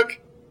 Snoop Dogg?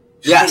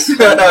 Yes. Dude.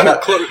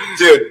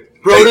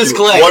 Brodus thank you.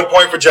 Clay. 1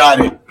 point for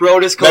Johnny.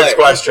 Brodus Clay. Next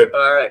question.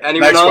 All right.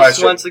 Anyone Next else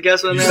question. wants to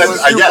guess on You that said- one?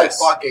 I guess.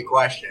 Fucking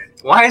question.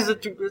 Why is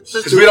it? It's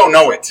Because we don't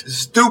know it.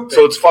 Stupid.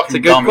 So it's fucking It's a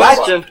good dumb. as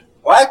fuck. question.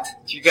 What?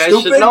 You guys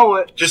Stupid? should know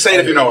it. Just say it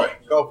if you know it.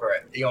 Go for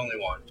it. The only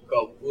one.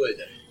 Go. Who is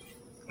it?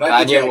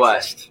 Kanye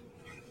West.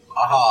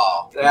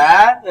 Oh.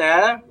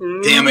 Yeah.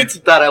 Damn it.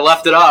 Thought I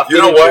left it off. You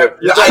know didn't what?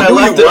 You Yeah, thought I knew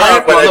left you it were,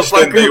 off, but I just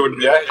didn't think it motherfucker.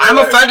 would. Yeah, I'm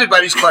you're right. offended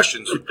by these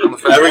questions. I'm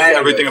offended.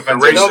 Everything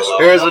offends Racist. Angelo.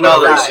 Here's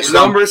another. Right.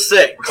 Number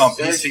 6. We call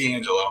him PC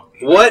Angelo.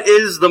 What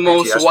is the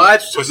most PTSD?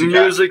 watched Pussy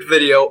cat. music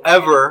video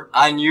ever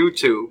on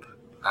YouTube?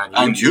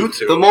 On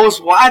YouTube? The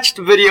most watched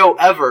video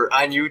ever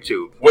on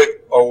YouTube. Wait,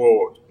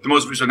 whoa. The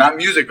most, so not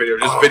music video,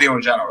 just video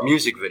in general.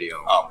 Music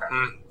video. Oh,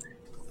 okay.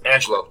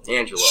 Angelo.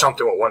 Angelo.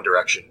 Something with One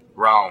Direction.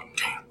 Wrong.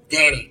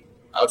 Danny.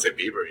 I would say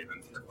Bieber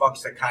even. The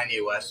fuck's the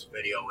Kanye West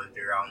video with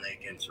their all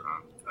naked?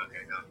 Wrong. Okay,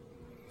 go.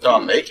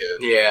 Don't make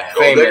it. Yeah,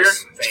 Gold famous.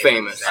 Digger? It's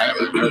famous. I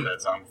never heard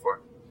that song before.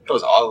 It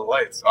was All the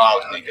Lights. Oh, I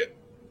was naked.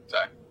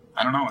 Sorry.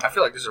 I don't know. I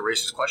feel like this is a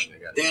racist question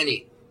again.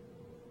 Danny.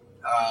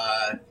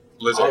 All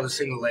Lizard. the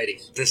single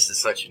ladies. This is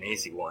such an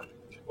easy one.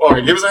 Oh,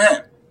 okay, give us a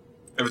hint.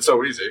 If it's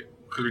so easy.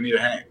 Because we need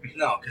a hint.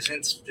 No, because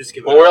since just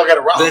give Well, we all got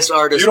it wrong. This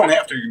artist You don't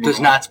have to. You can does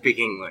move not speak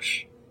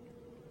English.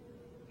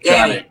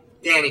 Danny.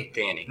 Danny.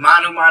 Danny.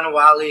 Manu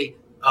Wali.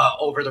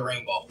 Over the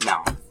Rainbow. No.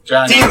 on.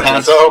 Johnny Damn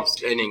it. Ponto.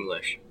 In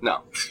English.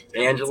 No.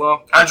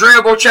 Angelo?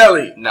 Andrea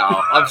Bocelli. No.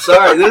 I'm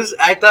sorry.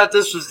 I thought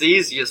this was the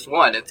easiest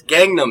one. It's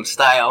Gangnam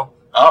Style.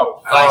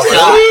 Oh. Oh,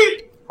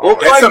 really? We'll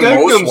That's find the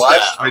most Gangnam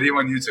watched Style. video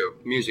on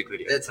YouTube. Music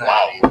video. That's not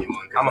Wow. an easy one.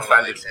 'cause I'm no one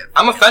offended. likes it.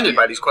 I'm offended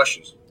by these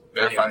questions.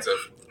 They're Anyway.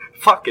 offensive.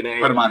 Fucking A.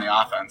 Put him on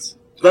the offense.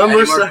 Number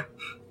Any more? 7.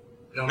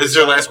 No, This is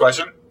your last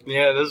question?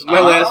 Yeah, this is my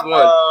last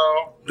one.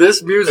 Oh.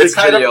 This music It's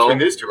tied up video. between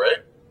these two, right?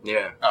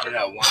 Yeah.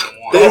 Yeah,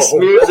 1-1. This Oh.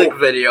 music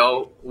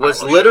video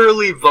was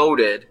literally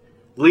voted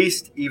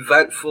least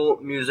eventful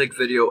music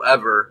video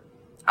ever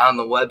on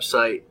the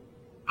website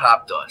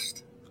Pop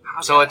Dust.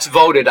 So it's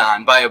voted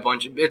on by a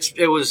bunch of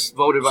it was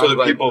voted So by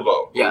the people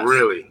vote. Yes.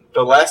 Really?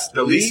 The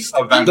least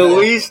eventful. The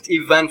least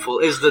eventful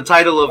is the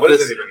title of What does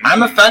this. it even mean?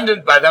 I'm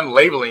offended by them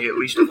labeling it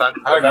least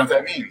offended. I don't know what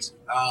that means.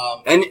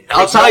 And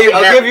I'll It's tell you,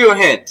 nothing I'll give you a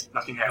hint.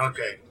 Nothing happened.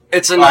 Okay.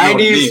 It's a I don't know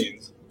what it 90s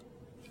means.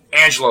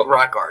 Angelo.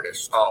 rock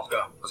artist. Oh,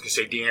 I was gonna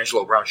say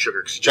D'Angelo Brown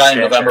Sugar. 'cause he Johnny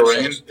just November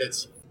stands Rain. there.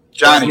 It's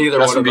Johnny neither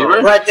Justin one of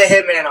Bieber. Bret the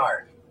Hitman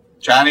Hart.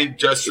 Johnny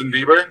Justin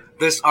Bieber.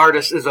 This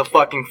artist is a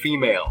fucking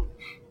female.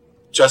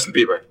 Justin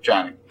Bieber.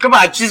 Johnny. Come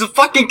on, she's a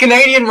fucking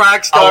Canadian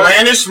rock star.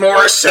 Alanis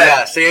Morissette.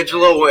 Yes,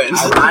 Angelo wins.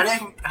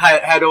 Ironic?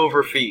 Head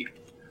over feet.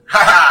 Ha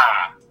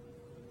ha!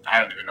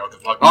 I don't even know what the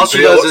fuck All this she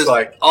video does looks is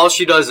like. all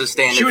she does is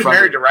stand She in was front.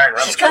 married to Ryan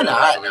Reynolds. She's kind of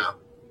hot now.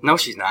 No,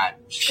 she's not.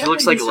 She kinda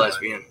looks like a decent.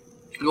 lesbian.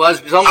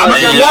 Lesbian.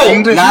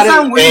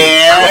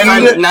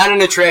 And- Not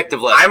an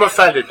attractive lesbian. I'm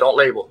offended. Don't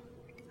label.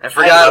 I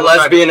forgot I'm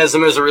offended.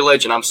 lesbianism is a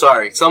religion. I'm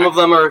sorry. Some of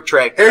them are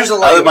attractive. Here's a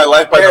I live my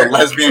life by the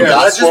lesbian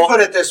Let's just gospel. put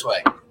it this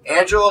way.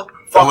 Angela,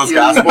 Phyllis fuck you.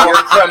 Gospel. You're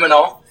a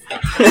criminal.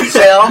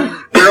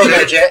 Sal, you're a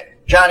midget.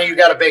 Johnny, you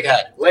got a big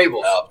head.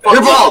 Label. You're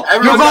Fuck bald. you. You're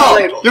Everyone's got a bald.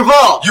 label. You're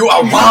bald. You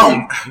are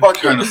wrong.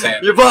 Fuck You're in you. the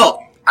sand. You're bald.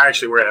 I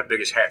actually wear the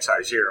biggest hat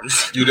size here. I'm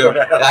just- You do.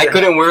 I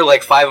couldn't wear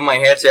like 5 of my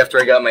hats after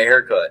I got my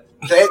hair cut.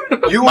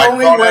 You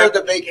Microphone only wear hat.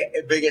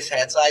 the biggest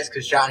hat size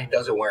because Johnny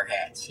doesn't wear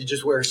hats. He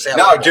just wears salad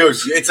No,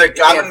 balls. dude, it's a Can't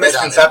common fit on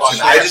misconception.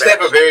 it. I just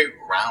have a very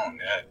round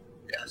head.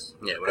 Yes.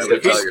 Yeah, If whatever you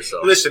tell he's-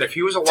 yourself. Listen, if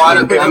he was a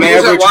water, if I'm he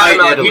was a average height in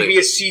watermelon, Italy. he'd be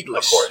a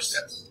seedless. Of course.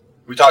 Yes.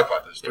 We talked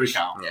about this. 3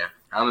 count. Yeah,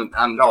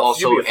 I'm No,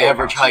 also you'd be a 4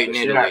 average pound height in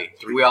seedless. You're Italy.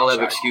 not 3 We all have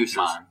pounds. excuses.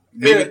 Come on.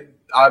 Maybe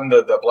I'm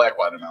the black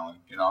watermelon.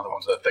 You know, the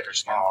ones with the thicker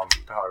skin. How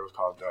it was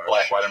called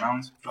Black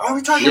watermelons. Why are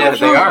we talking Yeah, about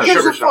they are. Who gives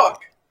Sugar a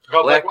fuck? They're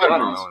called Black black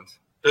watermelons. watermelons.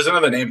 There's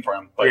another name for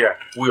them, but Yeah.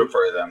 we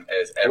refer to them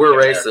as We're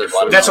African-American racist.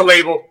 watermelons. That's a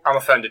label. I'm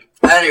offended.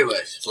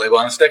 Anyways. It's a label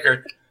on a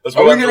sticker. Let's Are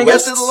move we on going to the get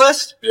lists. to the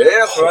list? Yeah,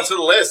 let's move on to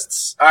the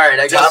lists. All right,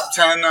 I guess. Top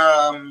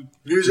 10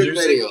 Music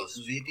videos.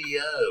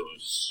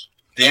 videos.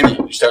 Danny,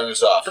 you're starting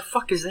us off. What the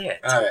fuck is that?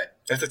 All right.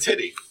 That's a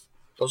titty.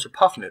 Those are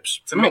puff nips.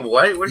 It's a No, Mick,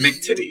 what? What is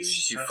Mick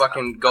titties. You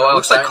fucking go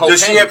Looks like outside. cocaine.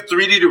 Does she have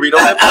 3D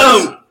Dorito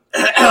nipples?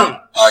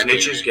 All right,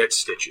 Snitches Danny. get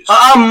stitches.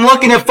 I'm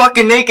looking at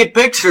fucking naked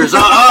pictures.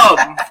 Am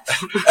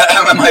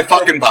I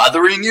fucking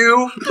bothering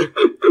you?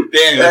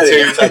 Danny, let's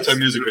hear your top 10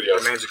 music The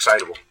videos. man's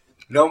excitable.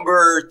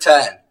 Number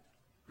 10,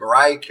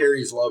 Mariah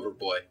Carey's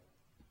Loverboy.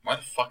 Why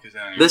the fuck is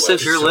that on your This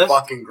list? is your It's a list?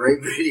 fucking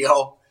great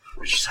video.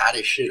 It's just hot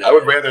as shit. I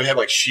would rather have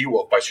like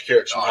She-Wolf by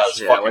Shakira. She's Oh, hot as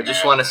Yeah, fucking I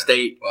just man. want to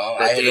state Well,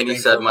 that I had a Danny thing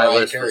said for my Mariah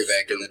list Carey was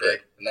back in the stupid.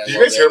 day. And I Did you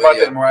love guys hear about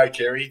video. that Mariah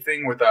Carey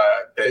thing with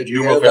that Did new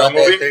you Will hear Ferrell about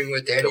that movie? thing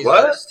with Danny The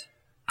what? West?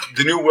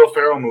 The new Will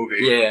Ferrell movie.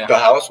 Yeah. The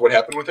House. What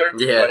happened with her?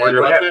 Yeah. What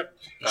What happened? happened?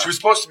 She was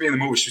supposed to be in the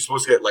movie. She was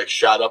supposed to get like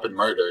shot up and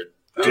murdered.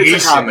 It's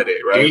Decent. a comedy,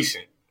 right?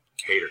 Decent.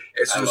 Hater.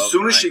 And so I as love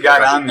soon as Mariah she got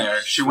Carey. on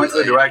there, she went to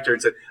the director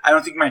and said, "I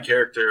don't think my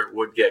character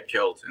would get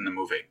killed in the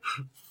movie."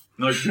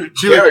 Like,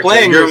 She was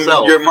playing you're,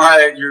 herself.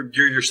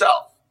 You're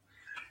yourself.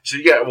 So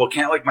well,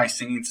 can't like my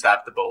singing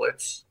stop the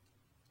bullets?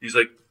 He's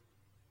like,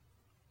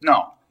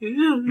 no,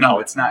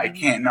 it's not. It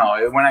can't.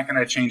 No, we're not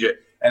gonna change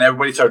it. And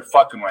everybody started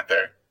fucking with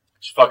her.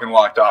 She fucking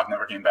walked off,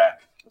 never came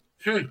back.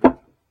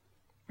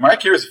 Mariah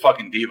Carey's a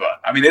fucking diva.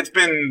 I mean, it's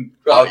been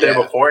out there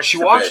yeah. before. She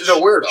She's a walks bitch. as a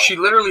weirdo. She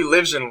literally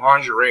lives in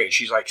lingerie.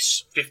 She's like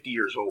 50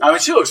 years old. I mean,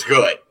 she looks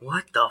good.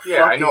 What the fuck?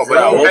 Yeah, I know, is but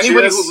that? that? What she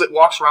anybody is- who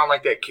walks around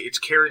like that, it's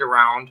carried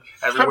around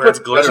everywhere. puts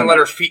glitter Doesn't in let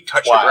her her feet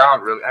touch Why? the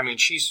ground. Really, I mean,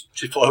 she's.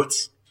 She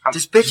floats.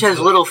 This bitch has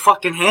little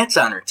fucking hats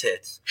on her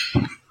tits.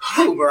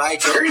 Who, Mariah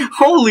Carey?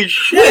 Holy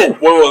shit!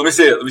 Whoa, let me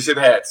see it. Let me see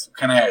the hats. What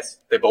kind of hats?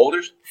 They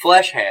boulders?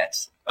 Flesh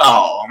hats.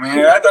 Oh man,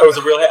 I thought it was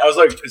a real hat. I was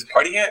like, is it a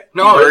party hat?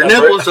 No, her Bird-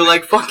 nipples are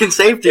like fucking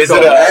safety Is it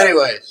cones. a-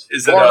 Anyways,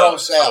 Is it Porno a-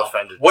 Sal.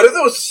 offended. What are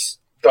those?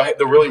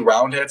 The really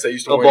round hats I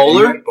used to A wear.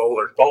 bowler?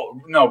 Bowler.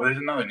 No, but there's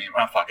another name.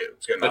 Oh fuck it.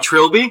 It's good A enough.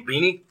 trilby?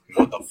 Beanie?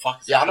 What the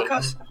fuck? Is that?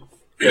 Yarmulkes?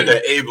 Yeah,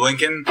 the Abe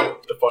Lincoln,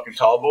 the fucking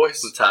tall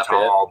boys. The top hat.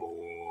 Tall boy.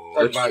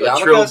 A, Talking a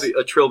about trilby.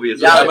 A trilby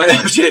is Yeah, a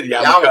Yeah, shit,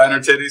 yarmulke on her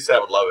titties. I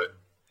would love it.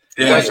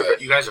 You Yeah,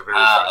 guys are very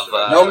Ah,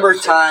 fast. Number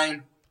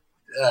 10.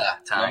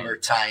 Time. Number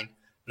 10.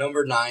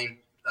 Number 9.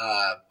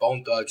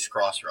 Bone Thugs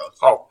Crossroads.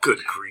 Oh, good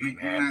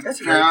grief, man.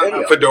 That's a great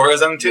video.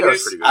 Fedoras on Yeah, that's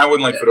titties. pretty good. I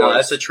wouldn't like Yeah, fedoras. No,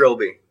 that's a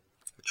trilby.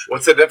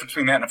 What's the difference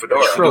between that and a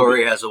fedora?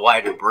 Fedora has a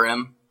wider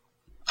brim,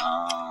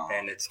 Oh.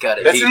 and it's got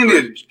a That's deep an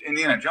brim.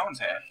 Indiana Jones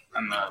hat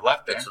on the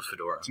left there. That's a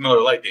fedora. It's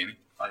Miller Lite, Danny.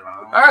 All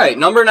right,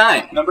 number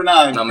 9. Number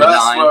 9. Number 9.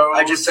 Crossroads.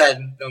 I just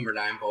said number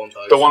 9, Bone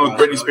Thugs. The one with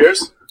Britney Crossroads.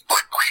 Spears?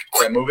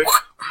 That movie?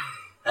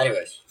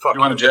 Anyways. Fuck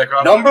You want to jack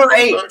off? Number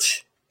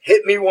 8.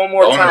 Hit Me One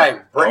More Boner-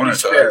 Time. Britney boner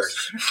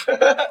Spears.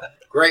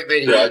 Great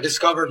video. I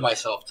discovered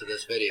myself to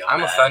this video.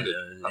 I'm offended.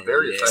 I'm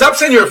very offended. Stop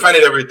saying you're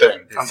offended at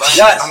everything.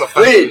 Yes, I'm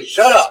offended. please,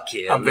 shut up.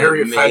 I'm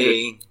very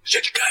offended.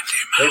 Shut your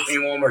goddamn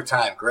Hit Me One More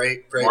Time.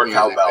 Great More music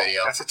cowbell.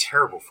 video. That's a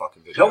terrible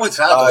fucking video. No, it's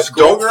not. mouth. The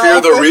Don't Schoolgirl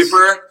Fear the outfits?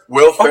 Reaper.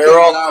 Will Fucking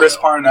Ferrell, no, Chris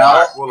no.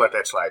 Parnell. We'll let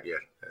that slide, yeah.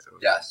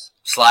 Yes.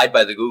 Slide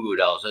by the Goo Goo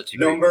Dolls. That's a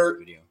great Number- music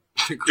video.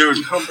 Dude,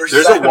 Number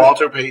there's 7. a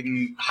Walter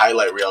Payton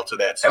highlight reel to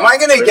that song. Am I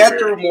going to It's get very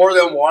through weird. more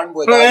than one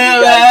without Well,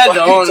 you guys I fucking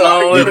don't know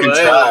talking? You if can it's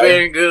try.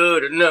 been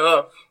good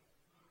enough.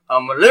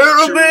 I'm a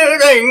little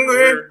bit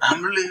angry.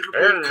 I'm a little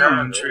bit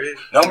country.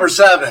 Number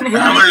 7. I'm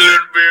a little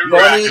bit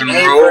rock Money and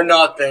Ain't For roll.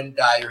 Nothing,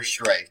 Dire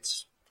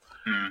Straits.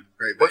 Hmm.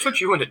 Great What's video.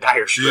 with you and the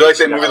dire Do you like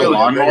that movie, The really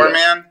Lawnmower good.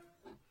 Man?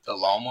 The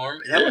Lawnmower?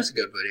 That Yeah. was a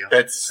good video.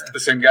 That's the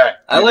same guy.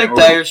 I like That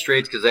movie. Dire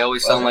Straits because they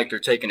always sound like they're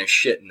taking a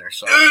shit in their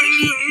song.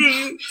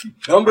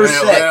 Number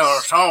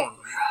 6. song.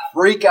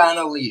 Freak on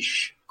a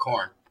Leash.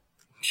 Corn.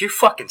 You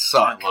fucking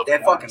suck. I love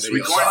That corn. fucking Sweet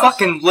video corn. sucks.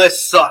 Fucking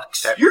list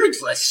sucks. Your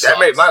list That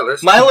made sucks. my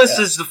list. My list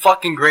is the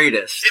fucking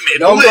greatest. It made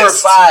the Number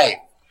list. 5.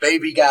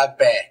 Baby Got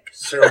Back.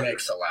 Sir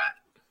Mix-a-Lot.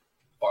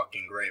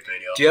 Fucking great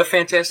video. Do you have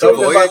Fantastic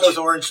Something about Voyage? those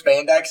orange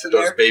spandex in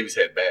Those there? babies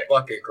had back.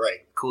 Fucking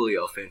great.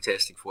 Coolio,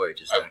 Fantastic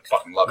Voyage is I next.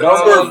 fucking love it.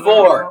 Number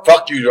 4.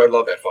 Fuck you, I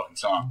love that fucking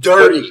song.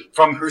 Dirty.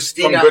 From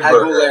Christina from Good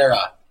Burger.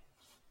 Aguilera.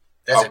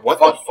 That's What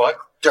the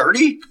fuck?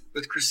 Dirty?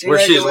 With Christina Where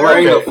she's Aguilera?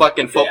 wearing Okay. the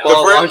fucking football,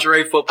 The first-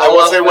 lingerie football. I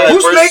will say when I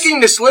Who's first- making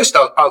this list?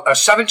 A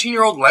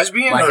 17-year-old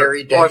lesbian My or,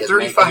 hairy dick or a is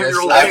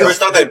 35-year-old making I this first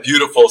thought that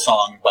beautiful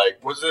song,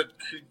 like, was it?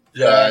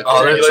 Yeah.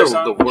 Oh, that's Singular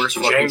the song? worst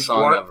fucking James song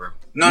Blunt? ever.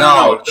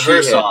 No, her she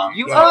had- song.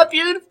 You No. are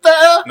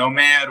beautiful. No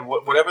man,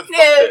 whatever the fuck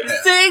that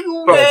is.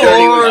 Single Dirty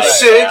Four, was like-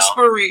 6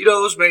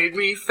 burritos made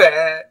me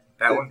fat.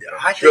 That one.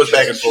 I She goes think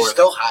back and she's forth.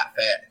 still hot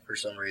fat for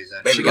some reason.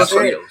 Maybe She The got thick-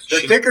 Fritos. The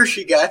She- thicker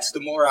she gets, the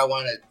more I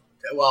want to.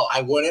 Well,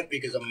 I wouldn't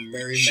because I'm a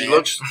married She man.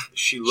 looks.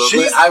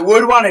 I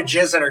would want to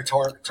jizz in her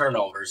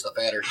turnovers the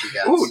fatter she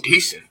gets. Ooh,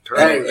 decent.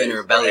 Hey, in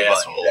her belly button.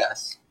 Asshole.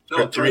 Yes.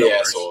 No, three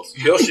turnovers. assholes.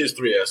 You know she has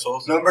 3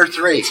 assholes. Number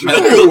 3.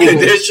 Medical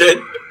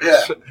condition.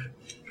 Yeah.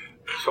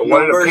 So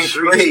one of Number the pink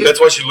threes. 3.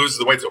 That's why she loses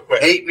the weight so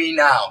quick. Hate Me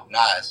Now,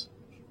 Nas.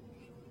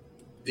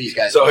 These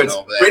guys So don't it's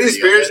know that Britney video.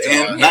 Spears That's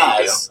and all.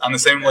 Nas on the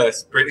same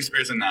list. Britney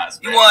Spears and Nas.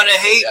 You wanna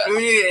hate Yeah.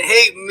 me?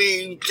 Hate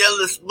me, you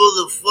jealous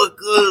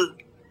motherfucker.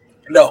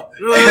 No.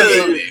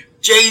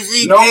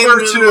 Jay-Z Number came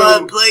to 2.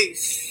 my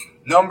place.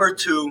 Number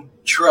 2,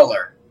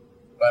 Triller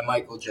by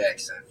Michael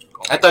Jackson.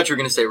 I thought you were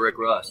gonna say Rick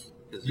Ross.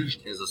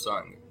 Is a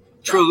song.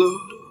 True.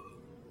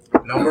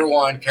 Number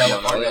 1,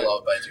 California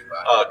Love by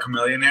Tupac.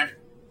 Chameleonaire.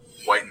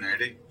 White and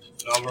Nerdy.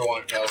 Number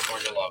 1,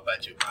 California Love by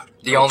Tupac.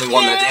 The only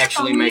one that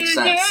actually makes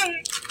sense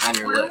on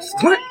your list.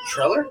 What?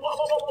 Triller?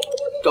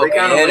 Okay,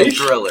 on a and a Leash?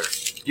 Thriller.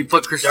 You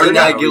put Christina Dirty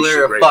on a Leash is a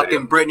Aguilera, great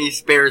fucking video. Britney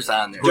Spears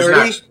on there. Who's Dirty?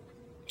 next?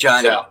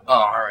 Johnny. Sal. Oh,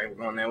 all right,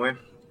 we're going that way.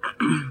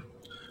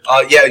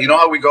 Yeah, you know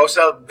how we go,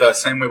 Sal? The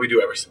same way we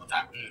do every single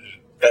time.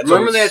 That's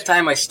Remember always- that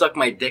time I stuck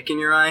my dick in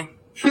your eye?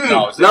 No,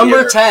 it was the Number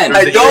ear. 10. It was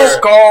I the don't ear.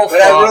 go,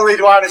 but I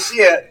really want to see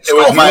it. It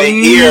was my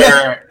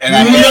ear,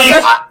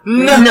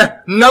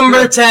 and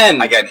Number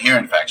 10. I got an ear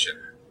infection.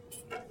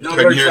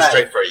 Number Couldn't hear 10.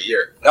 straight for a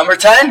year. Number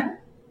 10?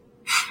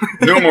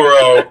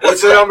 Numero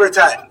What's the number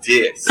 10?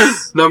 10.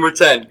 Number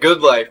 10.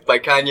 Good Life by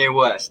Kanye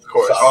West. Of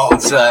course. Oh,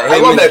 It's I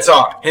him, love and, that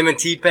song. him and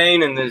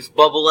T-Pain and there's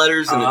bubble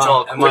letters and it's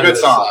all Uh-huh. It's a good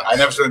song. Sucks. I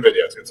never seen the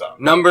video. It's a good song.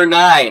 Number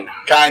 9.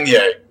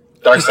 Kanye,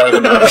 Dark Side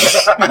of the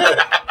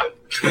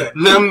Moon.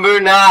 Number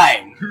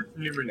 9.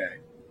 Number 9.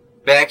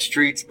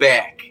 Backstreet's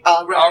Back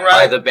All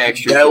by the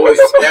Backstreet That Boys.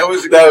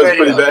 was a good That was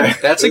video. pretty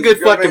bad. That's a It was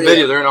good fucking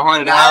video. They're in a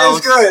haunted Not house.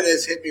 as good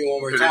as Hit Me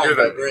One More Is it Time good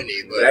by then? Britney.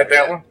 Is But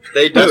that one?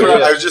 They do. That's what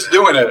yeah. I was just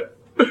doing it.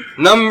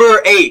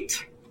 Number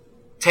 8.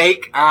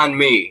 Take on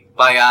Me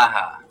by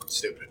Aha.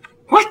 Stupid.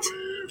 What?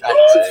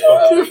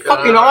 It's a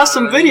fucking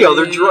awesome video.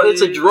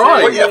 It's a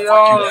drawing. Well, yeah,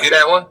 fuck you. See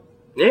that one?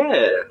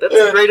 Yeah, that's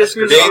the greatest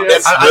music.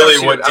 That's I don't really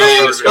see what it. I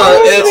don't James see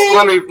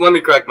it. It's, let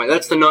me correct my.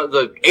 That's the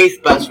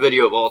 8th best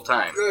video of all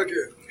time. Okay.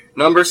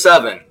 Number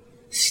 7,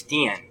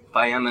 Stan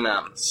by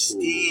Eminem.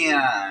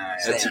 Yeah.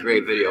 That's a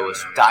great video.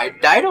 It's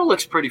Dido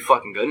looks pretty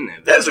fucking good in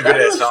it. That's a good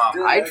ass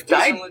song. I'd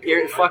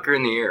fuck her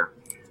in the ear.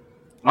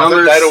 I thought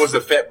Number Dido was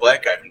the fat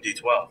black guy from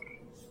D12.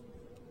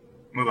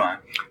 Move on.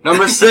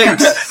 Number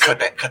 6. cut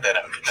that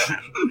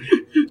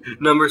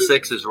out. Number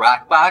 6 is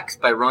Rockbox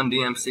by Run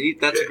DMC.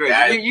 That's a great. Yeah,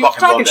 I You're fucking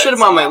talking love shit that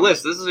about my song.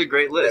 list. This is a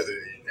great That list.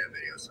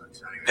 video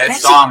sucks. Anyway. That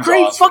That's song's a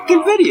great awesome, fucking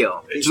though.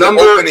 video. It's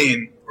Number the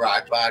opening.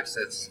 Rockbox,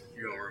 that's,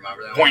 you don't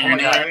remember that one? Oh my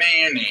God.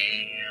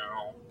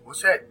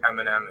 What's that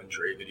Eminem and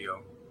Dre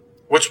video?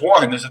 Which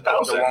one? There's a The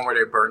thousand. one where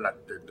they burn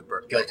the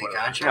burn. Guilty like,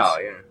 Conscience? Oh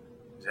yeah.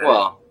 is that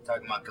Well,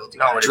 Talking about Guilty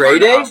no, where Conscience. they burn Dre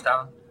the Day? house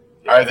down?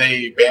 Are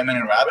they Batman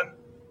and Robin?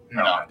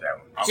 No, not that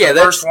one. Yeah,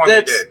 the first one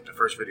that's- they did. The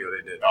first video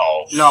they did.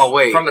 Oh. no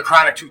wait. From the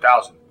Chronic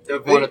 2000.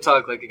 If you want to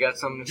talk like you got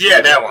something to say,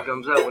 Yeah, that one.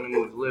 comes out when it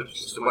moves lips.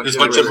 Just a bunch Just of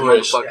bunch of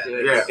gibberish.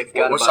 gibberish. Yeah. They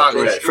forgot What about song is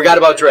Dre. that? Forgot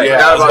about Dre. Yeah,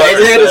 Forgot about I was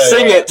Dre. They had to about to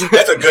sing say, it.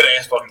 That's a good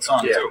ass fucking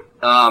song, Yeah.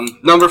 too.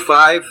 Number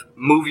 5,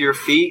 Move Your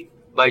Feet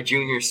by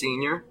Junior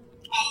Senior.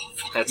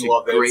 That's a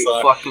love that great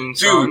song. fucking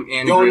song. Dude,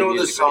 and a Don't great know the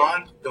music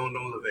song, don't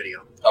know the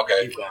video.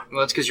 Okay. Keep going. video. Well,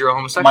 that's because you're a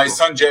homosexual. My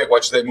son Jack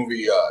watched that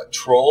movie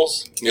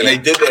Trolls, Yeah. and they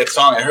did that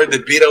song. I heard the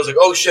beat. I was like,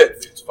 "Oh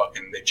shit!" It's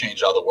fucking. They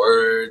changed all the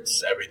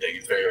words, everything.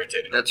 It's very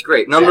irritating. That's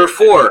great. Number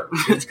 4.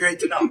 It's great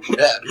to know.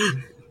 Yeah.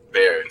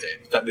 Very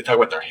irritating. They talk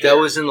about their hair. That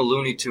was in the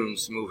Looney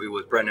Tunes movie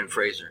with Brendan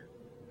Fraser.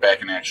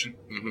 Back in action.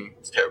 Mm-hmm.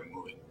 It's a terrible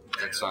movie.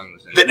 That song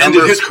was in That it.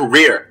 ended his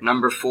career.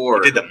 Number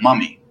 4. He did the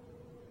Mummy.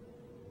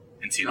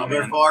 Encino Number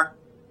Man. 4?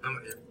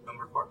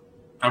 Number 4.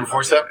 Number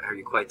 4, Seth? Are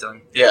you quite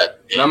done? Yeah.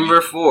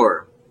 Number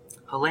 4.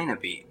 Helena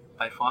Beat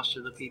by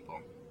Foster the People.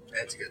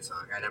 That's a good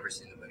song. I never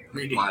seen the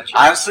video. Watch it.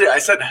 Honestly, I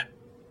said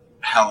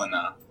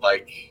Helena.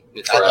 Like,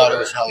 It's I thought forever. it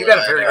was hella You got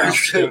a very bad.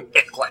 interesting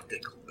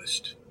eclectic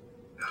list.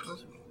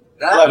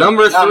 Not-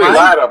 Number not 3. mine.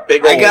 lot of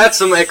big I old got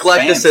some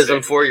eclecticism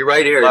fancy- for you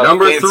right here. lot of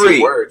Number fancy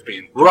 3. words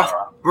being Rough,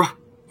 thrown around.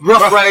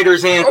 Rough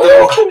Riders Anthem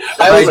Oh,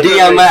 by that was a good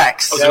video.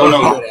 DMX. What's That going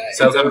was on? a good video.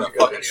 Sounds That like was a a good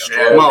fucking video.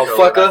 stroke.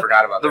 Motherfucker. I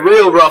forgot about The that.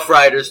 real Rough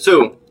Riders,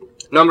 too.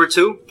 Number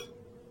 2.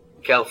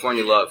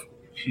 California Love.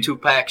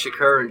 Tupac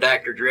Shakur and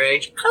Dr. Dre.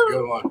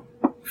 Good one.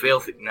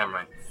 Filthy. Never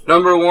mind.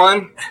 Number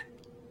 1.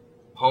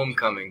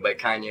 Homecoming by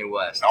Kanye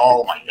West.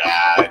 Oh my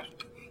god. A lot of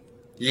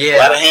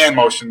Yeah. hand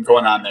motion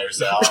going on there,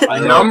 Sal. I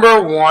know.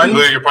 Number 1.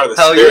 Look, you're part of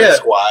the Hell Spirit yeah.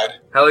 Squad.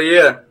 Hell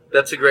yeah.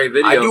 That's a great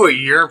video. I do a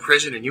year in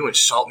prison and you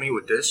insult me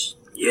with this?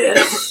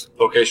 Yes.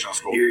 Vocational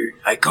school.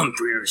 I come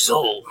for your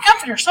soul.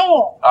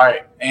 All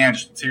right,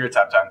 Ange, to your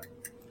top 10.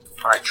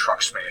 Alright,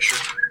 Truck Smasher.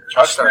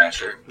 Truck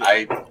Smasher.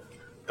 I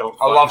don't.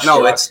 I love No,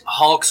 Sure. it's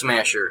Hulk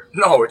Smasher.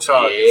 No, it's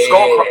Yeah.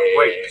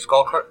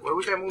 Skull. What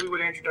was that movie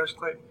with Andrew Dice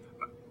Clay?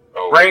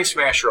 Oh, Rain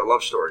Smasher, a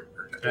love story.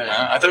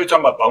 I thought you were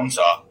talking about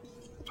Bonesaw.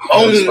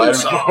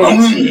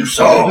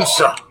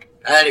 Bonesaw.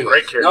 Anyway,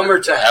 Great character. number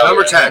 10. Hell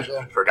Number yeah.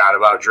 10. Forgot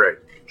about Dre.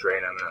 Dre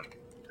and Eminem.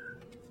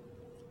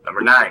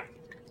 Number 9.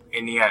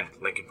 In the End,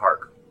 Linkin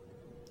Park.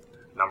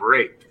 Number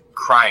 8.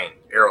 Crying,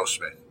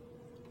 Aerosmith.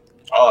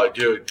 Oh,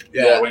 dude.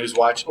 Yeah, Yeah. when he's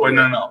watching. Oh,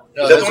 no. No,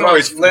 Is that the one where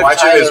he's Liv watching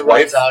Tyler his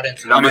wife? runs out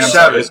into Number I mean,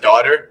 7. his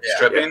daughter Yeah.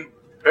 stripping?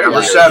 Number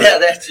Yeah. 7. Yeah,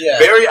 that's, yeah.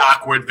 Very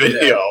awkward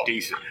video.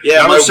 Decent. Yeah,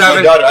 Number my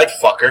 7. daughter, I'd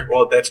fuck her.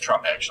 Well, that's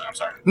Trump, actually. I'm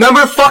sorry.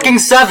 Number fucking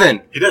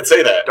 7. He did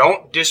say that.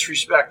 Don't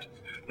disrespect.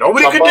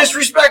 Nobody Trump could up?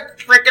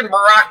 disrespect freaking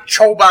Barack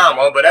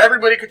Obama, but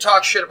everybody could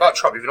talk shit about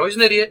Trump, even though he's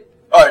an idiot.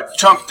 All right,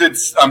 Trump did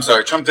say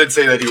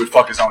that he would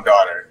fuck his own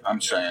daughter. I'm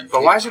saying.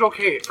 But why is it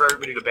okay for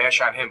everybody to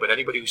bash on him, but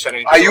anybody who said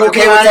anything... Are you about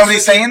okay him- with somebody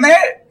saying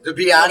that? To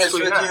be honest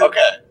with Absolutely you,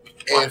 Okay.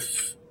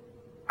 if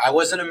I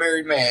wasn't a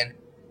married man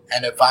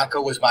and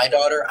Ivanka was my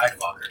daughter, I'd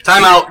fuck her.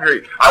 Time out. I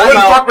wouldn't Time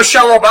out. fuck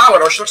Michelle Obama,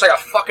 though. She looks like a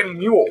fucking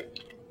mule.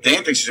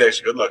 Dan thinks she's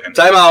actually good looking.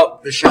 Time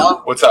out.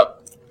 Michelle? What's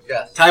up?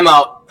 Yes. Time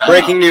out. Time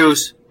Breaking out.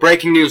 news.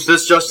 Breaking news.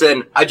 This just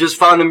in. I just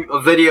found a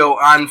video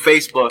on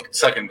Facebook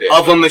Second date.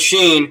 of a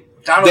machine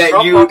Donald that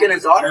Trump fucking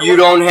his daughter? you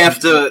don't have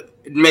to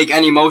make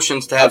any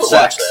motions to I have would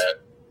watch sex.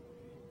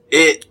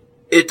 that.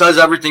 It does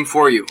everything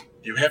for you.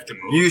 You have to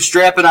move. You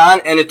strap it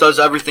on and it does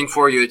everything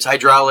for you. It's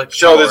hydraulic.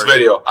 Show this powered.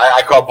 video.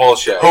 I call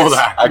bullshit. Hold on.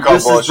 I call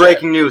This bullshit. is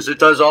breaking news. It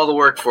does all the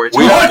work for you.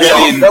 We are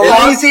getting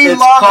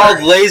It's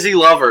called Lazy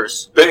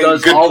Lovers. It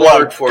does good all the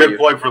plug. work for Good you.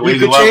 plug for You Lazy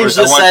could change Lovers.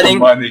 the I want some setting.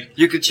 money.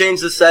 You could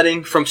change the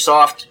setting from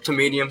soft to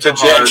medium To to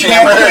hard.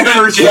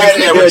 jackhammer.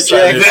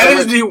 Jackhammer. That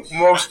is the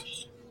most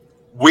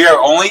We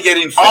are only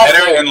getting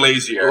fatter and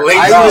lazier. Lazy.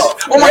 I was-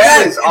 Oh my that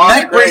god, is all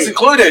neck brace great.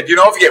 included. You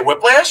know if you get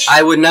whiplash?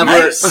 I would never.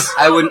 Nice.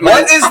 I would.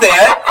 What is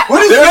that?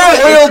 What is There's that?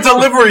 an oil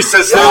delivery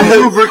system.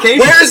 Lubrication.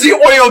 Where is the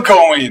oil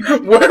going?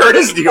 Where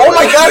is the? Oh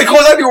my god, it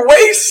goes on your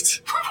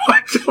waist.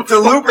 The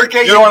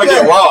lubrication. You don't want to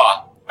get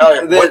raw.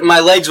 My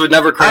legs would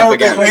never cramp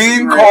again.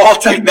 Clean call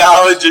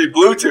technology,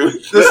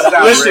 Bluetooth. This is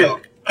not Listen. real.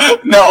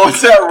 No,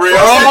 it's not real.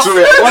 It's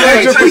real.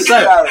 It's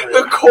 100%.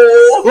 The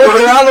coal. Look,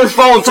 they're on their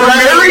phone. For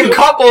married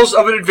couples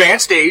of an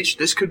advanced age,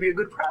 this could be a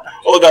good product.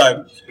 Hold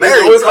on.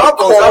 Married With a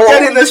couples. I'm coal.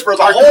 getting this for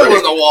the hole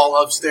in the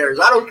wall upstairs.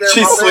 I don't care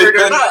She's if I'm married or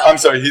sleeping. not. I'm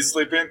sorry, he's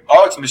sleeping.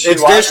 Oh, it's machine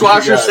It's washing.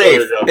 dishwasher Yeah, safe.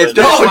 there you go. It's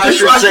No, dishwasher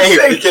dishwasher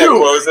safe. You can't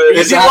close it. It's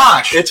Easy on.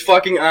 wash. It's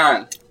fucking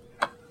on.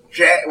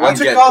 What's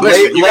I'm it called?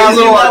 getting- Listen, you got a Lazy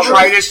little Lovers.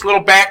 arthritis,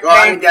 little back Go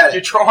ahead pain. and get it.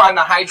 You throw on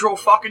the hydro,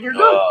 fucking, you're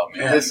good. Oh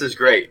man, This is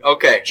great.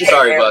 Okay,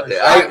 sorry about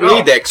that. I I know.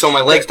 need that so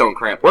my legs don't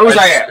cramp. Where was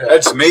I at? I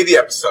just made the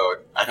episode.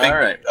 I think. All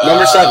right,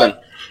 number 7.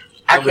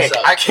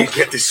 I can't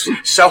get this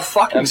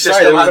self-fucking I'm sorry,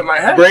 system that out of my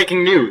was head.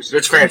 breaking news.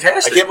 It's I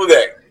fantastic. can't believe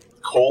that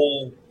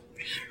coal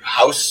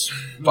house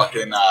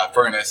fucking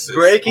furnace. Is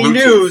Breaking Bluetooth.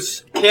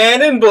 news.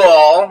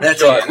 Cannonball.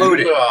 That's Done.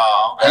 included.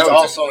 Oh, I That's know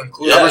also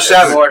included. Number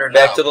 7.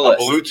 Back to the a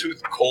list.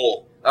 Bluetooth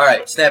coal. All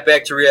right, snap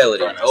back to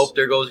reality. Furnace. Oh,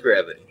 there goes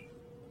gravity.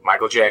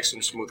 Michael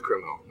Jackson, Smooth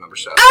Criminal, number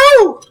 7.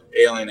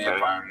 Alien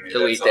environment.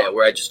 Delete that.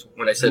 Where I just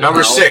when I said Number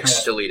no,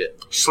 6. delete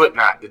it.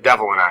 Slipknot, The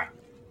Devil and I.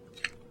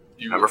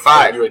 You, Number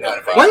 5. You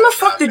identify. When the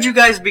fuck did you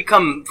guys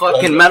become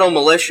fucking metal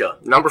militia?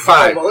 Number Oh,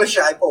 5.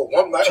 militia, I put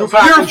one medal.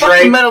 Tupac You're a and fucking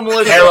Dre, metal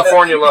militia.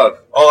 California Love.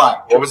 Hold on.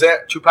 What was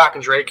that? Tupac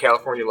and Dre,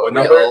 California Love. What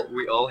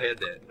We number? all had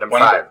that. Number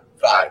What 5. number?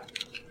 5.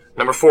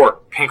 Number 4,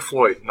 Pink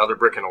Floyd, Another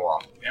Brick in the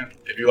Wall. Yeah.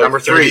 If you like Number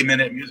 3.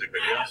 30-minute music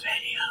videos.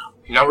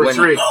 Number When-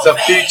 3. It's a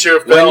feature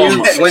When film.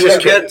 you when you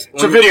get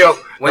It's a video.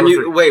 when Number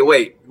you 3.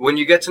 wait when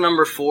you get to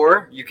number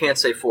 4 you can't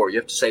say 4 you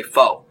have to say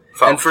foe.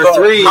 Foe. And for Foe.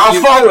 3 I'm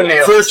you, following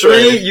now. for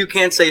 3 Three. you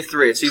can't say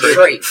 3. It's either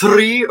Three.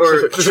 3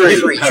 or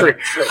Tree.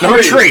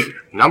 Number 3.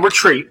 Number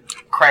 3.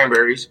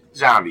 Cranberries,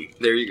 Zombie.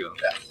 There you go.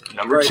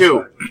 Number Great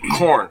 2.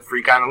 Korn,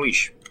 Freak on a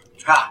Leash.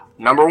 Ha.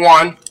 Number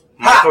 1.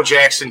 Michael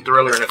Jackson,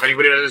 Thriller. And if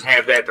anybody doesn't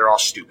have that, they're all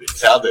stupid.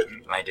 Sal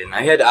didn't. I didn't.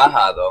 I had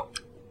aha though.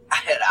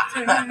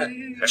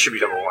 That should be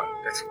number 1.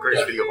 That's the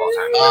greatest video of all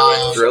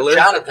time. Thriller?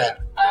 Jonathan.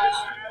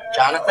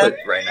 Jonathan?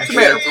 Right next It's a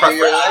matter of Yeah.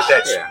 preference. but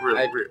That's Yeah.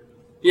 really,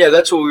 Yeah,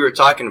 that's what we were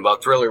talking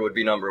about. Thriller would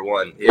be number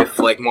 1 if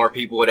like more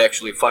people would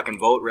actually fucking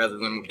vote rather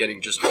than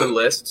getting just 2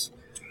 lists.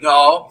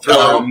 No.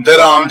 Dum.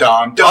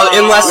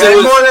 Unless it Way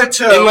was more than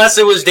 2. unless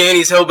it was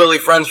Danny's hillbilly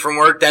friends from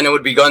work, then it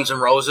would be Guns N'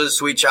 Roses,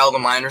 Sweet Child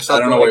of Mine, or I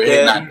something don't know what like you're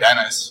hitting that. on,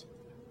 Dennis.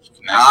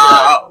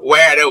 Next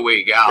Where do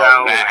we go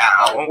now?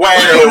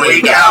 Where do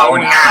we go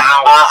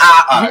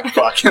now?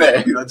 Fucking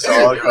A. That's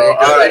all.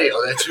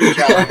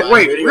 That's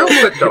Wait, real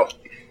quick though.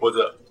 What's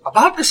up?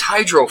 About this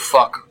hydro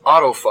fuck,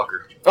 auto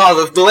fucker.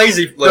 Oh, the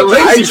lazy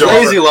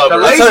lazy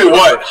lover. I'll tell you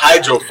what,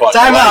 hydro fuck.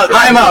 Time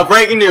out.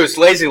 Breaking news.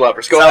 Lazy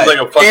lovers. Go Sounds ahead.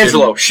 like a fucking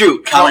Angelo,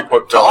 shoot. comic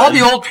book. To all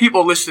the old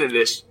people listening to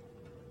this,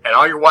 and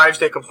all your wives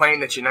that complain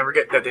that they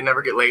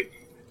never get late,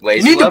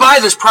 Lazy you need to lovers. buy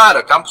this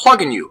product. I'm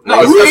plugging you.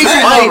 No, it's Lazy the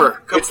men.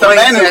 lover. It's the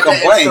men who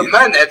complain. It's the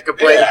men that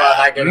complain Yeah. about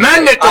not getting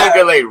Men that don't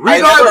get late, I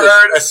never regardless.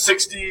 heard a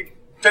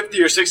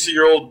 50 or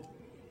 60-year-old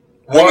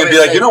woman be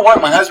like, you know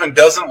what, my husband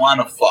doesn't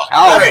want to fuck.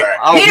 Oh, Never.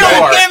 oh, He don't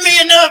Lord. give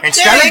me enough.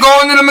 Instead of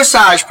going to the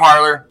massage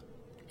parlor,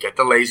 get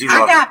the lazy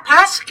lover.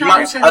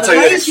 Pascals I'll tell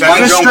you this, Lazy mind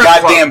your own strip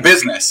club. goddamn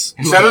business.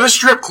 Instead of the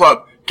strip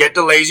club, get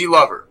the lazy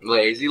lover.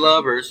 Lazy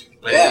lovers.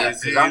 Yeah,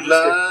 'cause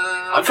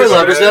I'm For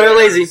lovers that are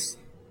lazy.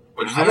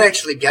 I'm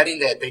actually getting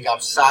that thing.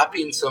 I'm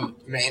sopping some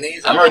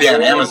mayonnaise. I'm already on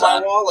putting it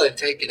Amazon. my wall and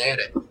taking at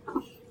it.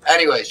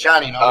 Anyways,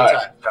 Johnny, number All 10.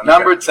 right.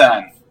 Number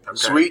 10. Okay.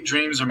 Sweet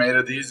dreams are made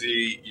of these,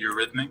 the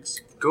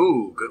Eurythmics.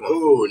 Ooh, good one.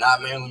 Ooh,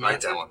 not Marilyn Like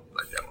Manson. that one.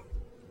 Like that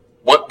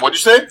one. What'd you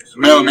say?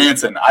 Marilyn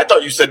Manson. I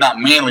thought you said not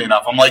manly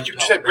enough. I'm like, you No,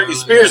 said Britney Marilyn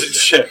Spears and Manson.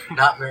 shit.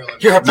 Not Marilyn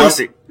You're a No.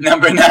 pussy.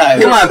 Number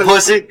 9. Come on,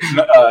 pussy.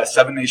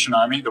 Seven Nation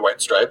Army, the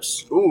White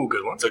Stripes. Ooh,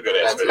 good one. It's a good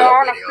ass That's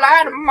video.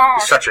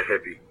 He's such a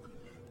hippie.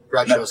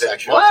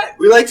 Retrosexual. What?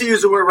 We like to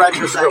use the word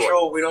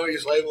retrosexual. We don't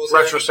use labels.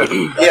 there.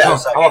 Retrosexual. Yeah.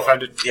 I'm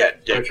offended. Yeah,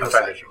 dick,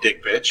 Retrosexual.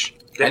 dick bitch.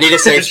 I need a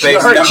safe space.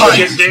 Alright, Number-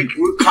 shit, dick.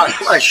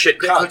 Cunts. Alright, shit,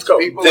 dick. Cunts. Let's go.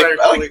 People Dick, that are I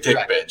like totally dick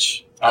correct.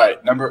 bitch. All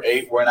right, number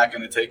 8. We're not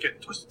gonna take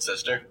it. Twisted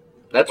Sister.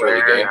 That's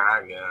really gay.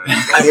 I mean,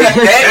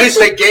 that is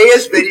the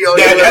gayest video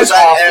That you've is ever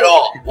awful. at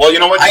all. Well, you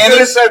know what? I could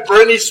have said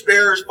Britney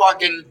Spears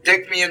fucking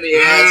dicked me in the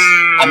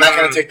ass. I'm not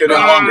gonna take that any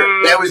longer.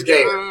 That was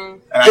gay.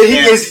 And I Did he,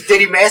 can't-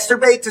 did he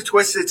masturbate to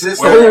Twisted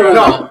Sister? We're-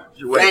 No.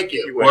 You win. Thank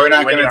you. win. We're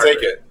not You win gonna the take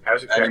argument. it That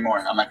was exactly. anymore.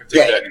 I'm not gonna take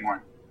Yeah. that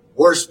anymore.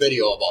 Worst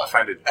video of all.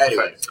 Offended.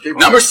 Anyway, keep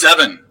Number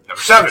 7,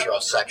 Number 7.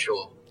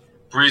 Sexual.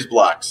 Breeze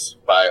Blocks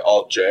by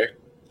Alt J.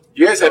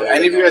 You guys have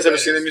any of you guys ever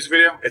seen the music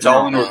video? It's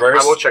all in No.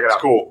 reverse. I will check it out.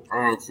 It's cool.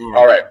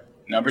 All right,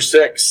 number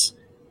 6,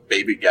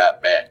 Baby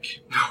Got Back.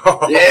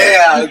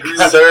 Yeah,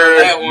 that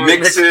Sir one.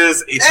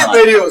 mixes a ton.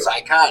 video is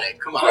iconic.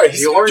 Come on, Right,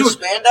 the orange dude,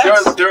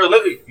 spandex. There are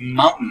literally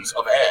mountains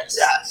of ass.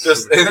 Yes.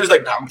 Just and there's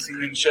like bouncing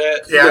and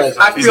shit. Yeah,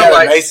 I He's feel got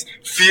like a nice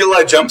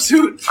Fila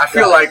jumpsuit. I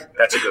feel like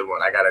that's a good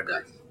one. I gotta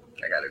agree.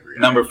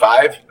 Number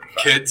 5,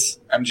 Kids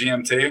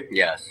MGMT.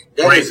 Yes.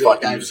 That Great is it.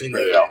 fucking I've music seen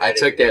video. that. I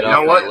took that You off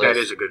know my what? list. That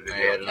is a good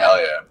video. Hell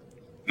yeah.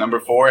 Number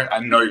 4, I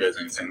know you guys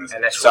ain't seen this.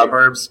 And that's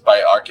Suburbs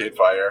by Arcade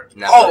Fire.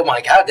 Never, Oh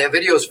my god, that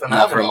video is never in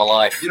my phenomenal.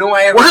 life. You know why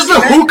I haven't Where's the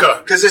seen it?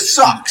 hookah? Because it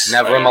sucks.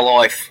 Never in my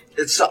life.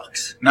 It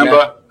sucks.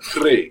 Number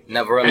 3,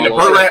 Never in And my the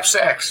life. burlap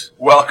sacks.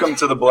 Welcome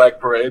to the Black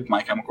Parade,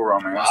 My Chemical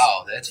Romance.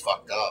 Wow, that's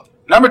fucked up.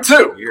 Number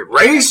 2, You're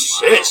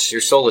Racist.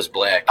 Your soul is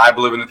black. I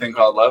Believe in a Thing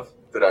Called Love,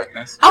 The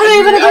Darkness. How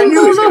did I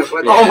knew he was going to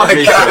put that. Oh my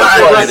Yeah,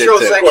 God. I did too.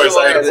 Of course,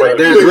 I had to put it.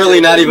 There's really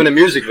not even a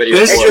music video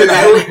This for is it.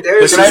 the-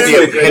 There's This is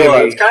the epitome.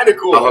 epitome It's kind of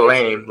cool. Of a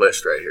lame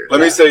list right here.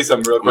 Let me say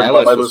something real quick My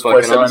about my list was list before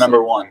I fucking say my awesome.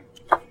 number 1.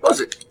 Was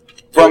it?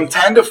 From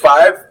 10 to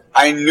 5,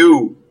 I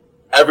knew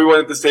everyone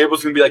at this table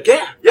was going to be like,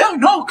 yeah,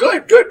 no,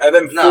 good. And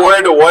then No.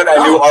 4 to 1, I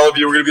knew No. all of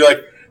you were going to be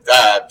like,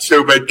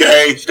 stupid,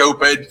 gay,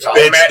 stupid, all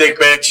bitch, ma- dick,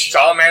 bitch. It's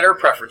all a matter of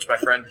preference, my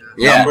friend.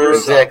 Yeah, Number-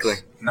 exactly.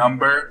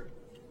 Number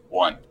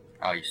 1,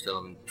 Oh, you still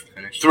haven't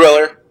finished?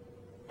 Thriller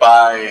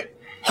by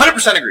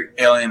 100% agree.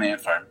 Alien Ant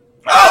Farm.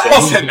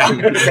 Oh.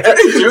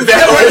 Dude,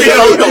 that would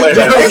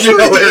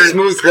be hilarious.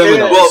 Smooth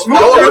Criminal. Well, Smooth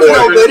Fall Out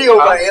Criminal Boy- video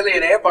by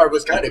Alien Empire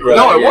was kind of cool. Right.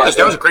 No, it Yeah. was.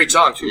 That was a great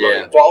song, too.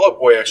 Yeah. Fall Out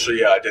Boy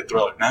actually did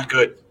Thriller. Not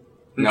good.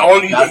 No,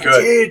 not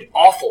good. did.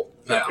 Awful.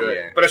 Not good.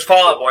 Yeah. But it's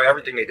Fall Out Boy.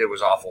 Everything they did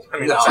was awful. I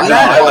mean, No, it's I No, like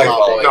I like Fall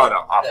Out Fall Boy. no,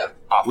 awful. Yeah.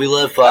 Awful. We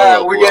love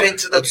Fall We Out get Boy.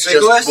 into the It's pig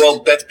just- list. Well,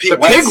 that's Pete The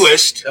Wentz. pig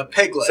list. The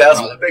pig list. Sales,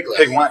 No, the pig list.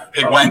 Pig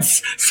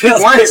Wentz.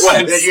 Sales Wentz. Pig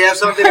Wentz. Did you have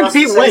something else to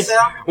Pete say, Wentz.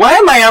 Sal? Why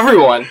am I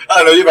everyone? I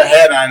don't know, you have a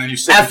hat on and you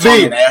sit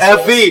FV.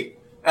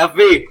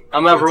 FV.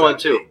 I'm everyone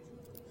too.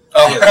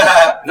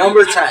 Oh,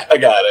 Number 10. I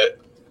got it.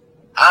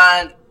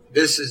 On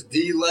this is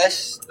the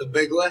list, the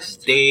big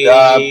list.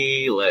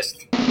 The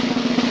list.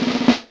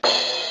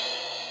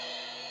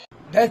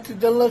 That's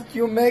the list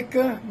you make,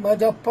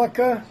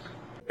 motherfucker.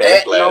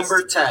 Bad At list.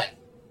 number 10,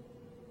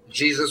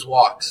 Jesus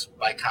Walks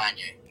by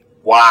Kanye.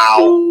 Wow.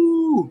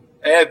 Ooh.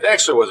 It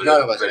actually was a None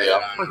good of us video. had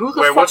it on. Wait, who the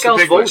Wait, fuck what's the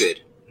else big list?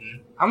 voted?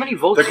 How many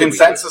votes? The did we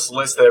consensus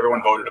list that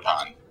everyone voted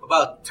upon.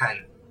 About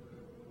 10.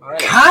 get?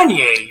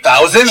 Kanye.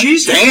 1,000?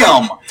 Jesus.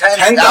 Damn.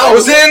 10,000?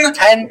 10,000?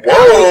 10,000.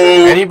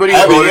 Whoa. Anybody who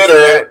Heavy voted for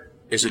hitter.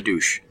 that is a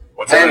douche.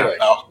 What's Anyway.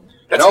 that? Oh.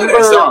 That's Number a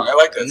good song. I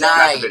like that. nine.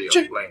 Not the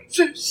video.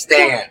 Lame.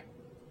 Stan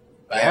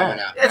by Yeah.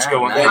 Eminem. That's a good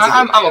one. That's a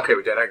good I'm okay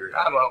with that. I agree.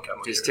 I'm okay.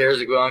 His tears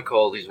are going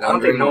cold. He's I don't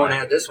wondering think no one why.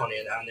 had this one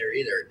on there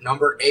either.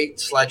 Number 8,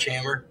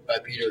 Sledgehammer by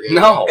Peter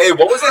Gabriel. No. Hey,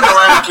 what was that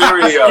Mariah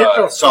Carey Get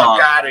the song?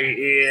 fuck out of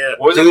here.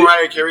 What was that Did it-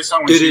 Mariah Carey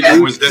song when did she it-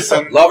 was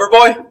dissing?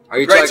 Loverboy? Are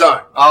you Great talking?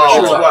 song. Oh,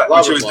 She was what?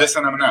 When she was Loverboy.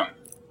 dissing Eminem.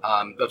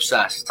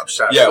 Obsessed.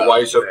 Obsessed. Yeah, why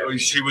you so?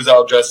 She was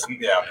all dressed.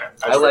 Yeah, okay.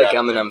 I like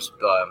forgot. Eminem's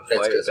That's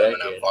fire because back.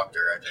 Eminem fucked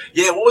her, I think.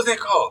 Yeah, what was that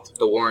called?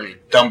 The warning.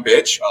 Dumb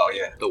bitch. Oh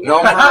yeah. The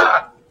warning.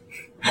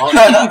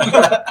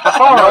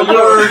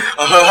 Number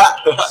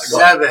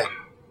 7.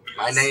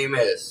 My name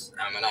is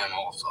Eminem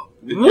also.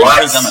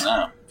 Why is Eminem? A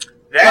lot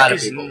That of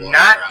is people voted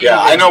not. for Yeah,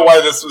 I know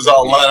why this was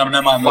all a lot of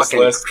Eminem on this Fucking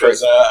list.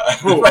 Cause,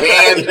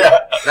 And yeah.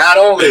 not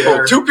only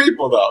her, Two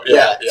people though. Yeah,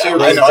 Yeah, yeah. two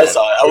I know. I reasons.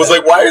 saw it. I was Yeah.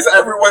 like, why is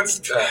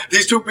everyone's? Yeah.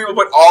 These two people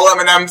put all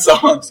Eminem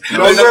songs.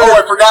 And I was like, Number-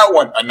 oh, I forgot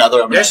one.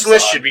 Another Eminem. This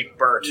list song. should be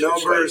burnt.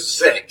 number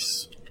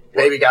 6,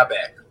 Baby Got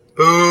Back.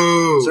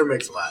 Boo. Sir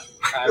Mix-a-Lot.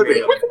 I Good mean,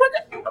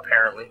 video.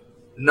 apparently.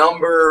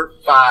 Number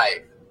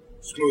 5,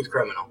 Smooth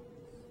Criminal.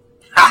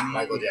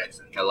 Michael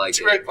Jackson. I like It's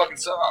a it. great fucking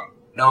song.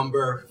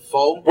 Number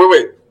 4,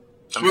 Wait.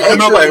 Smooth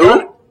Criminal by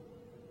who?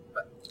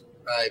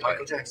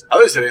 Michael Jackson. I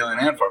was said Alien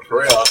Ant Farm for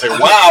real. I was like,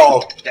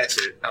 wow. That's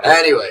it.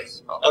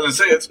 Anyways, I was gonna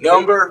say it's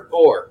number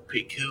 4.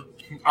 PQ.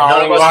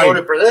 None of us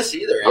voted for this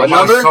either. What And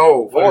number?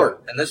 So 4.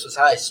 And this was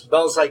high.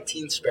 Smells Like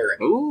Teen Spirit.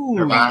 Ooh.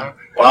 Nirvana.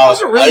 That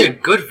wasn't really a I-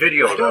 good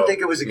video, I though. don't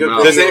think it was a good No.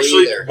 video This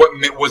actually either.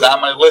 what was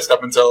on my list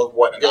up until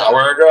an Yeah.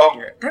 hour ago.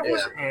 That Yeah.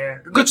 was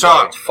good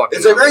song. Fucking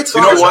It's a great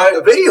song. You know what?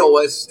 The video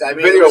was, I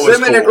mean, Video it was was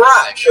him in a cool.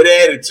 garage. It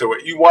added to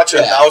it. You watch it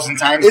Yeah. 1,000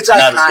 times, It's it's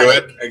not iconic. as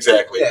good.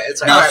 Exactly. Yeah,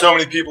 it's Now iconic. so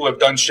many people have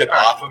done shit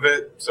off of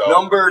it. So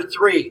Number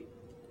 3,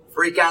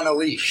 Freak on a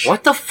Leash.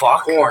 What the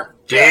fuck? Corn.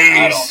 I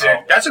don't Decent.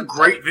 know. That's a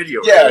great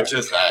video. yeah, too. it's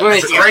just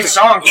Wait, It's a great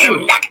song, too. you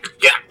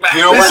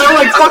know They what? sound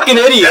like fucking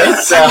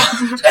idiots.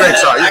 It's, Great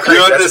song. You're you know crazy.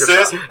 what That's a this good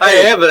is? song. I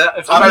am, but I'm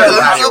better gonna,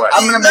 than Kanye West.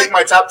 I'm gonna make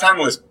my top 10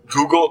 list.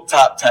 Google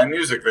top 10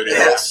 music videos.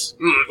 Yes.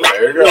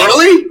 There you go.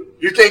 Really?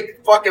 You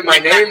think fucking my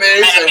name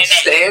is and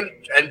Stan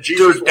and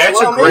Jesus? Dude, that's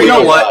a Well, great. You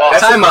know what?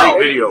 That's Time a out.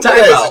 great video. Time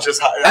It is, out. it's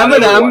just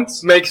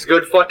everyone's. Eminem makes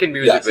good fucking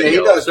music Yes, yeah, he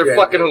videos. does They're great.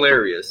 fucking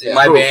hilarious. Yeah.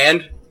 My Who?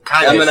 band,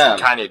 Eminem.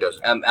 Kanye does.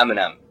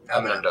 Eminem.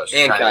 Eminem does.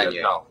 And Kanye Kanye. does.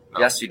 No.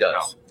 Yes, he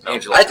does. No.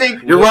 Angela. I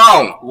think You're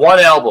wrong. One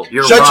album.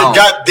 You're Shut wrong.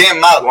 your goddamn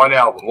mouth. One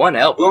album. One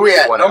album. where we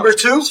at? One Number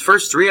 2? His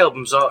first 3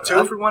 albums, Two?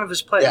 every one of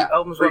his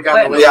albums We were got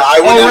platinum. the- Yeah,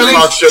 I wouldn't really?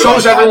 talk shit So about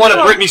is everyone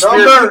Kanye. a Britney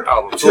Spears Number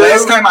album. So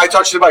last time I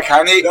talked shit about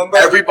Kanye, Number-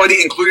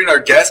 everybody, including our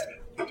guest,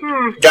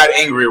 got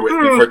angry with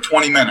me for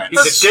 20 minutes.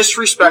 He's a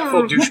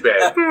disrespectful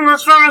douchebag.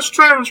 That's very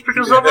strange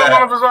because every Yeah.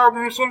 one of his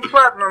albums went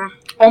platinum.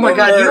 Oh my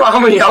god, you know how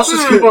many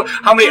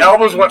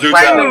albums went Dude,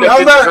 platinum that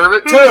number didn't deserve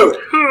it?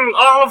 2.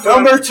 All of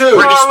them. Number 2.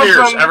 Britney All of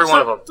Spears, them. every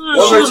one of them.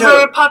 Number She's two.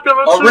 very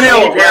popular A too. real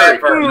Katy Perry,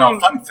 rapper. you know,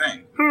 funny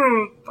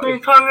thing.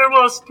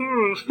 Kanye West.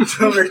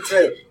 Number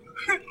 2.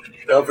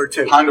 Number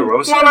 2.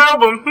 Ponderosa. One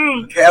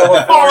album.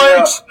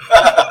 California.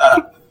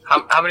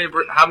 How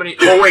many?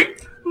 Oh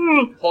wait,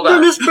 hold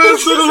on. Britney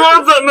Spears didn't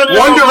have that many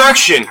One albums.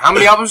 Direction. How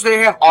many albums do they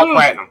have? All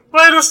platinum.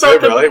 Wait a Wait,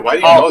 second. really? Why do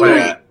you Oh, know man.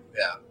 that?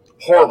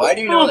 Horrible. Why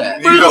do you know that?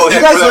 You know You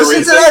that guys for that listen to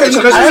reason. that? It's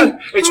because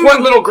it's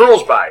what little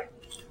girls buy.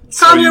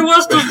 Kanye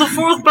West is the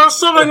 4th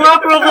best-selling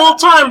rapper of all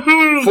time.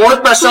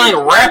 Fourth best-selling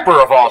rapper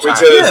of all We time.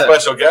 said a Yeah.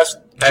 special guest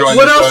joined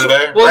What us else?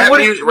 today. Well, Rap what-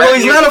 music- well, rap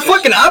he's not a music is-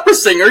 fucking opera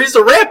singer. He's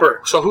a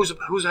rapper. So who's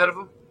ahead of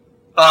him?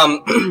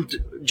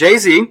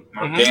 Jay-Z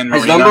Dan is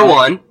Marino. number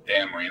 1.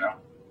 Dan Marino.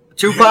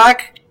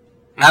 Tupac,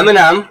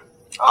 Eminem,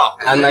 Oh,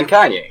 and then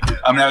Kanye.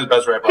 I'm not the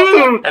best rapper. of all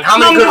time. and how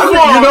many Number good?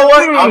 four. You know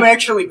what? I'm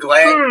actually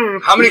glad.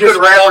 How many You just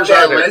good read rappers off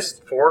that are there?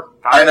 list? 4,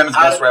 I 5. am the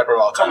best rapper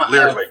of all time, Come on,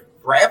 lyrically.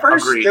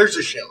 Rappers? Agreed. There's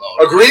a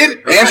shitload.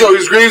 Agreed? Angelo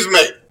agrees with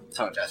me.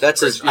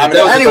 That's his. I mean,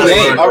 that was his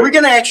Anyway, name. are we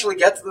gonna actually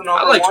get to the number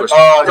I like 1? Twisted.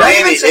 Did I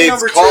even Danny, say it's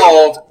number 2?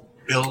 called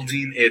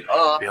Building It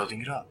Up.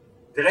 Building it up.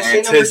 Did I say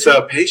number 2?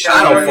 Anticipation.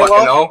 I don't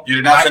fucking know. You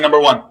did not say number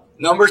 1.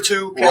 Number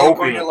 2, Roping.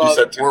 California You Love.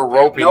 said 2. We're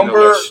roping Number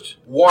the list.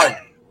 1,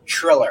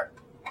 Triller.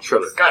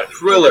 Triller. Got it.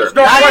 Thriller.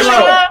 No Not question.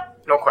 Triller.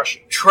 No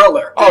question.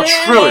 Triller. Oh,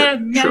 Triller.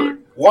 Triller.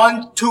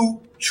 1,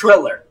 2,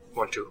 Triller.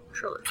 1, 2.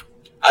 Triller.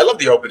 I love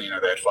the opening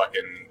of that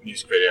fucking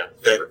music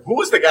video. Who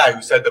was the guy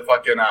who said the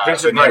fucking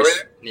Vincent the narrator?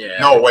 Price. Yeah.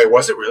 No, wait,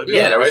 was it really?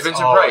 Yeah, that was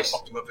Vincent Oh, Price. I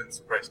fucking love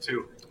Vincent Price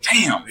too.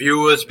 Damn.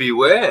 Viewers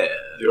beware.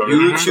 You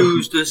You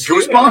choose the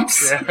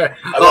Goosebumps.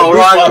 I Oh, love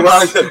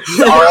wrong.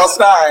 Goosebumps. R.L.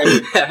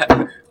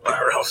 Stein.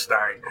 R.L.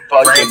 Stein.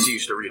 Fucking- Francie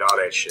used to read all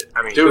that shit.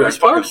 I mean, Dude, I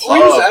fucking Goosebumps?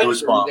 love That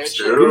Goosebumps,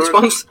 shit. dude.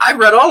 Goosebumps. I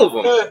read all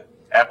of them.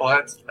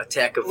 Appleheads.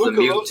 Attack of Look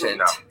the at those. Mutant.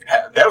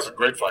 No. That was a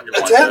great fucking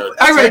one, Attack- dude.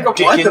 I read What,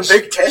 the Dickens.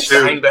 big test?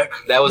 Dude. Steinbeck.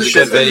 That was a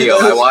good video.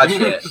 I watched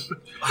it. It's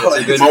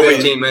a good Moby-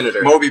 15-minute.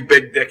 Moby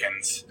Big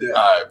Dickens.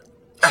 Yeah.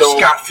 So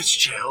Scott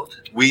Fitzgerald.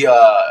 we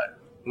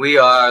We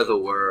are the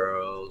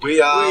world.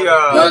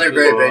 Another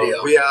great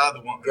video. We are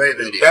the one. Great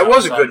video. That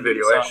was a good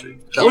video, actually.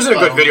 It wasn't a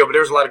good video, but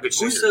there was a lot of good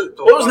singers.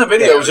 What was in the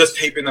video? It was just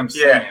taping them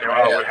singing. Yeah,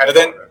 right? yeah. And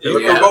then Yeah.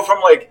 you go from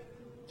like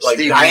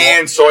Stevie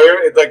Diane Sawyer,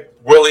 it's like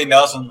Willie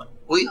Nelson. Like,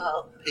 we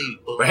are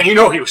people. Man, you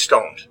know he was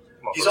stoned.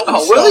 He's Oh,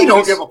 always Willie stoned.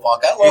 don't give a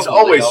fuck. I love He's Willie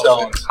always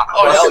Nelson. stoned.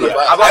 Oh, hell Hell yeah.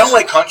 yeah. I don't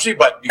like country,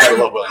 but you gotta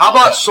love Willie. How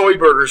about soy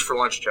burgers for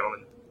lunch,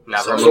 gentlemen?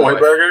 Never soy mind.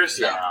 burgers?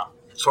 Yeah.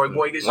 Soy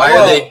boys? Why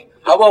are they?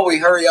 How about we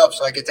hurry up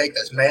so I can take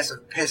this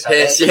massive piss?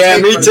 Piss, I yeah,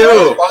 take me from too.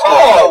 the fucking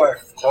Oh. shower.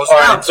 Close All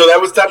down. right, so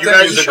that was top You 10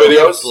 guys music showed me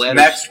videos. blemish.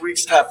 Next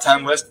week's top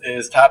 10 list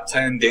is top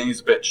 10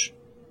 Danny's bitch.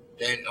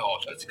 Oh,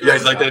 that's good. You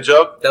guys like that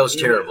joke? That was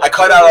terrible. I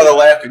cut out all the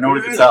laughing.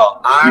 Nobody could tell.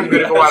 I'm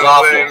going to go That's out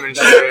awful. on a limb and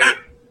say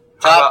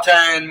Top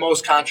 10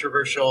 most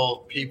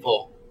controversial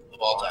people of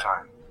all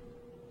time.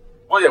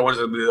 Well, yeah, what is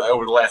it?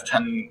 Over the last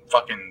 10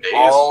 fucking days?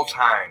 All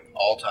time.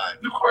 All time.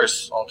 Of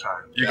course. All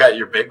time. You got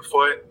your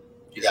Bigfoot.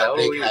 You Is that got what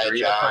Big we Head agreed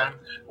John. upon?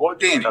 What,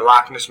 Danny? The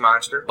Loch Ness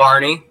Monster.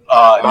 Barney.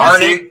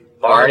 Barney.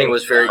 Barney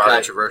was very Barney.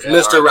 controversial.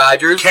 Yeah, Mr.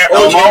 Rogers. Captain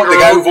Elmo, the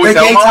guy who The voiced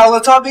Gay Elmo?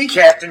 Teletubby?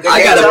 Captain. I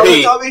Gay gotta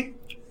pee. Teletubby?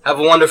 Have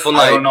a wonderful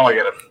I don't night,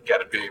 know. I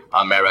gotta be.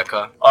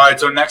 America. All right.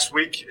 So next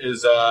week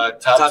is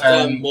top Top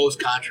 10 10.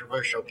 most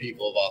controversial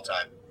people of all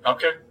time.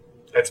 Okay.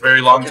 That's a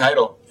very long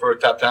title for a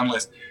top 10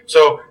 list.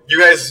 So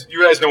you guys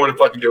know what to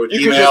fucking do. You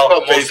can Email, just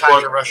put most Facebook,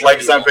 controversial like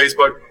us on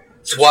people. Facebook,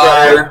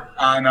 subscribe Twitter.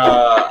 on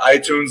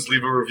iTunes,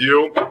 leave a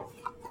review.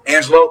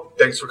 Angelo,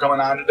 thanks for coming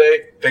on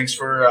today. Thanks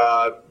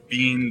for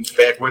being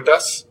back with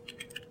us.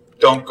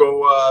 Don't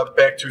go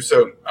back too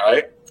soon. All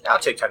right. I'll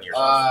take 10 years.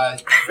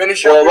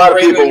 Finish Well, up a lot of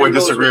your people ramen would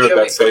noodles disagree with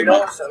chili that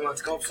statement. Fritos, and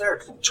let's go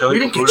upstairs. Chili we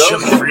didn't get Fritos?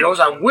 chili Fritos.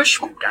 I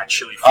wish we got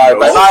chili Fritos. All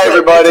right. Bye,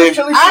 everybody.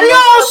 Chili Adios!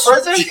 Fritos for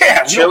present?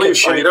 Yeah, Chili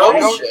we don't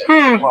get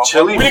Fritos? Shit.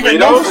 Chili We didn't get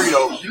no Fritos?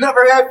 Fritos. You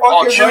never had fucking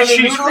Oh, chili ramen cheese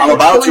noodles? Fritos. I'm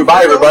about to. Chili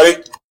Bye, Fritos?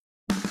 everybody.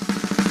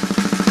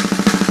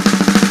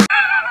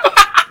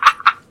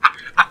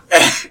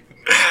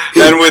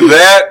 And with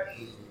that,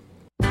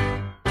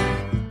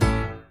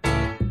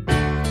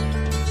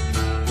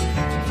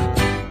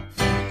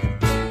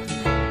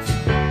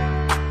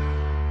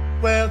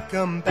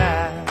 Welcome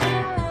back.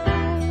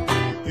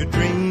 Your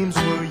dreams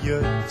were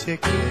your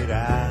ticket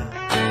out.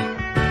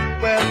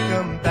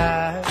 Welcome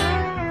back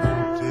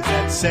to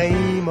that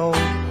same old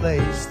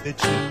place that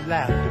you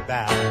laughed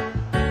about.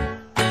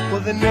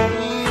 Well, the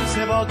names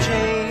have all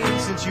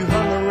changed since you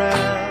hung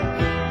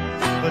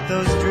around, but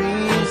those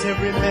dreams have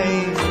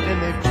remained and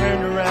they've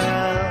turned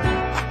around.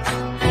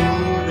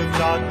 Who'd have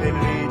thought they'd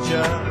lead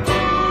ya?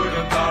 Who'd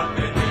have thought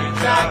they'd lead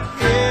ya? Back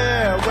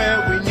here where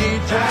we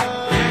need ya.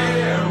 Back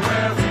here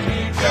where we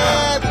need ya.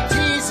 Yeah, we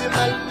tease him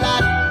a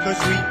lot,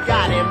 'cause we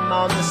got him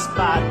on the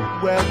spot.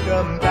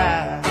 Welcome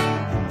back.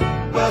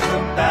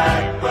 Welcome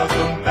back,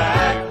 welcome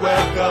back,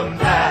 welcome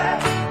back.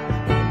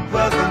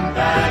 Welcome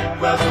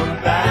back, welcome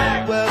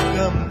back,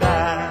 welcome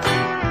back.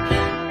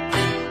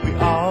 We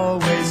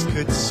always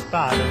could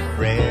spot a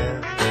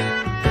friend.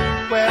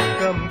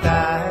 Welcome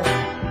back.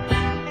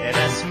 And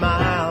I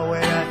smile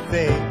when I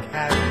think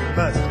how it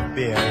must have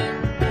been.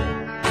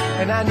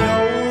 And I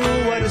know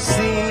what a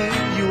scene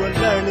you were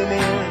learning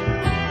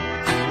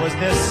in. Was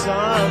there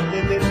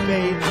something that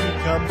made you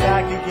come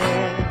back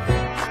again?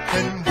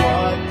 And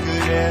what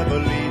could ever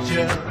lead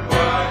you?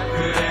 What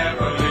could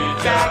ever lead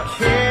you? Back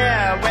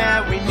here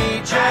where we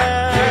need you.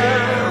 Back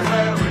here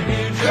where we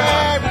need you.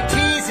 Yeah, we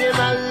tease him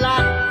a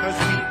lot, 'cause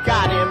we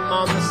got him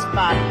on the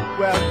spot.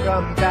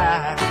 Welcome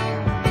back.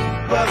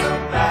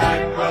 Welcome back,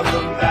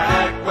 welcome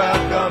back,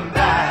 welcome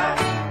back.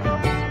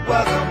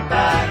 Welcome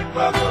back,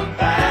 welcome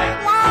back.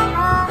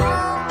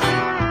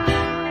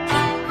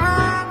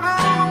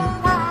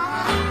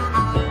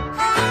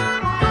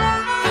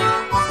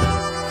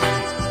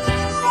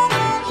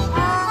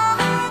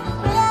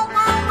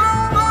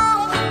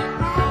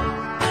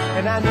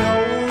 And I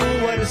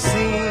know what a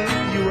scene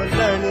you were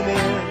learning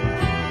in.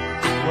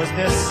 Was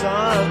there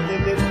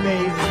something that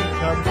made you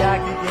come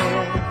back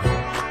again?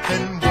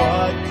 And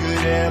what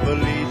could ever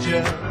lead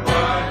you?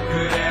 What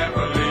could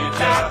ever lead you?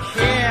 Back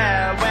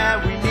here where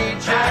we need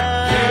you.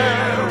 Back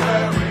here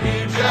where we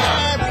need you.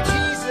 Yeah, we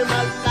tease him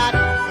a lot,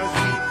 'cause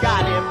we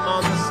got him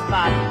on the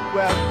spot.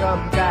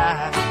 Welcome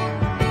back.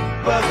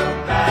 Welcome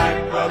back,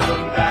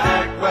 welcome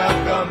back,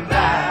 welcome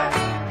back.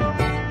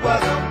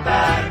 Welcome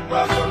back,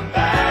 welcome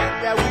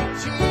back. Yeah, we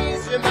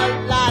tease him a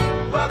lot.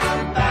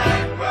 Welcome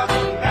back,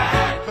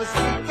 'cause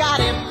we got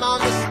him on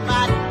the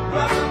spot.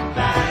 Welcome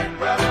back,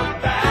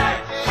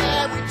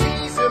 yeah, we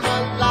tease him a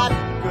lot,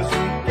 'cause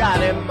we got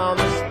him on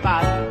the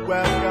spot.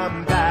 Welcome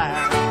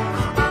back,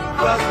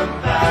 welcome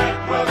back,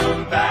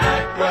 welcome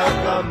back,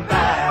 welcome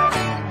back.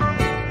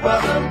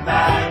 Welcome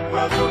back,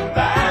 welcome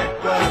back,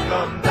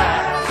 welcome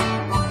back.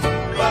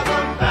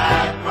 Welcome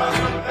back,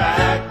 welcome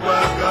back,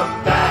 welcome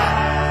back.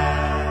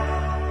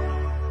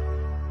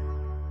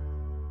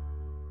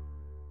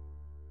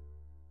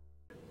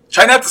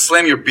 Try not to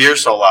slam your beer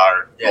so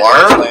loud. Yeah,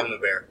 Or- slam the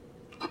bear.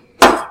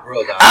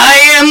 Real down. I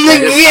am the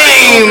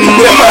game,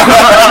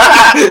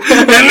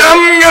 and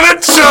I'm gonna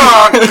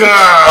talk. All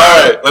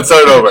right, let's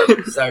start over.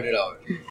 Start it over.